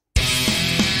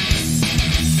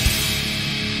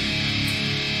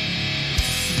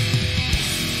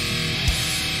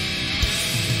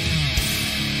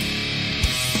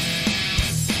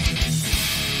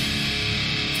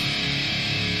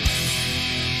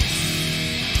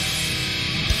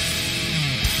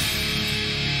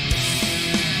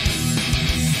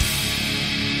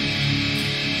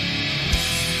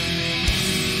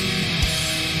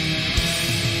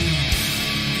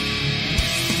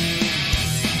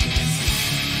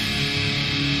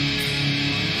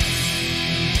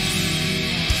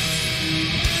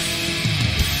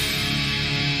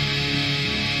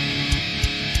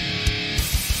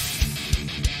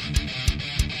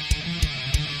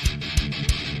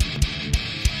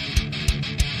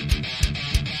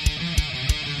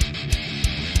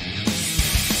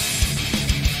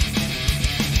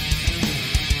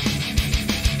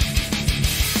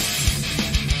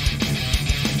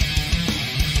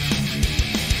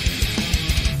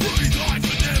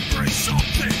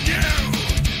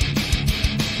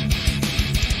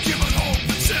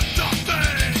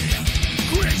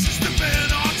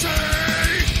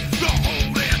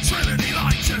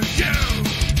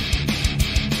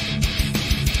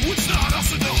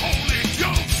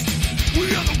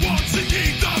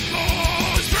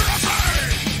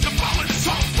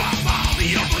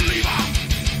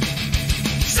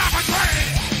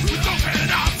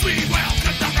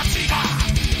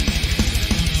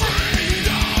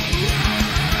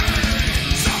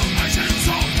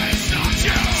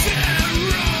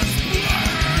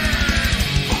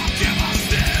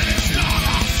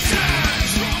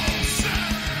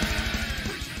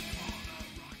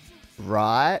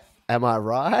 Right? Am I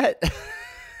right?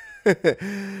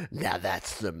 Now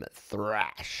that's some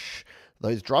thrash.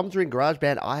 Those drums are in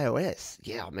GarageBand iOS.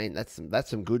 Yeah, I mean, that's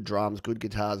some good drums, good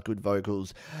guitars, good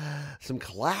vocals. Some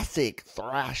classic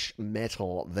thrash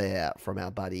metal there from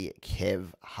our buddy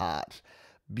Kev Hart.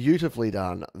 Beautifully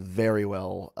done, very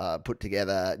well put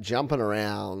together. Jumping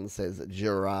around, says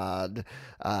Gerard.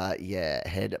 Yeah,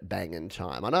 head banging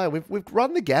time. I know we've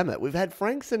run the gamut. We've had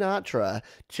Frank Sinatra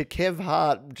to Kev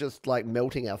Hart just like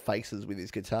melting our faces with his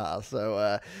guitar.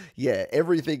 So yeah,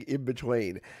 everything in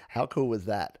between. How cool was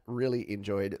that? Really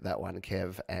enjoyed that one,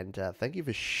 Kev. And thank you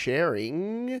for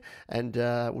sharing. And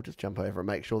we'll just jump over and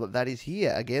make sure that is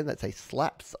here. Again, that's a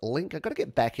Slaps link. I've got to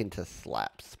get back into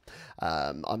Slaps.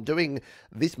 I'm doing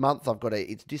this month.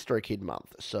 It's DistroKid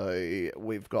month, so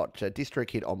we've got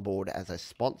DistroKid on board as a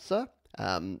sponsor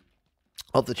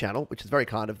of the channel, which is very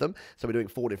kind of them. So we're doing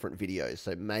 4 different videos.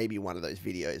 So maybe one of those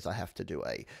videos I have to do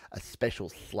a special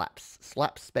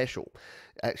Slaps special.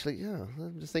 Actually, yeah,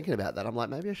 I'm just thinking about that. I'm like,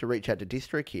 maybe I should reach out to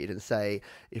DistroKid and say,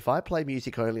 if I play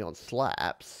music only on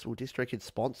Slaps, will DistroKid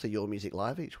sponsor Your Music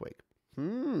Live each week?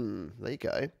 There you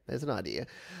go. There's an idea.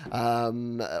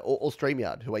 Or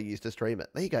StreamYard, who I use to stream it.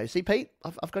 There you go. See, Pete,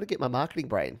 I've got to get my marketing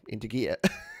brain into gear.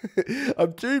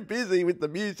 I'm too busy with the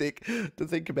music to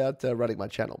think about running my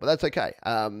channel, but that's okay.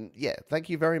 Yeah, thank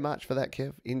you very much for that,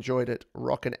 Kev. Enjoyed it.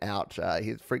 Rocking out.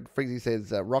 Here's Friggsy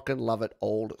says, rockin', love it,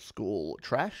 old school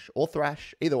trash or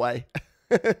thrash, either way.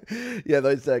 Yeah,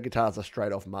 those guitars are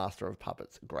straight off Master of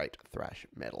Puppets. Great thrash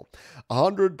metal.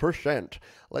 100%.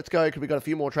 Let's go, because we've got a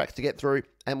few more tracks to get through,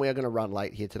 and we are going to run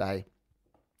late here today.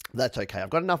 That's okay. I've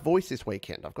got enough voice this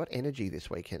weekend. I've got energy this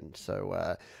weekend.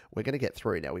 So we're going to get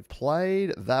through. Now, we've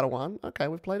played that one. Okay,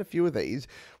 we've played a few of these.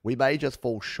 We may just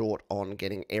fall short on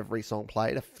getting every song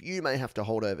played. A few may have to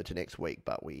hold over to next week,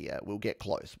 but we'll get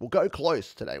close. We'll go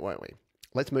close today, won't we?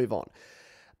 Let's move on.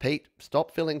 Pete,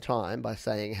 stop filling time by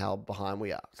saying how behind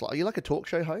we are. Are you like a talk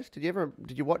show host? Did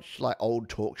you watch like old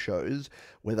talk shows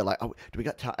where they're like, oh, do we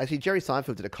got time? Actually, Jerry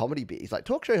Seinfeld did a comedy bit. He's like,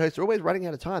 talk show hosts are always running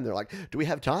out of time. They're like, do we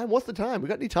have time? What's the time? We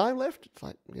got any time left? It's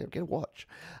like, get a watch.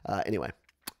 Anyway.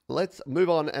 Let's move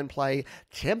on and play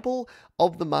Temple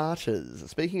of the Martyrs.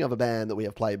 Speaking of a band that we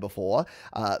have played before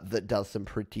that does some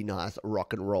pretty nice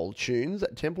rock and roll tunes,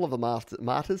 Temple of the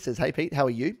Martyrs says, hey Pete, how are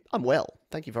you? I'm well.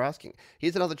 Thank you for asking.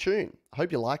 Here's another tune.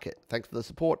 Hope you like it. Thanks for the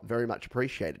support. Very much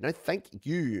appreciated. No, thank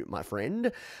you, my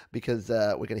friend, because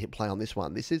we're going to hit play on this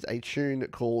one. This is a tune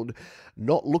called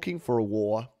Not Looking for a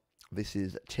War. This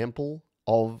is Temple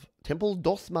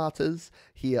dos Martyrs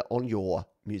here on your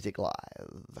Music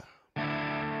Live.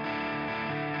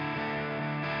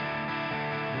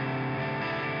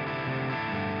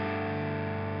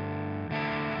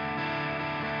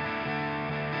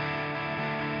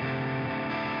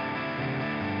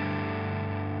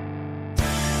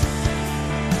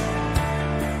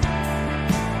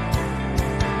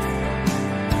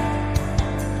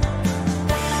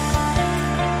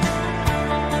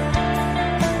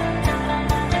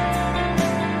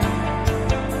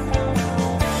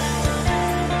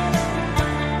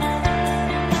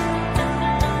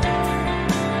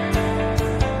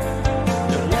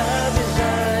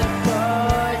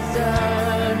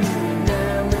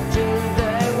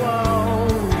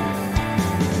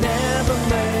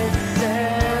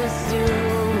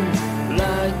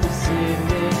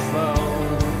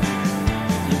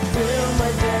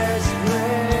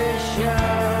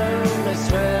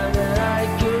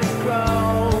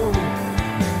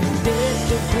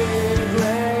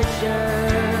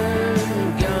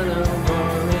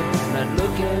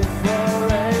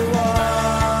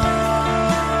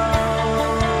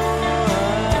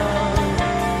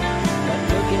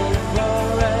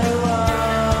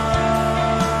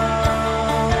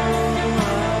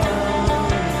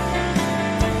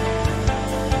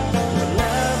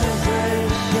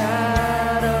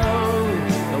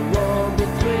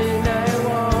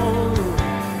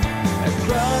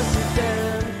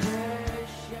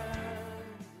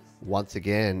 Once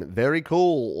again, very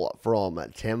cool from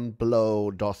Templo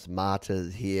dos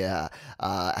Martyrs here.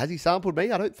 Has he sampled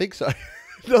me? I don't think so.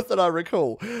 Not that I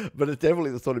recall, but it's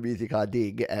definitely the sort of music I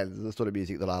dig and the sort of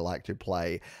music that I like to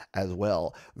play as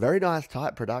well. Very nice,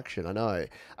 tight production, I know.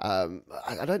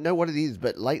 I don't know what it is,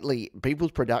 but lately,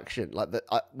 people's production, like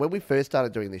when we first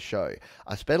started doing this show,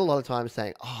 I spent a lot of time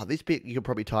saying, oh, this bit you could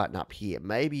probably tighten up here.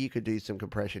 Maybe you could do some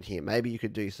compression here. Maybe you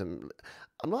could do some...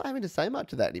 I'm not having to say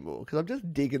much of that anymore because I'm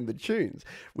just digging the tunes,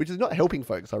 which is not helping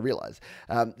folks, I realise.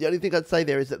 The only thing I'd say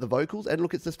there is that the vocals, and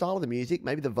look, it's the style of the music.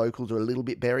 Maybe the vocals are a little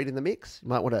bit buried in the mix. You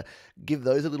might want to give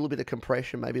those a little bit of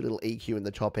compression, maybe a little EQ in the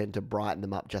top end to brighten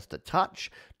them up just a touch,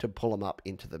 to pull them up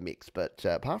into the mix. But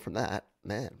apart from that,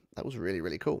 man, that was really,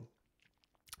 really cool.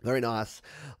 Very nice.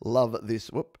 Love this.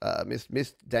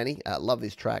 Miss Danny, love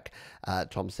this track.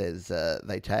 Tom says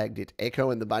they tagged it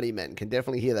Echo and the Bunnymen. Can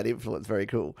definitely hear that influence. Very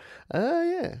cool.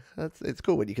 Yeah, it's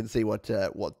cool when you can see what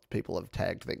people have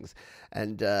tagged things.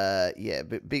 And yeah,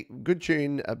 good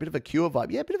tune. A bit of a Cure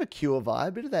vibe. Yeah, a bit of a Cure vibe.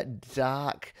 A bit of that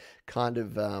dark kind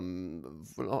of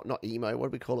not emo. What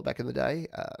did we call it back in the day?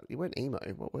 You weren't emo.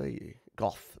 What were you?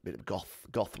 Goth. A bit of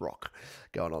goth rock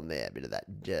going on there. A bit of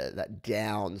that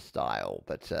down style,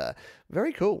 but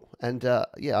very cool. And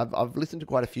yeah, I've listened to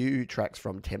quite a few tracks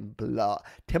from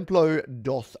Templo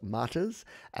dos Martyrs,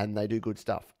 and they do good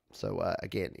stuff. So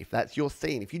again, if that's your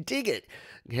scene, if you dig it,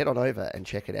 head on over and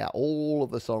check it out. All of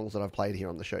the songs that I've played here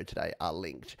on the show today are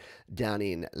linked down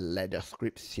in la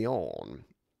description.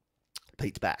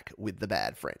 Pete's back with the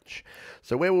bad French.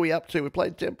 So where were we up to? We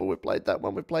played Temple. We played that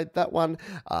one. We played that one.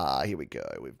 Here we go.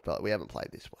 We haven't played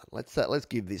this one. Let's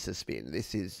give this a spin.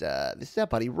 This is our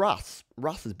buddy Russ.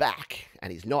 Russ is back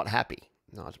and he's not happy.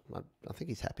 No, I think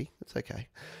he's happy. It's okay.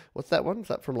 What's that one? Is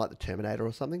that from like the Terminator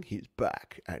or something? He's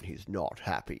back and he's not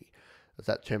happy. Is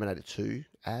that Terminator 2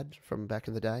 ad from back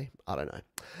in the day? I don't know.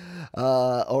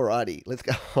 Alrighty, let's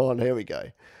go on. Here we go.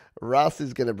 Russ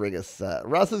is going to bring us.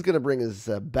 Russ is going to bring us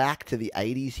back to the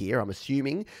 80s here. I'm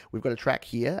assuming we've got a track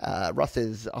here. Russ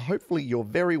says, "Hopefully you're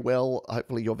very well.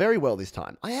 Hopefully you're very well this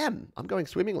time." I am. I'm going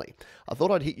swimmingly. I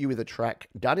thought I'd hit you with a track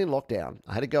done in lockdown.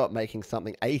 I had to go at making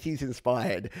something 80s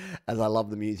inspired, as I love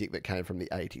the music that came from the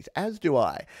 80s. As do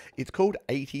I. It's called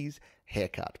 80s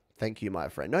Haircut. Thank you, my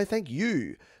friend. No, thank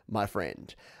you, my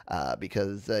friend,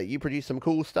 because you produce some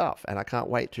cool stuff, and I can't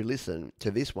wait to listen to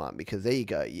this one, because there you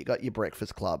go. You got your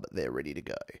Breakfast Club there ready to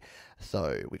go.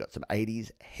 So we got some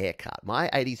 80s haircut. My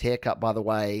 80s haircut, by the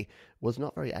way, was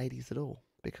not very 80s at all,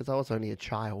 because I was only a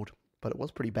child, but it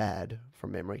was pretty bad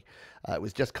from memory. It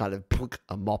was just kind of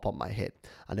a mop on my head.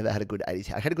 I never had a good 80s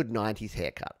haircut. I had a good 90s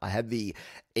haircut. I had the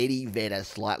Eddie Vedder,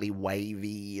 slightly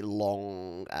wavy,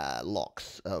 long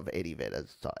locks of Eddie Vedder.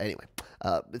 So anyway,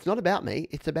 it's not about me.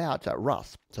 It's about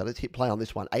Russ. So let's hit play on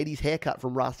this one. 80s haircut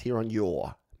from Russ here on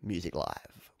your Music Live.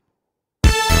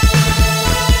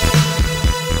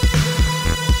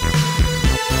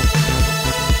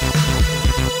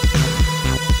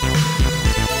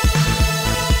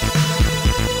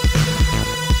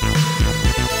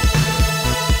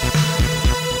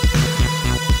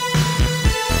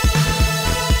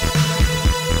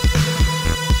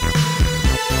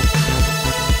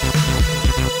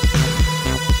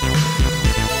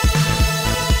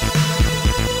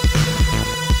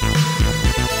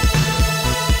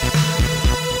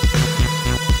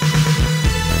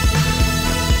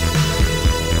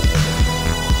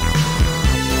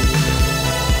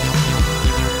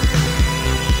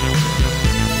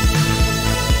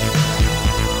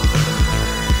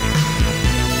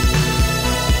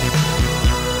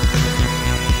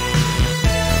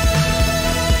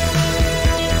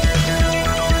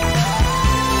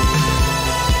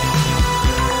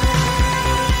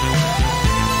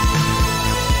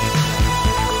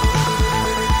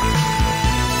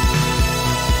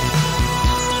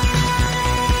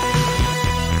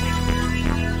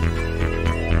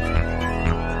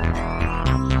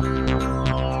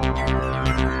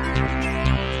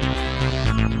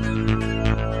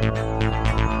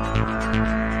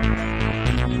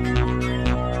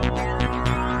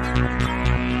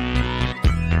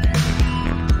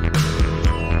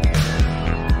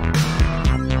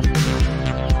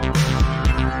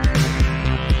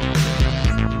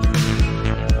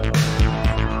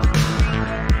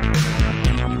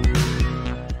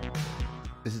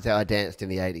 How I danced in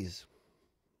the 80s,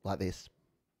 like this.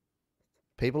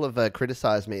 People have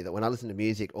criticized me that when I listen to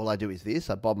music, all I do is this.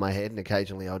 I bob my head, and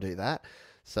occasionally I'll do that.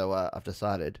 So I've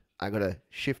decided I'm going to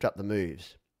shift up the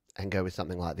moves and go with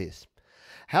something like this.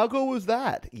 How cool was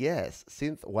that? Yes,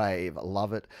 synth wave,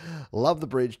 love it. Love the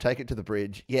bridge, take it to the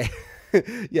bridge. Yeah,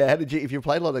 yeah. If you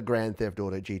played a lot of Grand Theft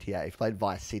Auto GTA, if you played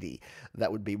Vice City, that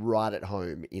would be right at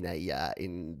home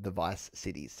in the Vice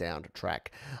City soundtrack.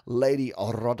 Lady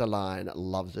Rodeline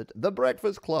loves it. The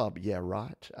Breakfast Club, yeah,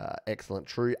 right. Excellent,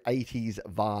 true 80s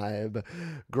vibe.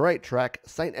 Great track.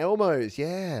 St. Elmo's,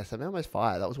 yeah, St. Elmo's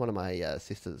Fire. That was one of my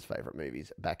sister's favorite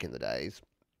movies back in the days.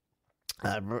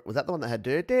 Was that the one that had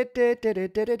did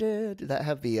that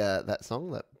have the that song,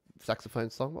 that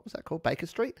saxophone song? What was that called? Baker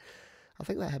Street? I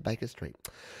think that had Baker Street.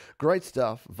 Great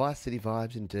stuff. Vice City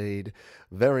vibes indeed.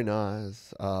 Very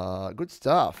nice. Good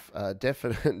stuff.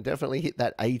 Definitely hit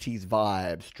that 80s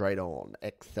vibe straight on.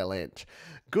 Excellent.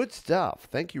 Good stuff.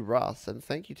 Thank you, Russ, and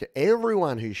thank you to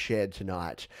everyone who shared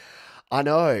tonight. I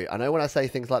know when I say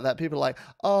things like that, people are like,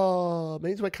 oh, it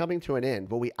means we're coming to an end.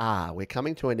 Well, we are. We're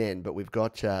coming to an end, but we've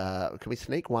got, can we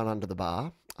sneak one under the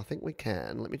bar? I think we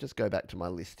can. Let me just go back to my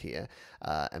list here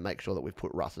and make sure that we've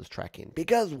put Russ's track in,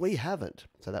 because we haven't.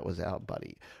 So that was our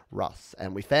buddy Russ.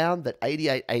 And we found that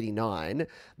 8889,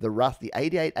 the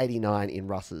 8889 in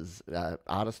Russ's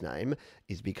artist name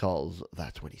is because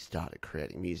that's when he started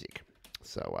creating music.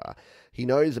 So he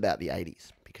knows about the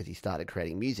 80s because he started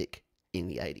creating music in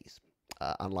the 80s.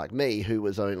 Unlike me, who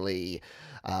was only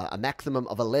a maximum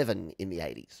of 11 in the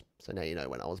 80s. So now you know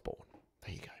when I was born.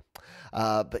 There you go.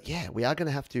 But yeah, we are going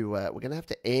to have to. We're going to have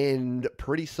to end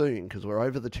pretty soon because we're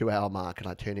over the 2-hour mark, and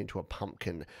I turn into a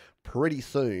pumpkin pretty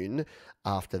soon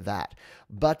after that.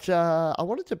 But I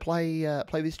wanted to play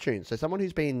this tune. So someone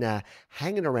who's been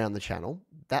hanging around the channel,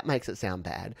 that makes it sound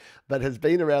bad, but has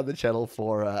been around the channel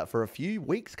for a few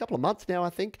weeks, couple of months now, I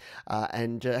think,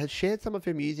 and has shared some of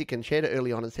her music and shared it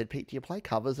early on and said, Pete, do you play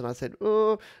covers? And I said,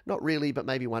 oh, not really, but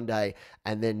maybe one day.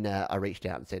 And then I reached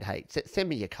out and said, hey, send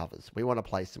me your covers. We want to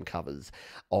play some covers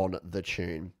on the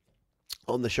tune.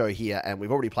 On the show here, and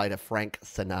we've already played a Frank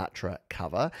Sinatra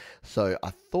cover, so I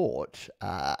thought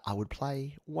I would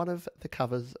play one of the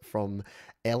covers from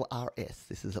LRS.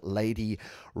 This is Lady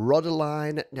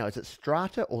Rodeline. Now, is it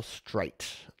Strata or Straight?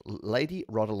 Lady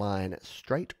Rodeline,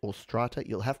 Straight or Strata?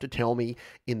 You'll have to tell me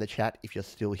in the chat if you're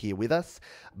still here with us.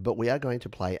 But we are going to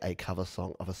play a cover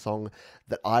song of a song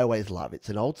that I always love. It's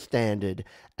an old standard,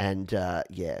 and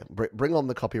yeah, bring on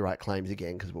the copyright claims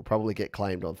again, because we'll probably get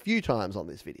claimed on a few times on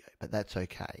this video, but that's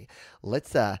okay.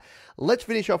 Let's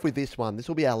finish off with this one. This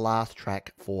will be our last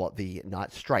track for the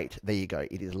night. Straight. There you go.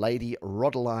 It is Lady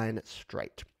Rodeline,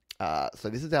 Straight. So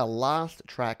this is our last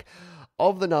track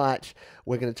of the night.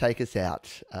 We're going to take us out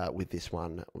with this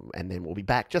one, and then we'll be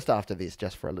back just after this,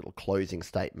 just for a little closing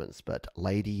statements. But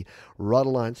Lady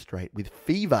Rodeline, Straight with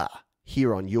Fever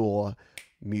here on Your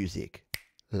Music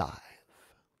Live.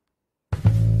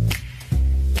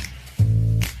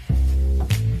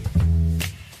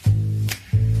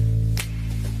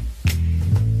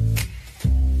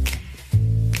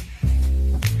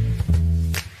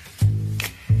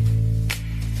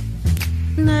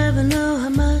 Never know how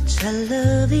much I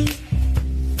love you.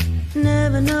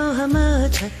 Never know how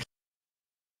much I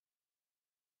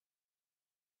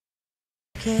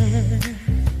care.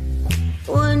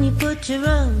 When you put your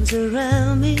arms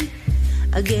around me,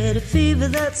 I get a fever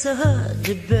that's so hard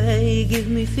to bear. Give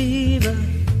me fever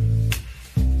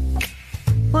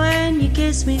when you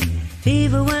kiss me,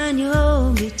 fever when you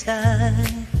hold me tight,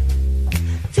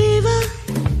 fever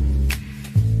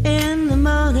in the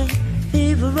morning,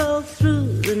 fever all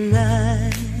through the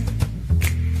night.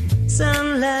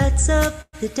 Sun lights up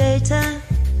the daytime,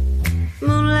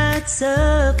 moon lights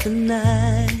up the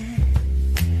night.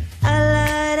 I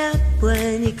light up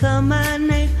when you call my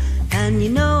name, and you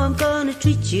know I'm gonna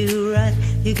treat you right.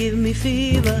 You give me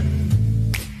fever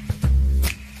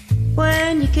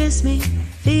when you kiss me,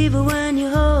 fever when you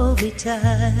hold me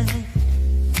tight,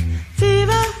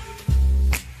 fever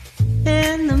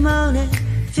in the morning,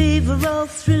 fever all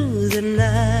through the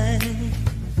night.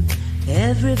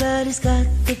 Everybody's got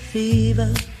the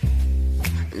fever,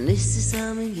 and this is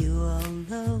something you all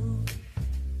know.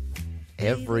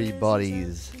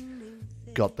 Everybody's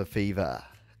got the fever,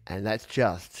 and that's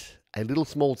just a little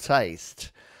small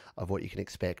taste of what you can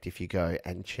expect if you go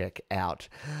and check out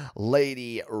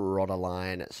Lady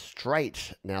Rodeline,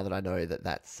 Straight. Now that I know that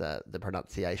that's the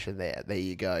pronunciation there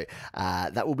you go.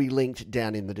 That will be linked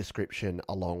down in the description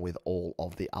along with all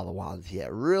of the other ones. Yeah,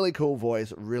 really cool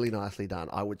voice, really nicely done.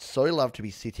 I would so love to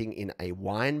be sitting in a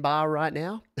wine bar right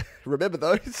now. Remember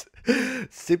those?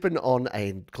 Sipping on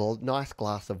a nice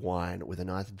glass of wine with a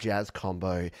nice jazz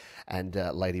combo, and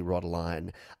Lady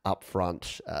Rodeline up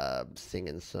front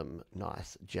singing some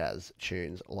nice jazz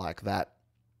tunes like that.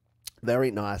 Very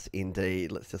nice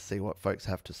indeed. Let's just see what folks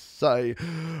have to say.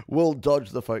 We'll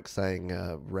dodge the folks saying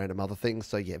random other things.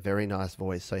 So yeah, very nice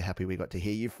voice. So happy we got to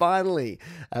hear you finally.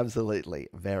 Absolutely.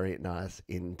 Very nice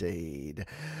indeed.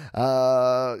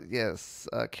 Yes,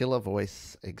 killer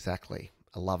voice. Exactly.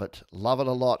 I love it. Love it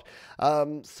a lot.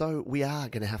 So we are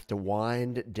going to have to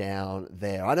wind down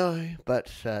there. I know,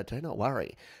 but do not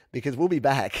worry, because we'll be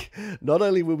back. Not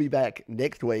only will we be back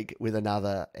next week with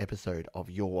another episode of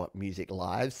Your Music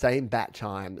Live, same bat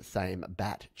time, same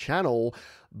bat channel,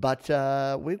 but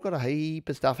we've got a heap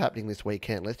of stuff happening this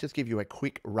weekend. Let's just give you a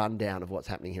quick rundown of what's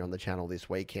happening here on the channel this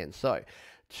weekend. So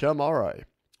tomorrow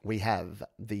we have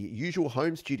the usual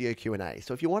home studio Q&A.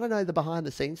 So if you want to know the behind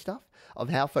the scenes stuff of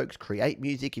how folks create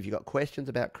music, if you've got questions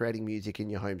about creating music in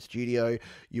your home studio,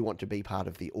 you want to be part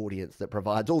of the audience that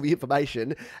provides all the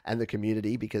information and the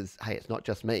community, because, hey, it's not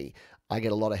just me. I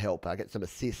get a lot of help. I get some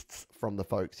assists from the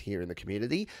folks here in the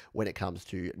community when it comes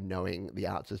to knowing the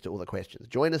answers to all the questions.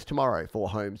 Join us tomorrow for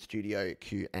Home Studio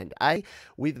Q&A.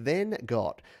 We've then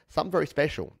got something very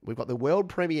special. We've got the world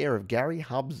premiere of Gary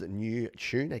Hubb's new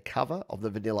tune, a cover of the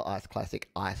Vanilla Ice classic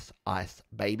Ice Ice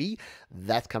Baby.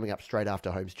 That's coming up straight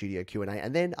after Home Studio Q&A.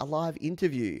 And then a live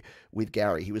interview with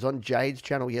Gary. He was on Jade's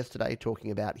channel yesterday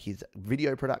talking about his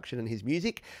video production and his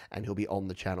music, and he'll be on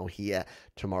the channel here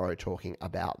tomorrow talking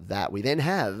about that. We then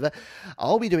have,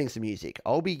 I'll be doing some music.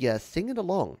 I'll be singing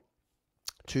along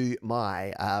to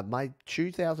my my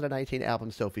 2018 album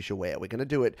Selfish Aware. We're going to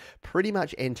do it pretty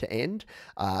much end to end,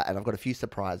 and I've got a few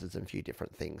surprises and a few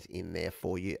different things in there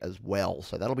for you as well.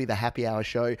 So that'll be the happy hour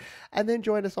show, and then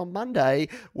join us on Monday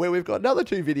where we've got another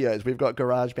 2 videos. We've got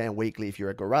GarageBand Weekly. If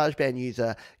you're a GarageBand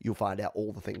user, you'll find out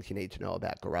all the things you need to know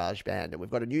about GarageBand, and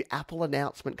we've got a new Apple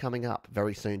announcement coming up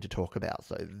very soon to talk about,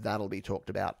 so that'll be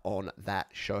talked about on that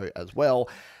show as well.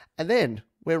 And then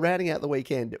we're rounding out the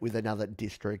weekend with another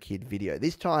DistroKid video.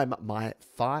 This time, my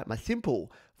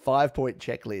simple 5-point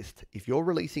checklist. If you're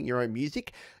releasing your own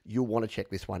music, you'll want to check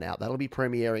this one out. That'll be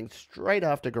premiering straight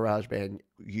after GarageBand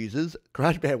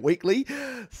Weekly.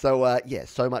 So yeah,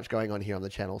 so much going on here on the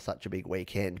channel, such a big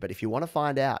weekend. But if you want to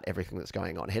find out everything that's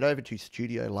going on, head over to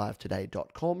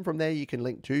studiolivetoday.com. From there, you can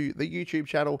link to the YouTube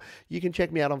channel. You can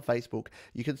check me out on Facebook.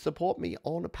 You can support me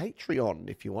on Patreon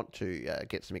if you want to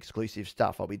get some exclusive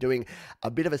stuff. I'll be doing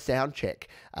a bit of a sound check,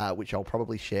 which I'll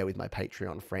probably share with my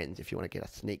Patreon friends if you want to get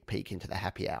a sneak peek into the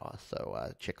happy hour.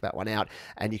 So check that one out.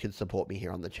 And you can support me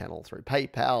here on the channel through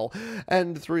PayPal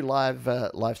and through live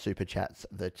super chats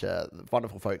that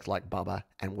wonderful folks like Bubba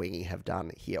and Wingy have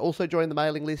done here. Also join the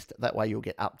mailing list. That way you'll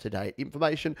get up-to-date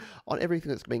information on everything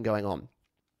that's been going on.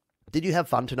 Did you have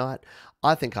fun tonight?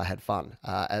 I think I had fun.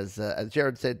 As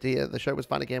Jared said here, the show was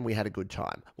fun again. We had a good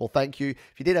time. Well, thank you.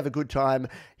 If you did have a good time,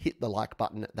 hit the like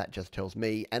button. That just tells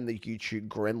me and the YouTube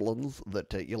gremlins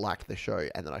that you liked the show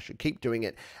and that I should keep doing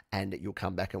it and you'll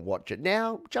come back and watch it.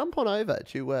 Now, jump on over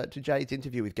to Jade's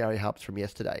interview with Gary Hubs from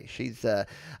yesterday. She's got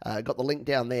the link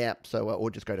down there, so or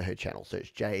just go to her channel,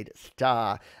 search Jade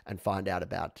Star and find out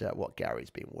about what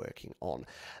Gary's been working on.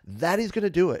 That is going to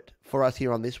do it for us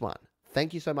here on this one.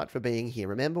 Thank you so much for being here.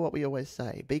 Remember what we always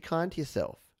say. Be kind to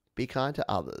yourself, be kind to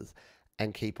others,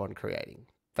 and keep on creating.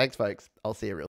 Thanks, folks. I'll see you real soon.